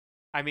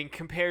 I mean,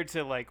 compared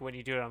to like when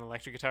you do it on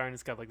electric guitar and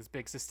it's got like this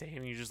big sustain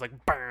and you just like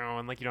bow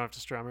and like you don't have to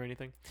strum or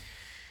anything.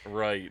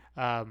 Right.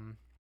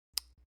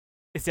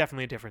 It's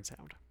definitely a different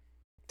sound.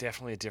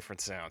 Definitely a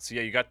different sound. So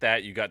yeah, you got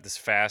that. You got this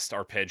fast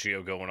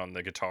arpeggio going on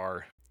the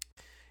guitar.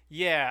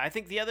 Yeah, I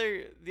think the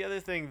other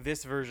thing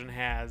this version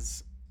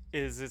has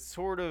is it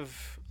sort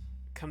of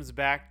comes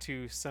back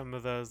to some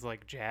of those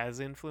like jazz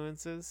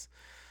influences.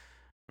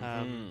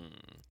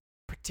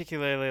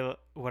 Particularly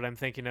what I'm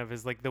thinking of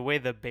is like the way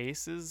the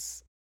bass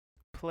is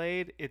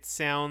played. It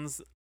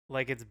sounds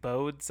like it's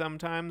bowed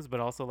sometimes, but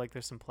also like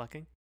there's some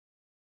plucking.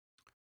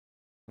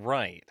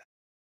 Right.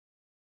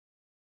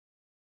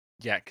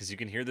 Yeah, because you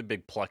can hear the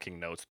big plucking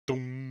notes.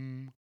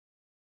 Doom.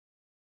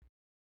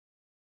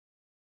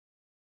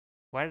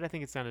 Why did I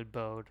think it sounded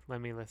bowed?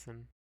 Let me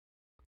listen.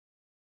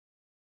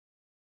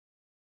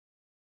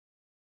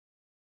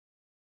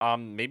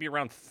 Maybe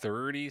around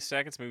 30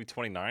 seconds, maybe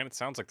 29. It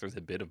sounds like there's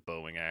a bit of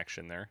bowing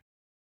action there.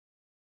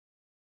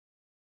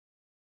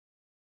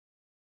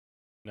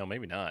 No,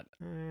 maybe not.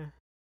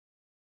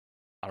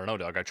 I don't know,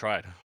 Doug. I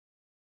tried.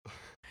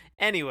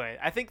 Anyway,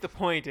 I think the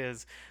point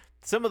is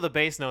some of the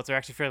bass notes are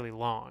actually fairly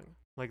long.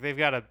 Like they've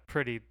got a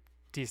pretty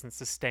decent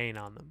sustain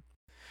on them.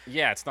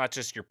 Yeah, it's not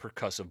just your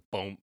percussive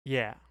boom.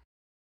 Yeah.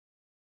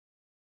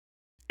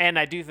 And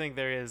I do think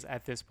there is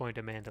at this point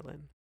a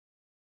mandolin.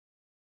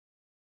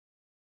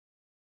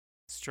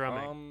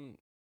 Strumming.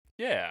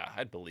 Yeah,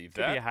 I'd believe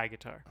Could that. be a high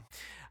guitar.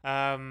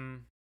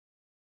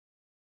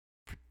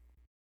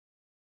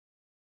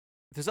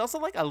 There's also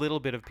like a little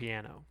bit of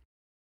piano.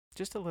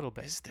 Just a little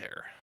bit. Is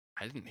there?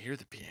 I didn't hear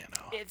the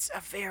piano. It's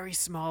a very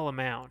small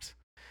amount.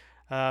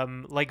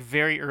 Like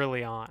very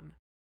early on.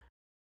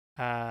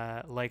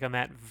 Like on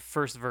that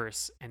first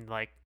verse and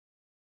like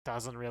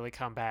doesn't really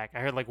come back. I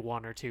heard like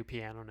one or two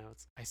piano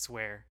notes. I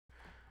swear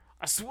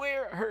I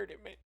heard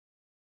it, man.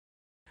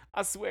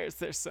 I swear it's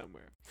there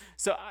somewhere.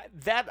 So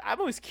I'm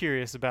always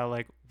curious about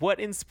like what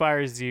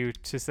inspires you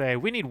to say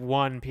we need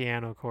one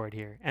piano chord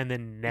here and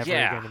then never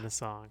again in the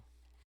song.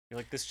 You're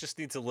like, this just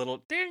needs a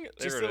little ding.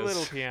 Just a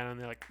little piano, and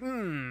they're like,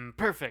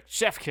 perfect,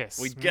 chef kiss.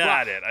 We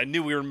got it. I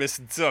knew we were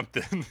missing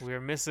something. We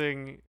are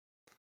missing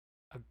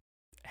a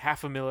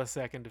half a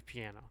millisecond of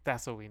piano.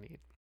 That's what we need.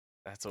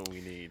 That's what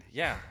we need.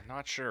 Yeah,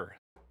 not sure.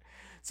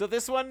 So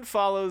this one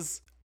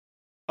follows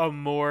a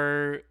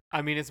more,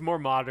 I mean, it's more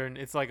modern.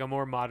 It's like a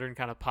more modern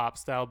kind of pop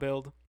style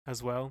build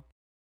as well.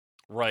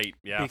 Right,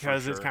 yeah,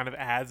 because for it sure. kind of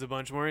adds a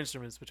bunch more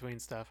instruments between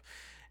stuff.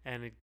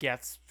 And it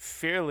gets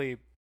fairly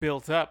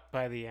built up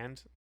by the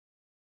end.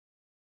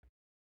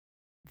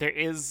 There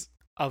is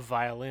a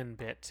violin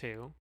bit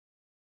too.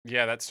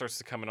 Yeah, that starts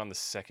to come in on the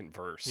second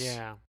verse.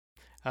 Yeah.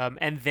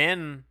 And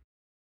then,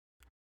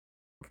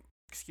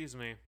 excuse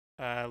me,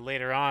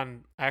 later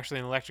on, actually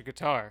an electric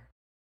guitar.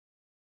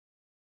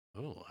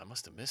 Oh, I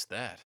must have missed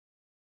that.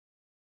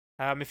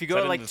 If you Is go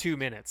that to in like the 2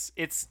 minutes,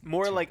 it's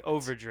more 2 like minutes?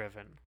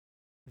 overdriven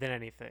than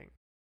anything.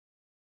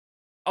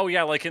 Oh,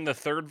 yeah, like in the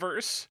third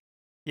verse?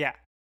 Yeah.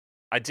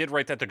 I did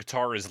write that the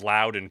guitar is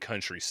loud and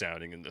country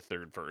sounding in the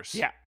third verse.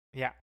 Yeah.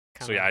 Yeah.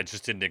 So yeah, I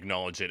just didn't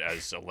acknowledge it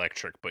as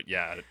electric, but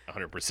yeah,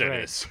 100% Right.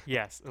 is.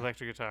 Yes,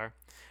 electric guitar.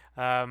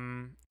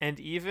 And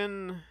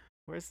even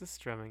where's the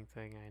strumming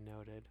thing I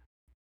noted?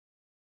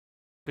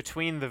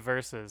 Between the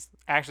verses.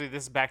 Actually,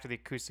 this is back to the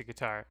acoustic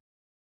guitar.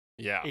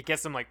 Yeah. It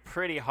gets some like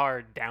pretty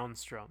hard down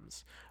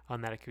strums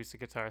on that acoustic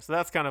guitar. So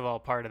that's kind of all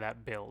part of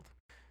that build.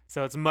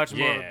 So it's much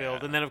more of a build.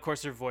 Yeah. And then of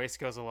course her voice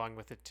goes along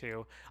with it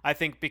too. I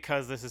think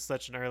because this is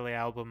such an early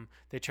album,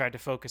 they tried to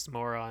focus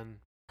more on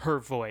her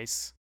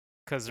voice.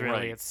 Because really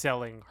Right. it's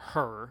selling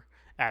her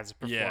as a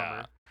performer.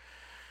 Yeah.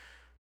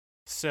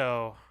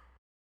 So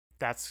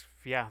that's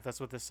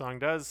what this song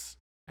does.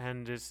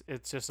 And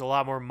it's just a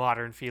lot more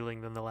modern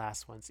feeling than the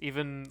last ones.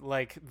 Even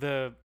like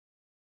Linda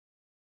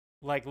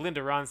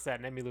Ronstadt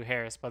and Emmylou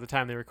Harris, by the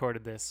time they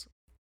recorded this,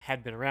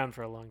 had been around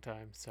for a long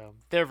time. So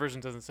their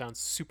version doesn't sound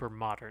super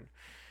modern.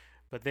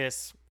 But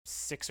this,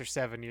 6 or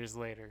 7 years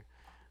later,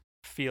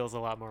 feels a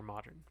lot more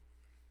modern.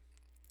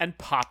 And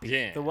poppy.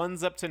 Yeah. The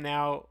ones up to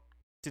now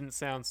didn't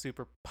sound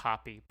super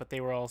poppy, but they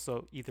were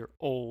also either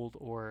old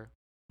or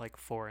like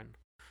foreign.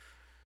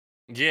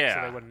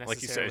 Yeah. wouldn't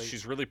Like you said, necessarily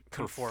she's really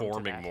conform to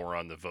performing that. more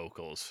on the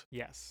vocals.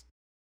 Yes.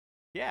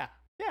 Yeah.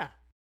 Yeah.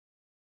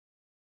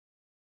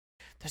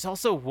 There's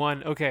also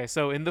one. Okay,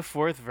 so in the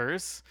fourth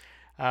verse,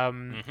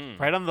 Mhm.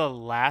 right on the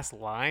last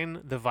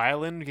line, the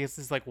violin gets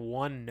this like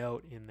one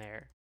note in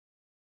there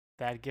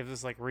that gives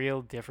us like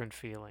real different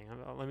feeling.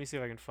 Let me see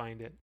if I can find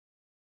it.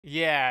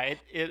 Yeah,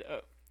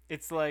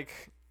 it's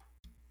like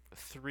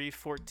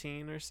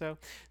 3:14 or so.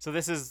 So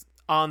this is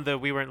on the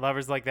 "We Weren't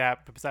Lovers Like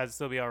That," but besides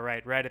 "Still Be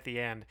Alright" right at the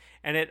end,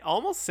 and it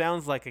almost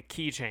sounds like a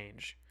key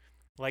change,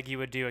 like you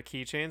would do a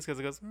key change because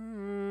it goes,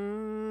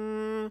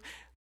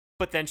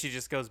 but then she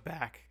just goes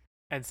back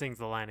and sings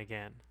the line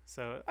again.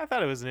 So I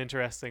thought it was an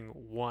interesting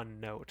one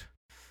note.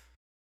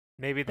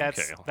 Maybe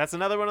that's Okay. that's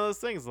another one of those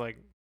things. Like,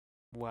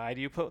 why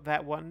do you put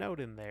that one note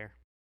in there?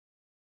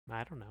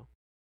 I don't know.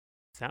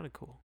 Sounded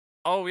cool.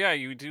 Oh yeah,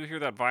 you do hear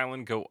that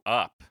violin go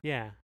up,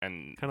 Yeah.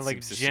 and Kinda like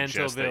seems to gentle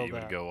suggest that you build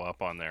would up. go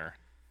up on there.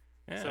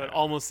 Yeah. So it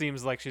almost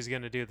seems like she's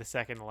gonna do the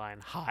second line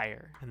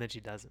higher, and then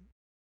she doesn't.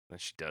 Then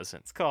she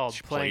doesn't. It's called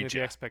She playing played with ya.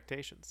 your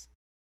expectations.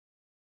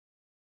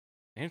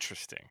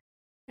 Interesting.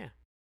 Yeah.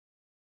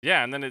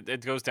 Yeah, and then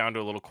it goes down to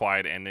a little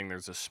quiet ending.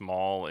 There's a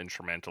small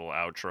instrumental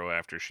outro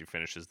after she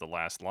finishes the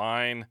last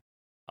line.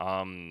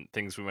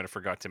 Things we might have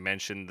forgot to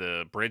mention: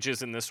 the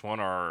bridges in this one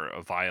are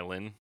a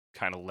violin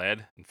kind of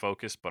led and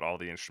focused, but all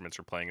the instruments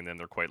are playing, and then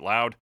they're quite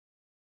loud.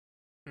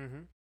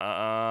 Mm-hmm.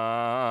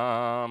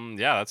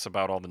 Yeah, that's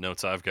about all the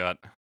notes I've got.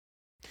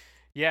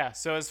 Yeah,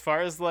 so as far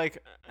as like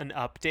an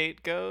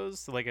update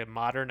goes, like a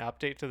modern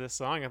update to this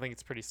song, I think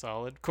it's pretty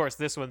solid. Of course,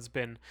 this one's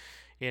been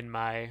in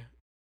my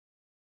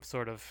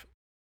sort of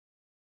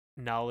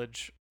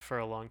knowledge for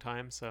a long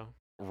time, so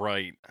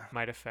Right.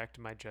 might affect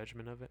my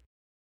judgment of it.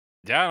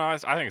 Yeah,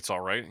 no, I think it's all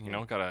right. You Yeah.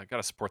 know,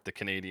 gotta support the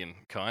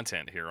Canadian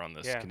content here on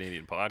this Yeah.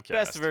 Canadian podcast.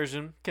 Best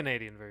version,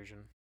 Canadian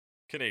version,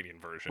 Canadian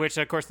version. which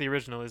of course the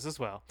original is as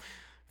well.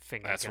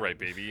 Finger That's gun. right,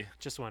 baby.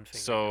 Just one finger.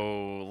 gun.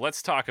 So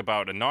let's talk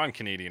about a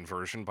non-Canadian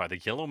version by the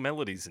Yellow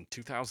Melodies in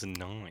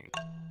 2009.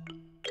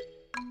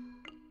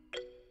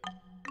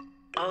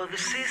 Oh, the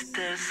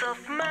sisters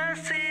of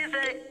mercy,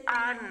 they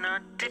are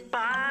not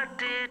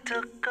departed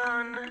or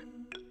gone.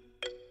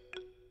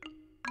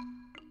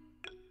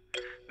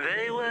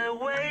 They were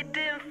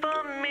waiting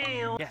for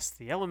me. Yes,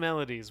 the Yellow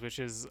Melodies, which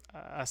is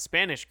a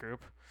Spanish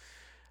group.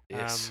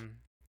 Yes.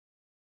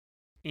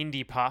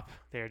 Indie pop,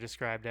 they are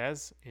described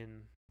as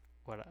in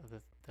what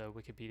the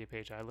Wikipedia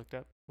page I looked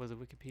up. Was it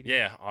Wikipedia?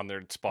 Yeah, on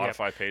their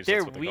Spotify page. Their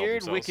that's what they call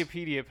weird themselves.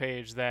 Wikipedia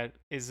page that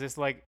is just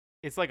like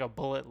it's like a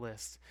bullet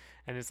list,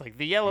 and it's like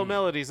the Yellow Mm.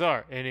 Melodies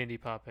are an indie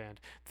pop band.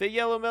 The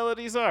Yellow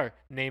Melodies are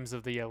names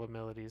of the Yellow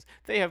Melodies.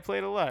 They have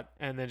played a lot,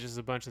 and then just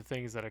a bunch of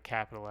things that are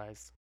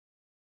capitalized.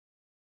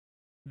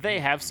 They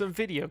have some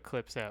video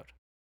clips out.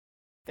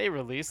 They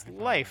released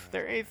Life,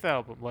 their 8th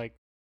album. Like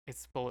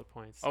it's bullet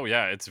points. Oh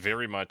yeah, it's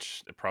very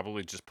much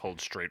probably just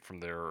pulled straight from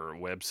their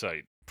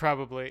website.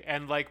 Probably,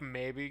 and like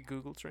maybe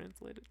Google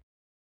translated.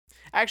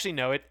 Actually,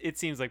 no. It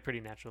seems like pretty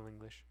natural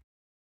English.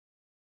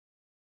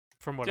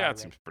 From what I Yeah, read. it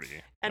seems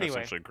pretty. Anyway.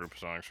 Essentially, a group of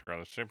songs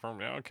across the same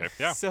form. Yeah, okay,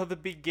 yeah. So the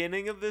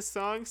beginning of this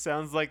song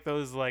sounds like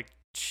those like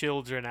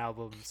children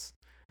albums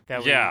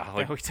that Yeah, that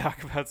like- we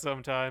talk about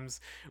sometimes,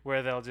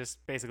 where they'll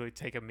just basically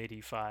take a MIDI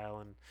file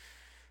and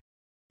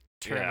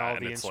turn Yeah, all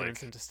and the it's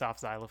instruments like- into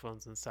soft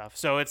xylophones and stuff.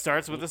 So it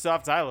starts with a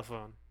soft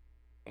xylophone.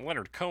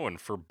 Leonard Cohen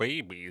for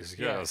babies.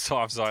 Yeah. Yeah,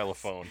 soft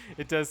xylophone.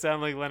 It does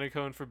sound like Leonard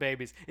Cohen for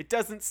babies. It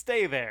doesn't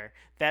stay there.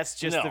 That's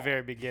just the No.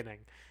 very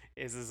beginning.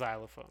 Is a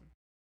xylophone.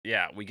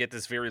 Yeah, we get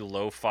this very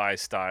lo-fi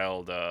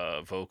styled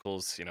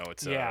vocals. You know,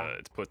 it's Yeah.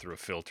 it's put through a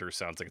filter.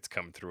 Sounds like it's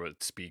coming through a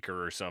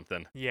speaker or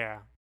something.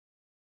 Yeah.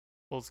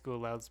 Old school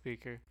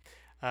loudspeaker.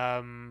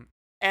 And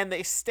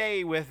they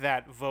stay with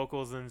that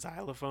vocals and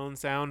xylophone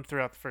sound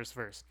throughout the first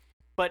verse.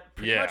 But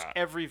pretty much Yeah.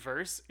 every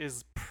verse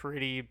is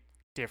pretty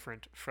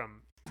different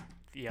from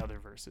the other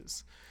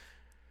verses.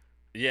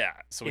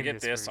 Yeah, so we In get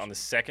this this. On version. the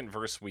second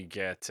verse, we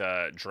get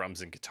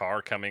drums and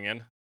guitar coming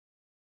in.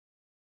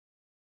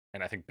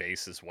 And I think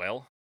bass as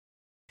well.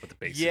 But the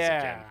bass is,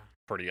 again,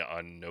 pretty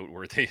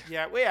unnoteworthy.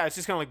 Yeah, well, yeah, it's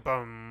just kind of like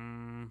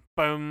boom,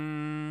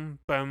 boom,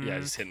 boom. Yeah,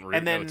 just hitting root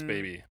and then, notes,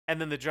 baby. And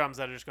then the drums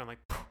that are just going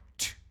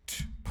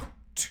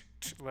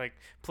like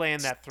playing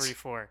that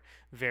 3/4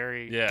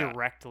 very Yeah.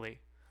 directly.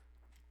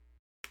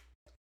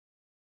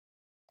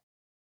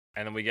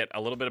 And then we get a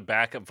little bit of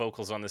backup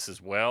vocals on this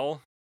as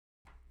well.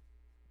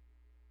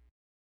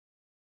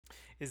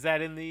 Is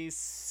that in the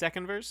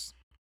second verse?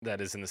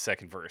 That is in the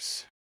second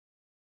verse.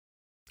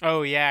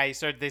 Oh yeah,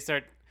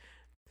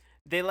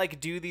 they like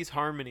do these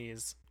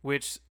harmonies,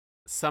 which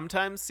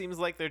sometimes seems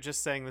like they're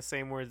just saying the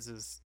same words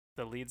as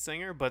the lead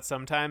singer, but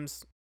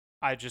sometimes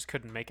I just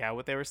couldn't make out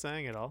what they were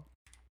saying at all.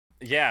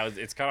 Yeah,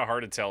 it's kind of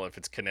hard to tell if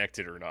it's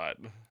connected or not.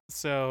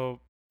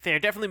 So they're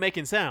definitely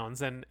making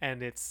sounds and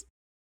it's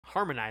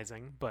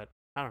harmonizing, but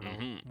I don't know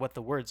Mhm. what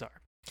the words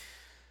are.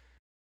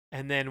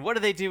 And then what do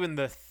they do in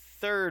the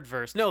third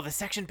verse? No, the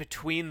section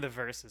between the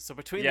verses. So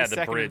between Yeah, the the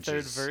second and bridge third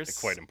is verse,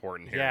 quite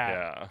important here. yeah.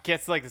 Yeah.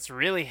 gets like this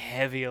really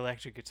heavy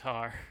electric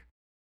guitar.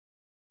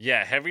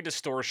 Yeah, heavy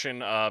distortion,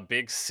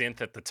 big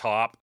synth at the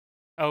top,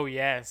 Oh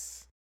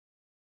yes.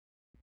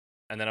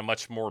 and then a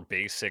much more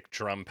basic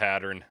drum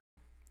pattern.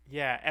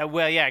 Yeah,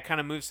 well, yeah, it kind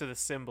of moves to the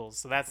cymbals,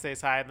 so that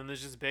stays high. And then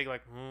there's just big,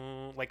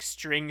 like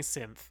string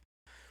synth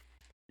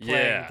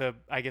playing Yeah. the,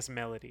 I guess,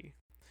 melody.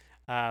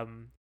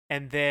 And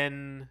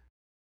then,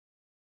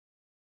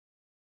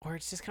 or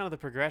it's just kind of the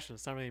progression.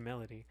 It's not really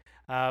melody.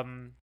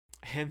 And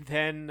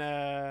then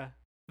the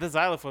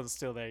xylophone's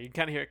still there. You can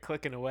kind of hear it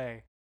clicking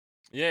away,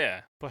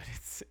 Yeah. but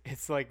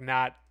it's like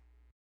not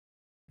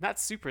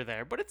super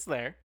there, but it's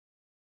there.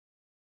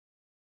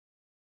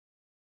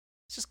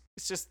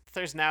 It's just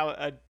there's now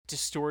a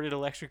distorted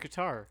electric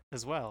guitar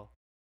as well.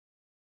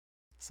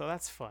 So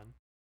that's fun.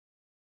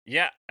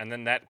 Yeah, and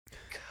then that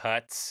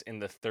cuts in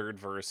the third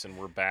verse, and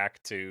we're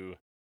back to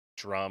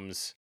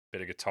drums,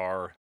 bit of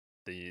guitar,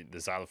 the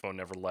xylophone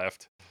never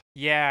left.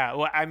 Yeah,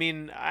 well, I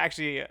mean,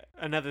 actually,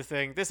 another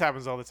thing. This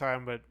happens all the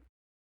time, but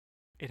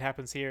it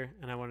happens here,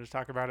 and I wanted to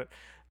talk about it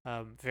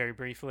very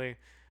briefly.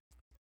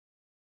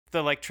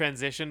 The like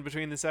transition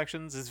between the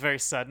sections is very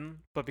sudden,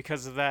 but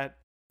because of that,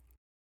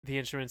 the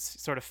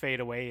instruments sort of fade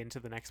away into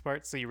the next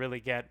part, so you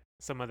really get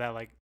some of that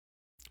like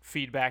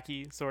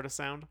feedbacky sort of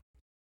sound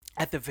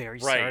at the very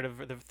start of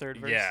the third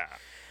verse. Yeah,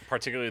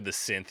 particularly the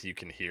synth you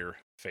can hear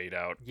fade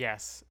out.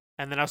 Yes.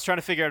 And then I was trying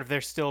to figure out if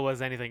there still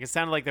was anything. It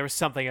sounded like there was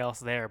something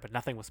else there, but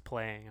nothing was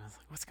playing. I was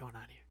like, what's going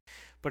on here?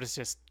 But it's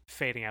just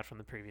fading out from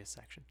the previous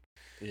section.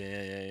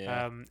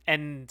 Yeah.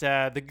 And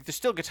there's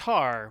still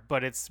guitar,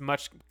 but it's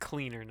much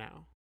cleaner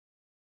now.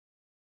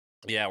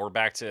 Yeah, we're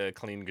back to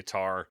clean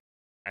guitar.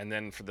 And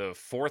then for the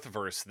fourth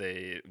verse,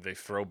 they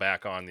throw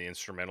back on the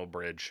instrumental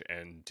bridge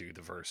and do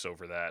the verse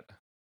over that.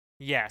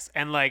 Yes,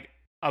 and like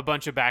a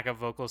bunch of backup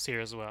vocals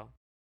here as well.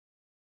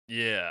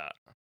 Yeah.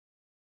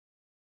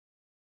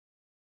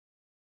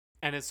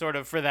 And it's sort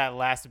of for that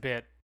last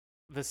bit,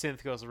 the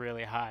synth goes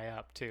really high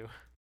up too.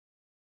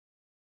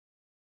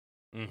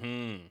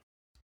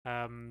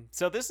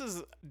 So this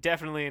is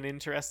definitely an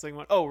interesting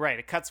one. Oh, right,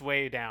 it cuts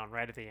way down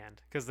right at the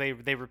end because they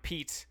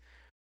repeat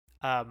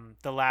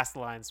the last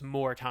lines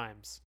more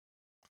times.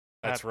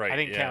 That's right. I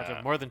didn't count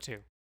them, more than 2.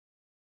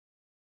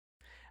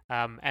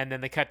 And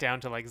then they cut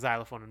down to like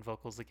xylophone and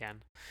vocals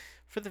again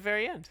for the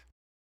very end.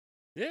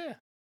 Yeah.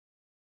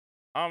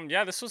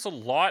 Yeah, this was a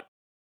lot.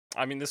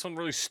 I mean, this one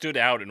really stood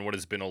out in what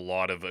has been a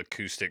lot of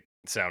acoustic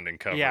sounding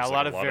covers. Yeah, a like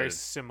lot of very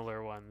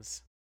similar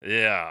ones.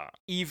 Yeah.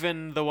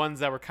 Even the ones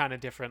that were kind of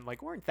different,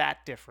 like, weren't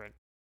that different.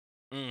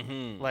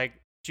 Like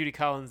Judy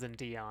Collins and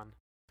Dion.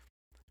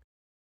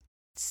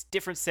 It's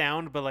different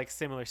sound, but like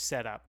similar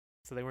setup.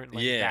 So they weren't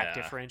like that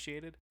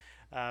differentiated.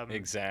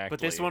 Exactly. But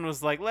this one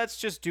was like, let's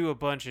just do a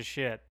bunch of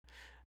shit.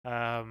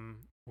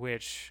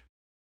 Which,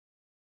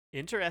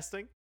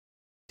 interesting.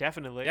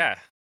 Definitely. Yeah.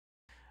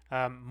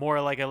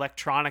 More like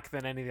electronic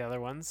than any of the other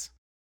ones.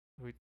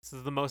 This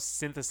is the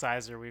most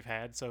synthesizer we've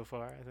had so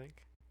far, I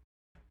think.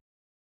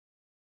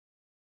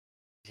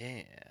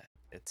 Yeah.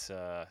 It's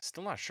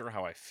still not sure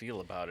how I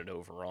feel about it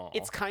overall.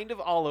 It's kind of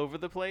all over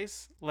the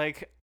place.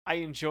 Like, I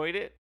enjoyed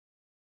it,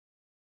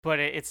 but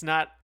it's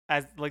not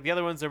as like the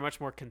other ones are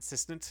much more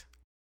consistent.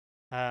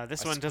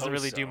 This one doesn't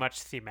really do much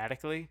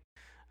thematically.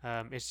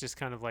 It's just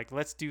kind of like,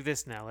 let's do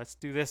this now. Let's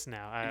do this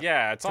now.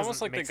 Yeah, it's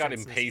almost like they got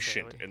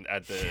impatient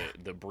at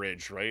the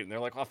bridge, right? And they're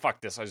like, "Oh, fuck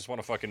this! I just want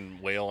to fucking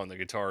wail on the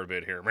guitar a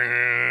bit here."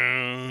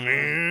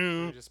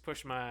 I just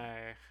push my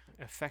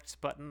effects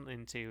button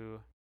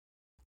into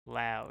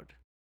loud.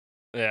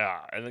 Yeah,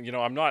 and then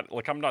I'm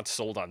not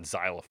sold on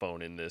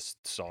xylophone in this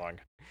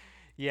song.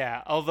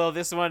 Yeah, although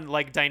this one,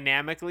 like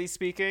dynamically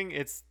speaking,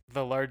 it's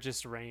the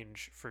largest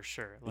range for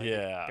sure. Like,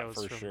 yeah, it goes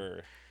for from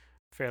sure.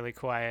 Fairly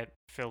quiet,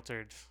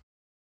 filtered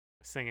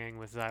singing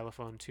with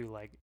xylophone to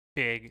like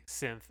big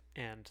synth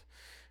and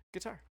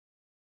guitar.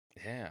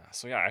 Yeah,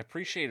 so yeah, I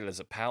appreciate it as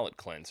a palate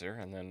cleanser,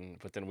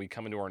 but then we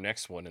come into our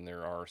next one, and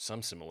there are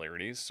some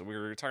similarities. So we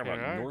were talking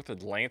about North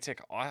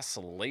Atlantic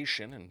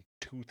Oscillation in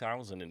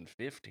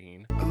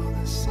 2015. Oh,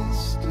 the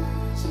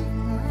sisters of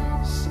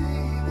mercy,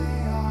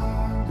 they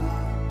are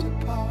not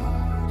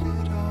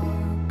departed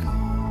or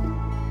gone.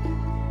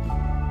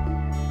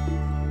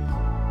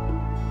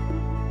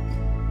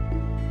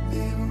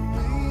 They were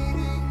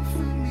waiting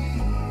for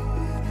me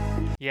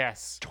when I...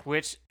 Yes,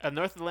 which a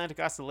North Atlantic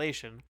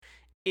Oscillation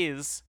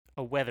is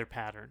a weather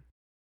pattern.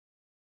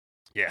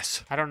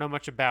 Yes. I don't know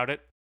much about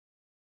it.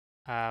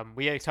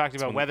 We talked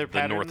about weather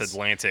patterns. The North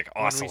Atlantic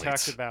oscillates. When we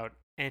talked about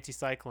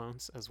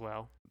anticyclones as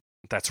well.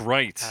 That's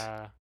right.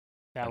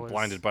 That was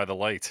Blinded by the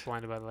Light.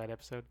 Blinded by the Light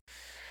episode.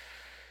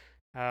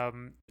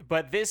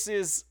 But this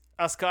is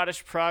a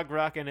Scottish prog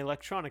rock and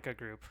electronica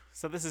group,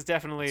 so this is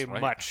definitely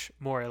much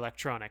more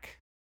electronic.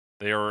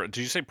 They are.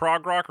 Did you say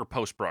prog rock or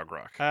post prog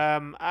rock?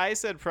 I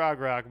said prog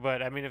rock,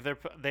 but I mean, if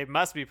they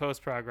must be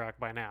post prog rock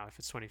by now if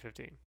it's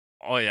 2015.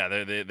 Oh yeah,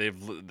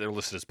 they're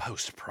listed as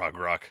post prog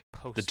rock.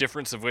 The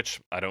difference of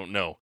which I don't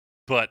know,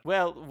 but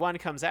well, one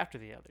comes after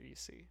the other. You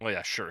see. Well,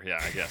 yeah, sure, yeah,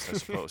 I guess I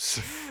suppose.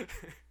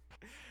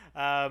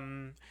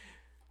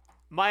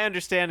 My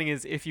understanding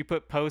is if you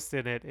put post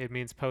in it, it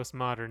means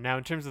postmodern. Now,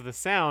 in terms of the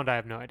sound, I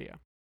have no idea.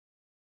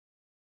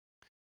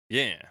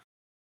 Yeah.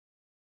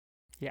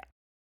 Yeah.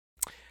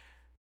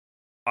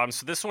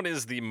 So this one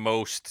is the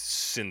most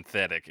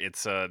synthetic.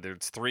 It's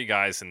there's 3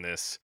 guys in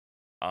this.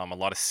 A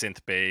lot of synth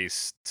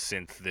bass,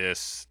 synth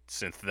this,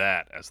 synth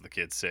that, as the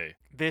kids say.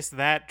 This,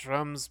 that,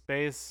 drums,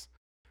 bass,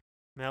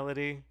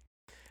 melody.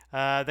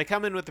 They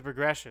come in with the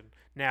progression.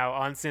 Now,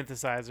 on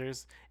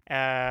synthesizers,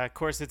 of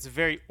course, it's a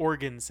very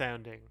organ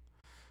sounding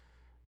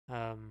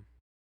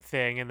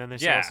thing, and then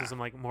there's also some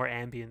like more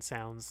ambient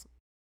sounds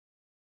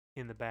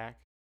in the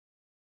back.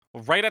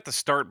 Well, right at the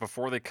start,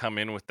 before they come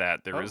in with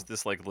that, there is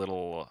this like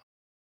little,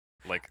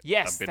 like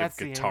a bit of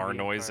guitar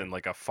noise and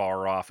like a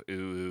far off ooh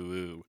ooh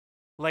ooh.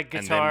 Like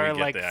guitar,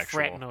 like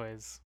fret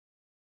noise.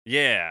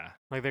 Yeah.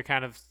 Like they're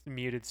kind of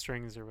muted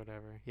strings or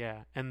whatever.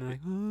 Yeah. And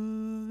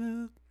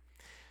then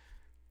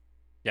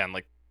Yeah, and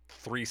like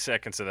 3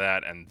 seconds of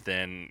that, and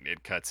then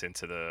it cuts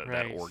into that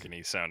Right.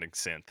 organy sounding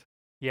synth.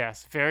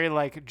 Yes, very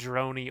like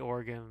droney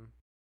organ,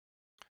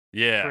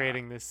 Yeah.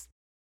 creating this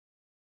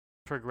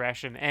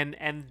progression,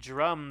 and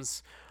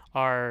drums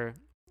are,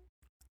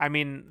 I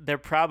mean, they're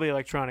probably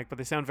electronic, but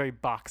they sound very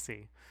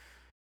boxy.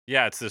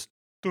 Yeah, it's this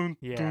dun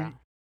Yeah.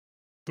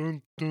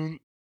 dun dun.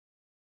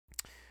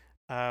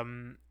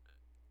 And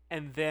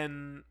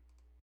then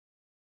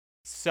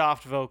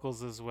soft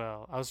vocals as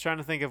well. I was trying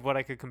to think of what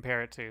I could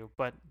compare it to,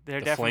 but they're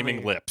The definitely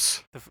flaming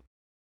lips.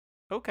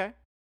 Okay.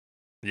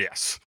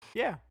 Yes.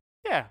 Yeah.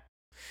 Yeah.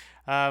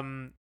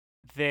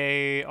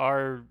 They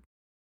are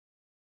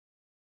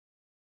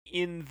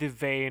in the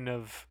vein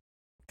of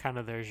kind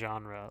of their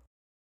genre.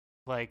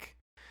 Like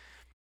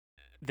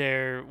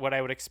they're what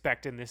I would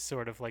expect in this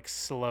sort of like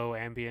slow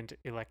ambient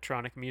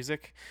electronic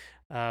music.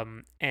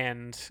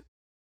 And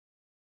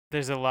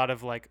there's a lot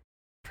of like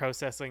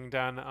processing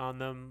done on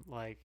them,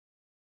 like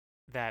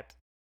that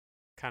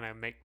kind of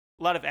make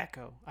a lot of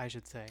echo, I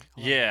should say. A lot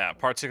of Yeah, echo.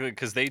 particularly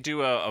because they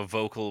do a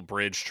vocal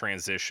bridge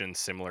transition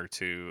similar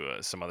to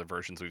some other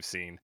versions we've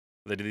seen.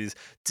 They do these,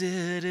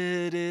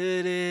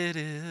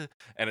 "Du-du-du-du-du,"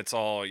 and it's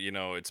all,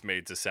 it's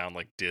made to sound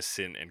like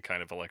distant and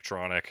kind of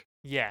electronic.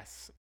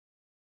 Yes.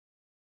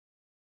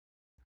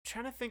 I'm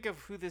trying to think of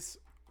who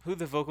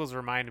the vocals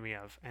remind me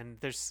of, and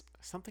there's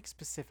something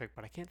specific,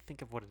 but I can't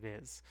think of what it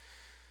is.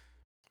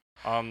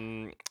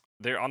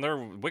 They're on their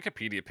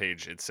Wikipedia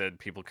page. It said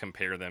people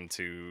compare them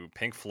to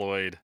Pink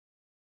Floyd,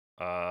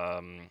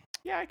 um,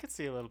 Yeah, I could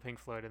see a little Pink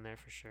Floyd in there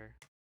for sure.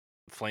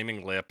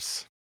 Flaming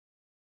Lips.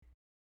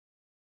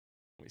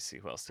 Let me see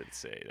who else did it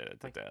say.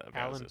 Like That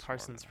Alan was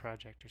Parsons one.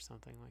 Project or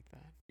something like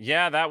that.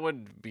 Yeah, that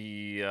would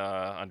be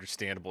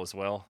understandable as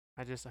well.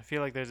 I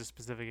feel like there's a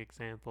specific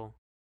example.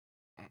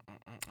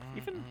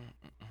 Even,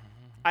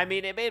 I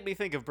mean, it made me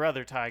think of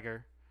Brother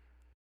Tiger.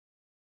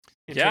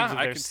 In Yeah, terms of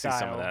I their could see some of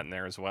style. that in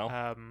there as well.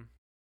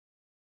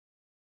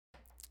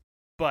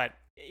 But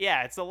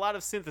yeah, it's a lot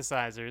of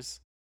synthesizers.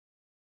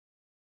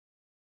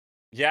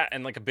 Yeah,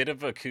 and like a bit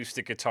of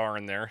acoustic guitar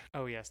in there.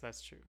 Oh yes,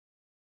 that's true.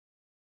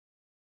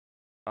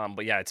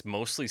 But yeah, it's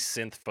mostly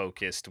synth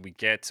focused.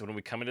 When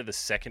we come into the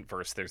second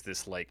verse, there's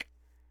this like,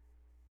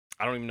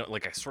 I don't even know,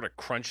 like a sort of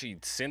crunchy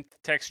synth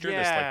texture.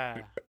 Yeah.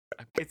 This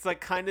It's like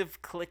kind of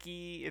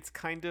clicky. It's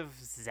kind of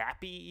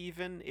zappy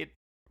even. It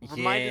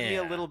reminded me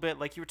a Yeah. little bit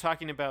like you were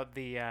talking about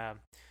the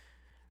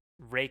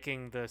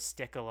raking the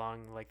stick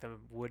along like the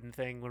wooden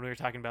thing when we were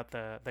talking about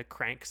the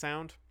crank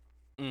sound.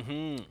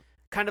 Mm-hmm.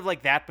 Kind of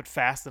like that, but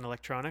fast and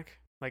electronic.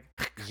 Like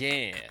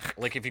Yeah.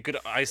 Like if you could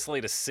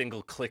isolate a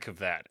single click of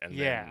that and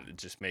Yeah. then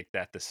just make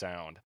that the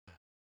sound.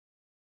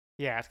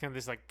 yeah, it's kind of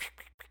this like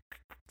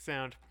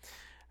sound.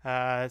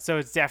 So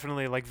it's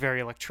definitely like very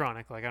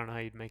electronic. Like I don't know how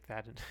you'd make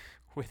that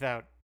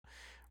without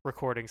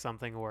recording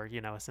something or a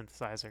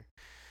synthesizer.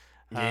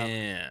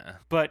 Yeah.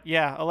 But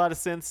yeah, a lot of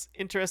synths.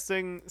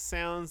 Interesting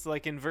sounds.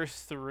 Like in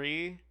verse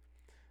 3,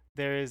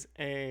 there is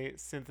a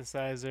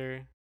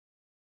synthesizer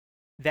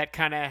that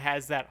kind of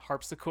has that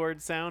harpsichord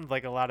sound,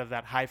 like a lot of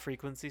that high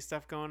frequency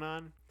stuff going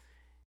on.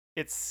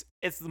 It's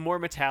more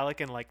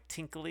metallic and like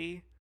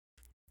tinkly,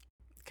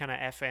 kind of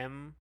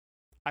FM,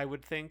 I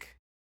would think,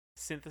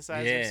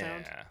 synthesizer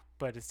sound. Yeah.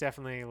 But it's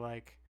definitely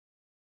like,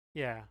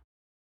 yeah,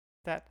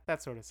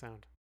 that sort of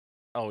sound.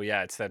 Oh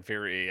yeah, it's that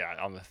very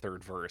on the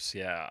third verse.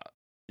 Yeah.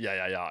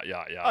 Yeah. Oh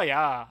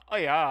yeah, oh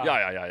yeah,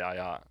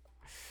 Yeah.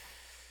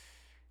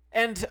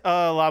 And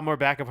a lot more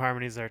backup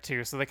harmonies there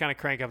too. So they kind of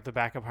crank up the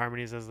backup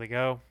harmonies as they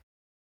go.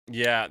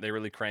 Yeah, they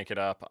really crank it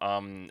up.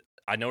 I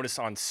noticed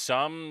on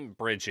some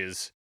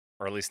bridges,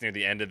 or at least near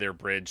the end of their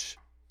bridge,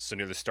 so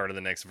near the start of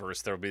the next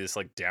verse, there'll be this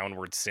like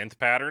downward synth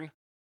pattern.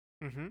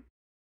 Mm-hmm.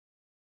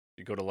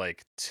 You go to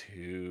like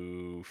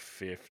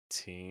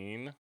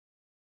 2:15.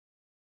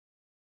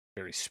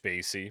 Very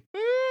spacey.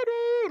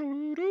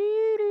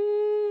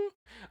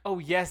 Oh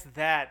yes,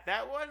 that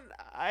one.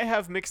 I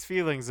have mixed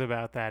feelings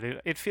about that.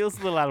 It feels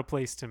a little out of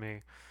place to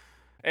me.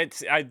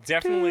 It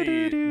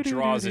definitely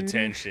draws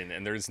attention,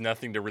 and there's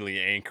nothing to really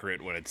anchor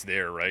it when it's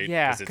there, right?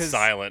 Yeah, because it's 'cause-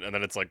 silent, and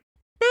then it's like.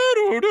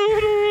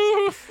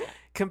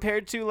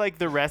 Compared to like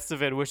the rest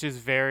of it, which is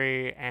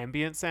very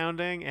ambient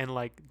sounding and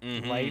like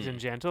light Mhm. and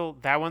gentle,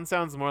 that one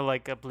sounds more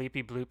like a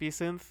bleepy bloopy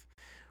synth,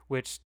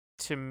 which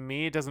to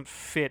me doesn't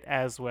fit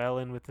as well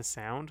in with the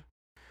sound.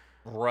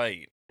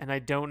 Right. And I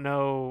don't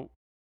know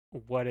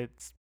what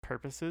its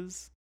purpose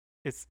is.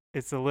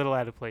 It's a little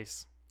out of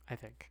place, I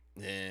think.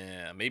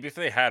 Yeah, maybe if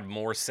they had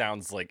more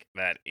sounds like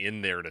that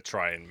in there to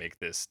try and make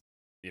this,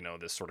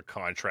 this sort of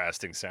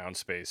contrasting sound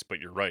space. But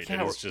you're right,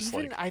 Yeah, it or is just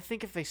even like, I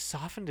think if they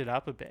softened it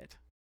up a bit,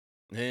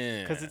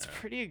 yeah, because it's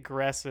pretty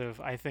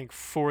aggressive, I think,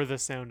 for the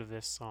sound of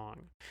this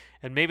song.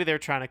 And maybe they're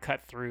trying to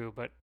cut through,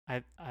 but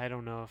I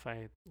don't know if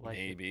I like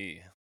it.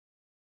 maybe.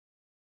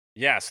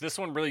 Yeah, so this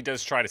one really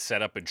does try to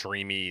set up a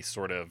dreamy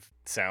sort of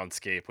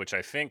soundscape, which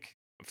I think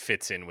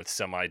fits in with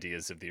some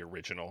ideas of the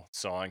original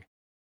song.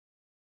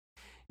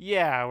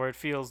 Yeah, where it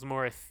feels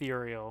more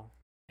ethereal,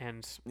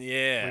 and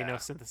Yeah. we know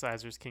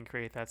synthesizers can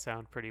create that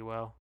sound pretty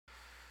well.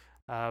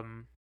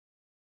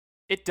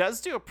 It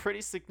does do a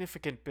pretty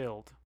significant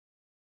build.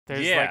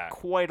 There's Yeah. like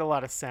quite a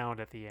lot of sound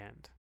at the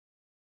end.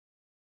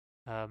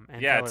 Yeah, until it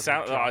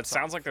drops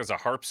sounds off. like there's a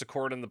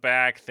harpsichord in the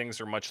back.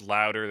 Things are much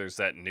louder. There's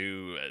that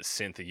new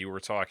synth that you were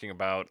talking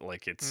about.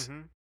 Like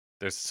Mhm.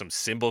 there's some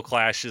cymbal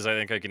clashes I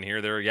think I can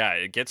hear there. Yeah,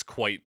 it gets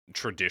quite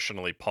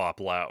traditionally pop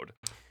loud.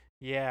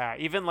 Yeah,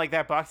 even like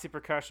that boxy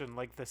percussion,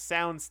 like the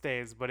sound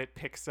stays, but it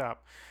picks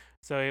up.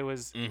 So it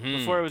was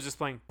before it was just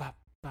playing ba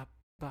ba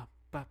ba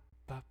ba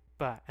ba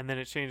ba, and then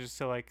it changes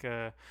to like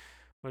what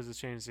does it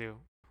change to?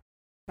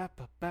 Ba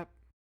ba ba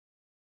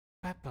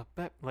ba ba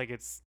ba. Like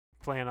it's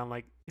playing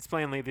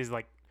like these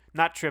like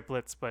not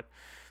triplets but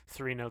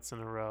 3 notes in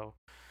a row,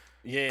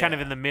 Yeah. kind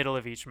of in the middle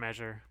of each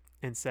measure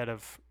instead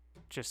of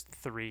just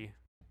 3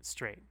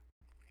 straight.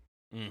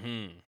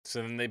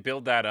 So then they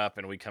build that up,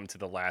 and we come to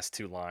the last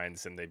 2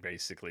 lines, and they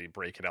basically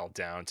break it all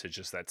down to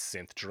just that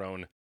synth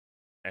drone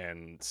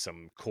and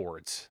some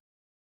chords.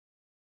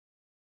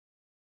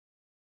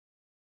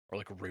 Or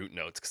like root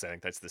notes, because I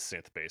think that's the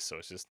synth bass. So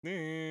it's just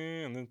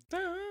and then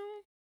down,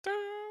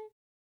 down,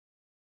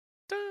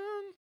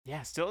 down.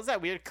 Yeah, still has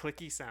that weird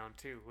clicky sound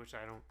too,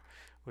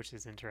 which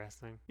is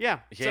interesting. Yeah.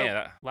 Yeah,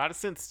 So, a lot of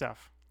synth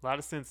stuff. A lot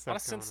of synth stuff. a lot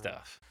of synth going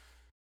on. stuff.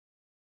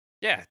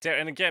 Yeah,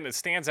 and again, it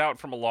stands out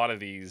from a lot of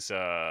these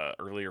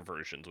earlier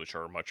versions, which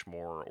are much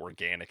more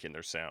organic in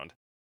their sound.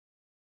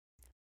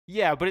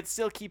 Yeah, but it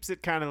still keeps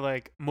it kind of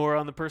like more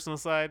on the personal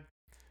side,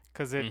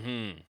 because it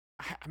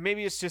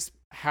maybe it's just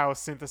how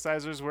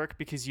synthesizers work,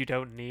 because you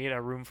don't need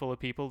a room full of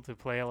people to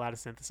play a lot of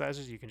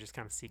synthesizers. You can just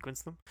kind of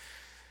sequence them.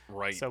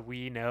 Right. So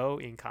we know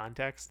in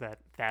context that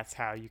that's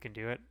how you can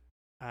do it.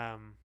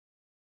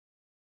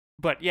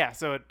 But yeah,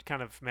 so it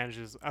kind of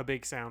manages a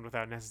big sound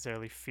without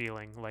necessarily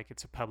feeling like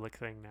it's a public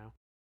thing now.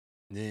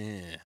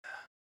 Yeah.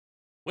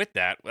 With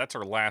that, that's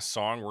our last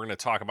song. We're going to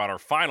talk about our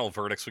final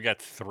verdicts. We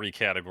got 3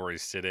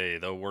 categories today: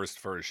 the worst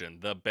version,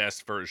 the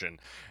best version,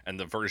 and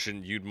the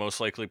version you'd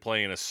most likely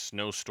play in a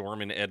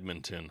snowstorm in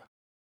Edmonton.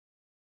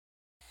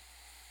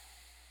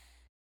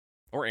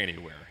 Or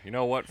anywhere. You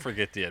know what?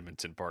 Forget the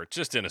Edmonton part.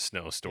 Just in a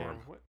snowstorm.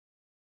 Yeah,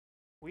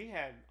 we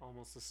had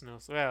almost a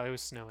snowstorm. Well, it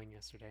was snowing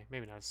yesterday.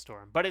 Maybe not a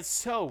storm, but it's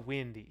so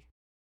windy.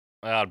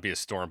 That'd be a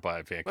storm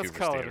by Vancouver Let's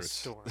call standards. it a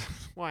storm.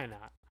 Why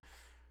not?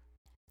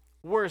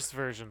 Worst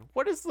version.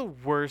 What is the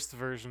worst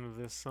version of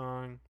this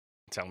song?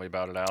 Tell me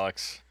about it,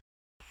 Alex.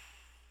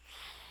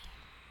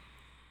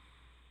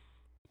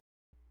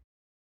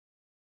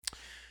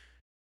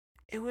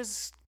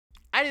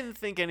 I didn't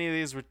think any of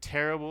these were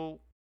terrible,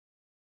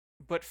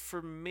 but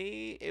for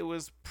me, it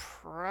was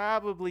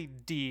probably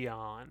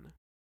Dion.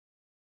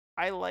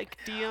 I like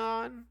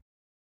Dion,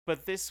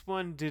 but this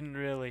one didn't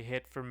really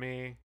hit for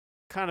me.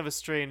 Kind of a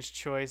strange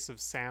choice of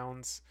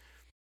sounds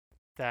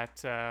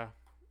that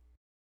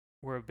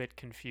were a bit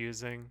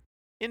confusing.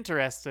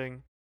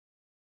 Interesting,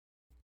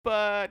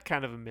 but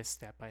kind of a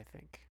misstep, I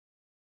think.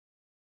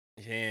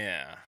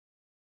 Yeah.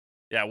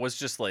 Yeah, it was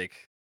just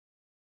like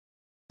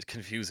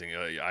confusing.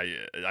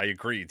 I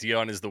agree.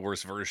 Dion is the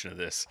worst version of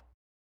this.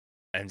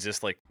 And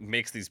just like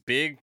makes these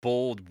big,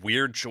 bold,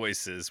 weird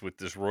choices with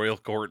this royal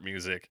court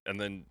music, and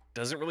then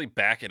doesn't really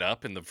back it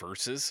up in the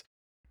verses.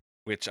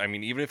 Which, I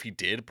mean, even if he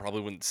did,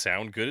 probably wouldn't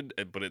sound good,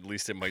 but at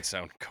least it might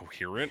sound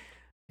coherent.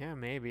 Yeah,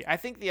 maybe. I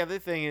think the other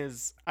thing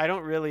is I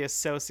don't really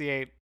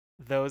associate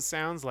those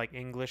sounds like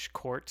English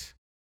court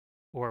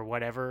or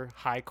whatever,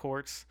 high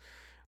court,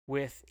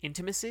 with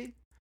intimacy.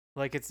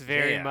 Like it's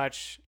very Yeah.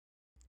 much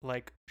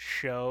like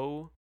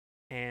show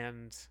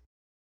and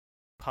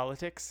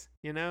politics,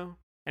 you know?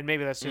 And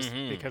maybe that's just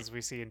because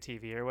we see in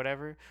TV or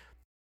whatever.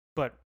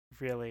 But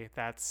really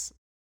that's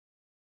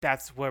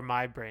where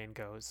my brain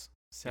goes.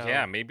 So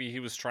Yeah, maybe he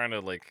was trying to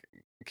like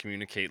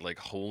communicate like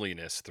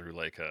holiness through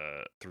like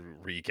through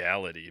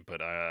regality,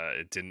 but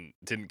it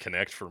didn't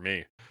connect for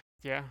me.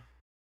 yeah.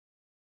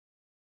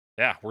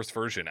 Yeah, worst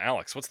version.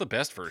 Alex, what's the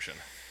best version?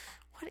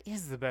 What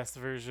is the best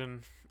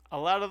version? A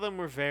lot of them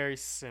were very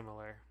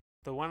similar.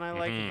 The one I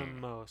like the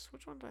most.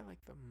 Which one do I like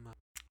the most?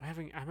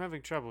 I'm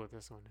having trouble with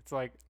this one. It's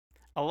like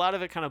a lot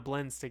of it kind of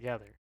blends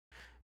together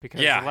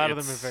because Yeah, a lot of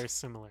them are it's very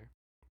similar.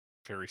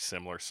 very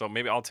similar. So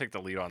maybe I'll take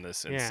the lead on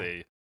this and Yeah.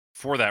 say,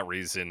 for that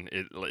reason,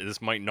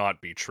 this might not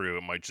be true.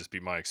 It might just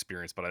be my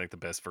experience, but I think the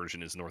best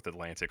version is North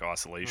Atlantic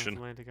Oscillation.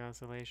 North Atlantic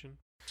Oscillation.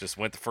 Just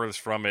went the furthest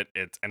from it.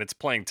 It's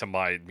playing to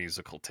my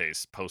musical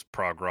taste, post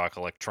prog rock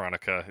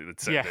electronica.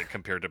 It's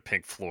compared to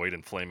Pink Floyd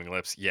and Flaming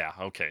Lips. Yeah,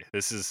 okay,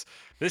 this is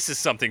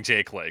something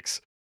Jake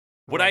likes.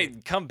 Would I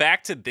come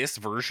back to this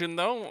version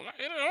though?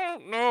 I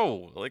don't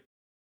know. Like,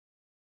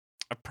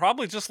 I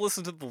probably just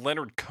listened to the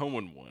Leonard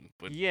Cohen one.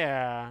 But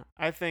Yeah,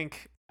 I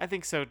think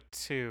so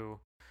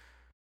too.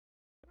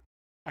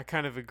 I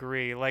kind of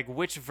agree. Like,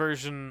 which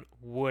version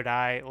would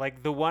I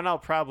like? The one I'll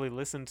probably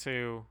listen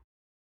to,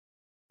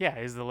 yeah,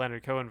 is the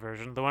Leonard Cohen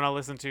version. The one I'll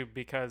listen to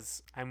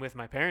because I'm with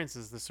my parents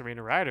is the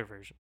Serena Ryder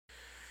version,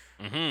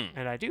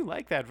 and I do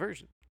like that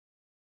version.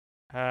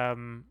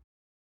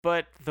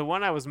 But the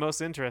one I was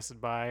most interested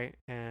by,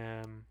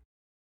 and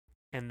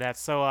that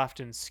so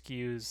often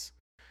skews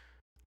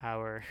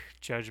our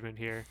judgment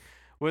here,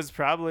 was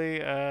probably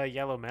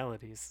Yellow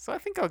Melodies. So I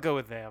think I'll go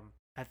with them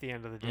at the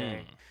end of the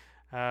day.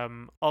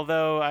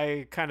 Although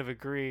I kind of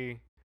agree,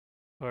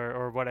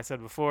 or what I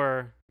said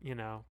before,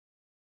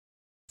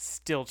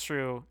 still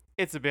true.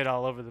 It's a bit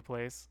all over the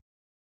place,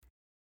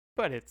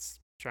 but it's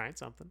trying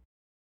something.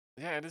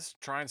 Yeah, it is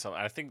trying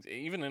something. I think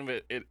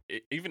even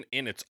even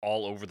in its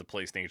all over the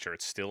place nature,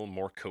 it's still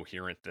more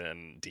coherent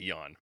than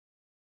Dion.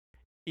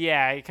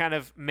 Yeah, it kind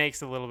of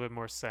makes a little bit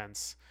more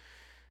sense.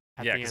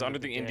 Yeah, because under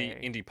the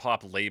indie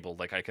pop label,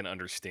 like I can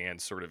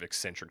understand sort of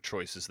eccentric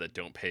choices that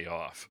don't pay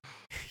off.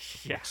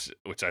 Yeah.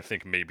 Which I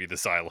think may be the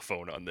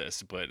xylophone on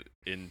this, but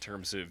in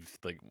terms of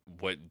like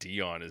what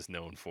Dion is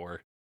known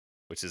for,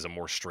 which is a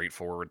more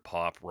straightforward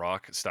pop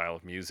rock style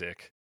of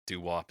music.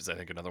 Doo-wop is I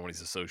think another one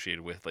he's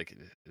associated with. Like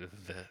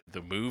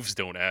the moves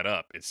don't add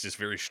up. It's just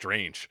very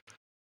strange.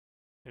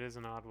 It is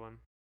an odd one.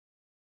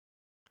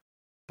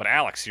 But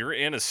Alex, you're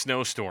in a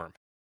snowstorm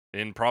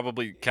in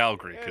probably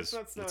Calgary, Yeah, because it's not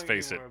let's snowing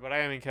face anymore, but I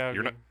am in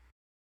Calgary.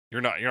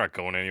 you're not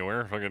going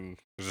anywhere. Fucking,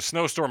 there's a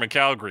snowstorm in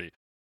Calgary.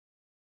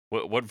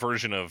 What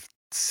version of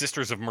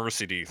Sisters of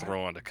Mercy do you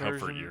throw on to comfort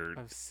Version of your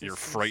Sisters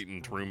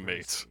frightened of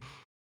roommates? Mercy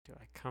do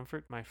I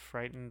comfort my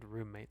frightened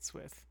roommates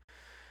with?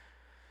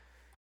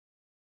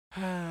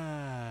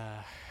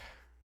 They're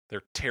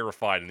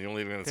terrified, and the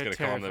only thing that's They're going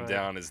to calm them terrified.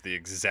 down is the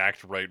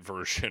exact right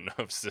version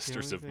of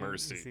Sisters of The only thing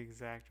Mercy. is the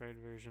exact right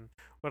version.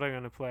 What am I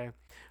gonna play?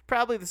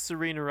 Probably the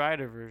Serena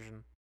Ryder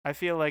version. I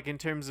feel like in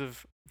terms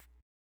of,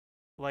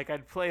 like,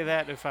 I'd play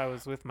that if I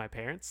was with my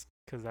parents,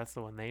 because that's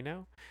the one they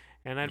know,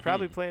 and I'd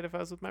probably play it if I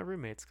was with my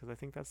roommates, because I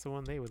think that's the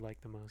one they would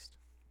like the most.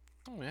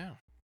 Oh yeah,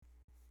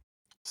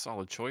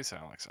 solid choice,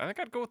 Alex. I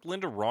think I'd go with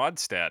Linda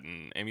Ronstadt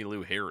and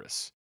Emmylou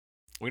Harris.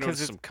 We know 'Cause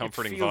there's some it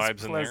comforting feels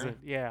vibes pleasant,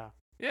 in there. Yeah.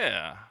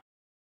 Yeah,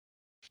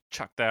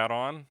 chuck that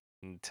on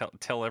and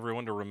tell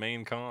everyone to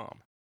remain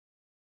calm.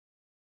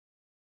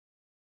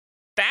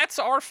 That's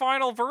our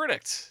final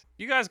verdict.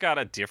 You guys got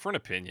a different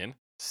opinion,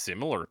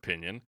 similar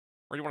opinion,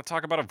 or you want to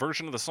talk about a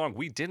version of the song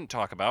we didn't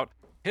talk about?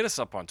 Hit us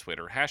up on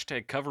Twitter,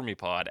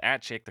 #CoverMePod,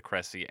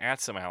 @JakeTheCressy,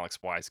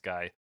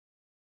 @SomeAlexWiseGuy.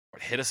 Or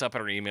hit us up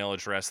at our email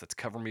address. That's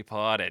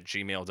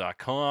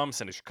covermepod@gmail.com.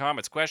 Send us your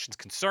comments, questions,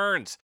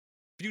 concerns,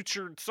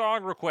 future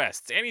song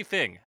requests,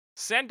 anything.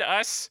 Send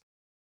us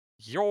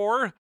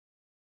your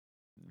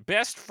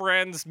best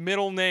friend's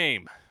middle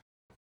name.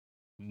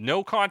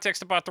 No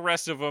context about the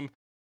rest of them,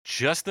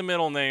 just the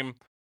middle name.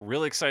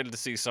 Really excited to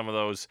see some of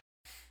those.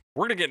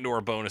 We're going to get into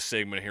our bonus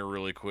segment here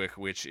really quick,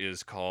 which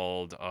is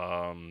called,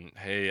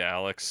 Hey,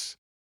 Alex,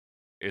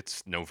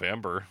 it's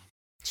November.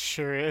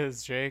 Sure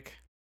is, Jake.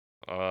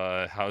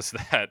 How's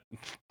that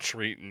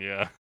treating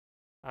you?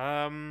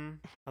 I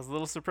was a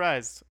little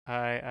surprised.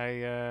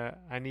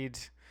 I need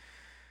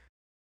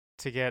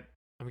to get.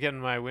 I'm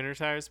getting my winter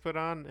tires put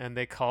on, and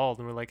they called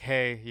and were like,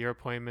 "Hey, your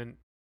appointment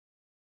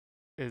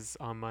is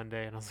on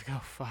Monday," and I was like,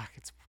 "Oh fuck,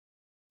 it's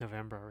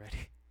November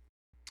already."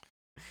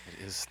 It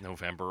is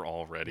November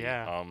already.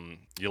 Yeah.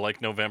 You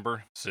like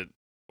November? Is it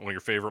one of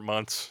your favorite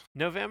months?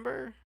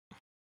 November.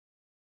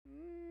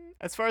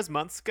 As far as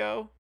months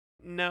go,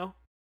 no.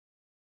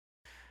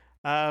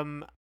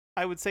 I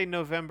would say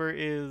November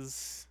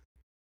is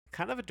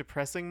kind of a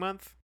depressing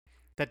month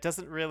that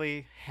doesn't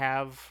really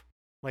have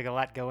like a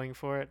lot going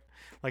for it.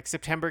 Like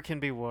September can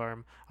be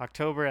warm,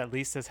 October at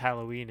least has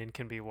Halloween and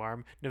can be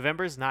warm.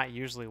 November's not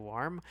usually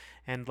warm,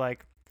 and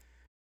like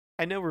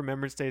I know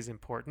Remembrance Day is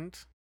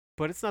important,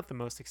 but it's not the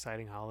most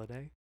exciting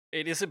holiday.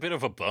 It is a bit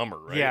of a bummer,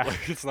 right? Yeah.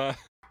 Like, it's not.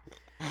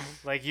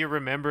 Like you're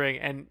remembering,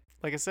 and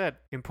like I said,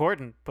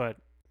 important, but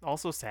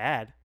also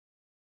sad.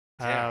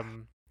 Yeah.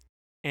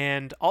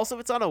 And also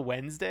it's on a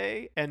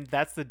Wednesday, and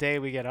that's the day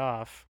we get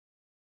off.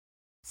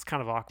 It's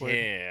kind of awkward.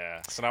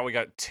 Yeah. So now we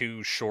got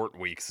 2 short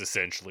weeks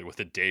essentially with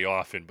a day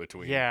off in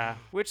between. Yeah,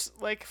 which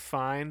like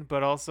fine,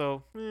 but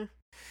also,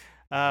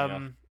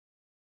 Yeah.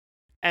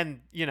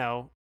 and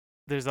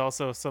there's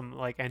also some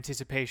like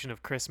anticipation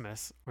of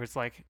Christmas, where it's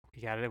like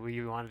you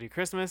want to do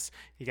Christmas,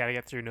 you got to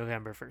get through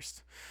November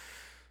first.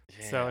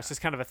 So it's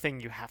just kind of a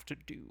thing you have to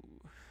do.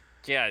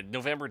 Yeah,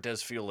 November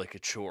does feel like a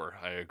chore.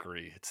 I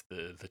agree. It's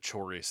the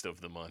choriest of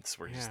the months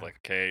where you're just Yeah. like,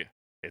 okay,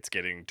 it's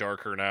getting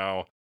darker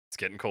now. It's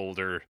getting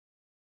colder.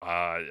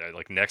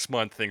 Like next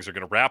month, things are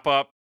gonna wrap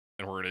up,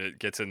 and we're gonna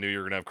get to New Year.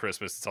 We're gonna have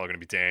Christmas. It's all gonna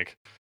be dank.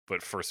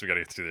 But first, we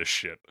gotta get through this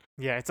shit.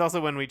 Yeah, it's also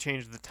when we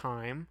change the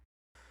time,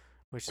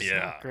 which is Yeah.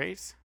 not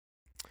great.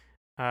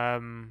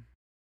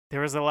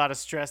 There was a lot of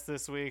stress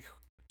this week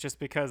just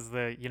because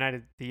the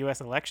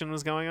U.S. election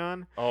was going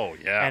on, Oh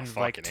yeah, and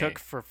like fucking took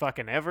for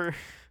fucking ever.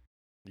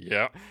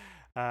 Yeah.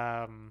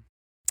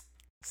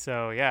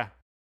 So yeah,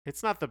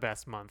 it's not the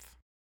best month.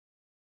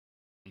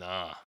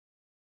 Nah.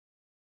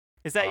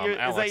 Is that your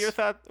Alex.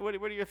 thought? What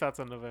are your thoughts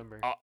on November?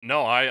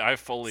 No, I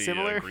fully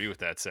Similar? agree with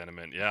that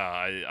sentiment. Yeah,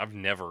 I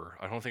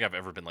don't think I've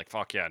ever been like,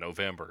 fuck yeah,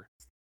 November.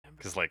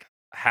 Because like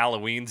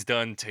Halloween's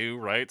done too,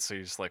 right? So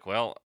you're just like,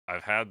 well,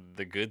 I've had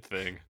the good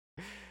thing.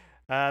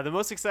 The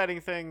most exciting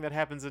thing that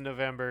happens in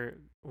November,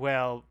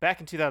 well, back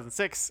in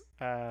 2006,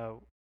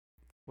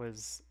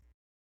 was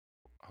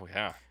Oh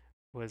yeah.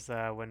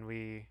 when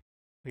we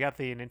We got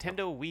the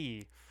Nintendo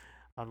Wii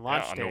on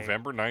launch on day,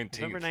 November 19th.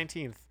 November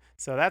 19th.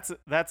 So that's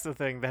the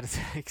thing. That's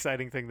an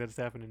exciting thing that's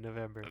happened in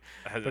November.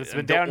 But it's been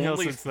And the downhill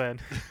only- since then.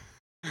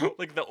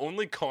 Like the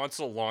only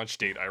console launch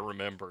date I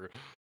remember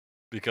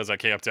because I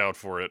camped out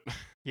for it.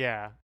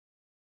 Yeah,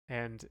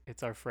 and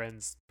it's our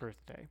friend's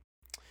birthday.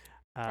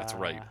 That's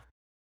right.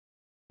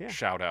 Yeah.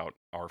 Shout out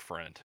our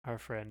friend. Our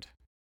friend,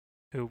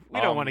 who we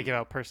don't want to Um, give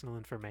out personal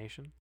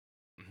information.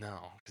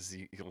 No, because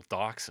you'll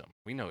dox him.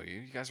 We know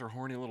you. You guys are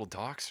horny little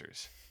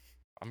doxers.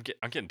 I'm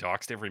getting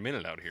doxed every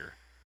minute out here.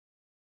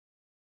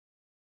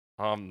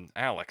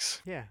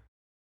 Alex, Yeah.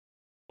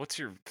 what's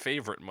your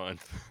favorite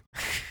month?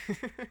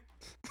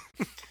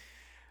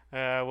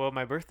 Well,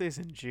 my birthday's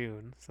in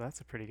June, so that's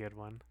a pretty good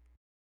one.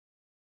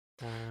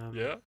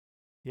 Yeah.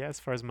 Yeah, as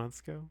far as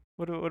months go.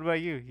 What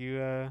about you?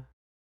 You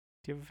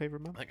do you have a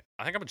favorite month?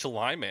 I think I'm a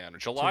July man.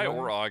 July or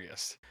July?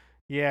 August.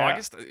 Yeah.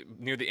 August,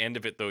 near the end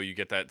of it though, you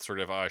get that sort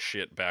of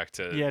shit back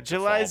to Yeah, to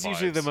July fall is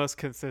usually the vibes. most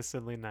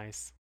consistently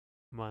nice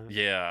month.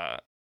 Yeah.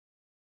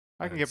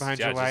 I can get It's- behind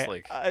yeah, July, just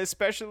like-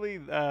 especially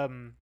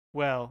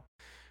well,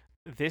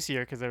 this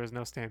year because there was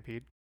no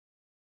Stampede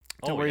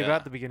to Oh, worry yeah.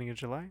 about at the beginning of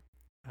July.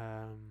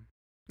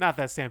 Not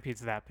that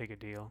Stampede's that big a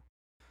deal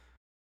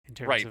in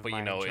terms Right, of but my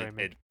you know enjoyment,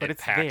 it but it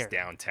it's packs there.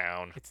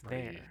 downtown. It's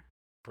pretty, there.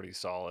 pretty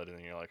solid, and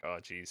then you're like, oh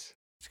geez.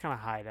 Just kind of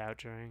hide out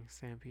during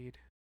Stampede.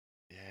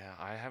 Yeah,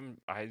 I haven't.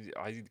 I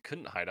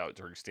couldn't hide out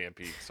during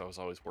Stampede, so I was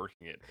always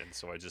working it, and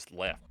so I just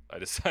left. I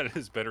decided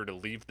it's better to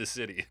leave the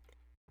city.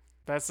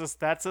 That's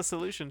a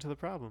solution to the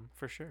problem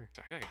for sure.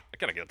 I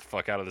gotta get the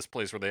fuck out of this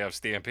place where they have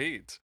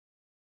Stampedes.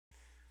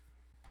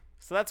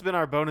 So that's been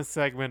our bonus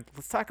segment.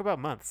 Let's talk about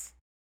months.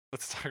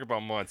 Let's talk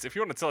about months. If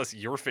you want to tell us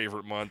your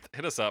favorite month,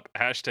 hit us up,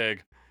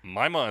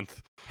 #mymonth,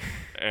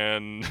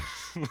 and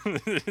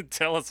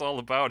tell us all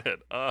about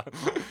it.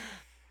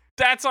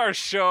 That's our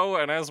show,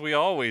 and as we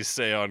always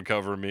say on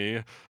Cover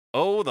Me,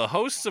 oh, the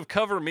hosts of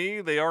Cover Me,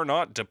 they are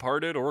not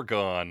departed or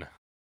gone.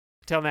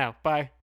 Till now, bye.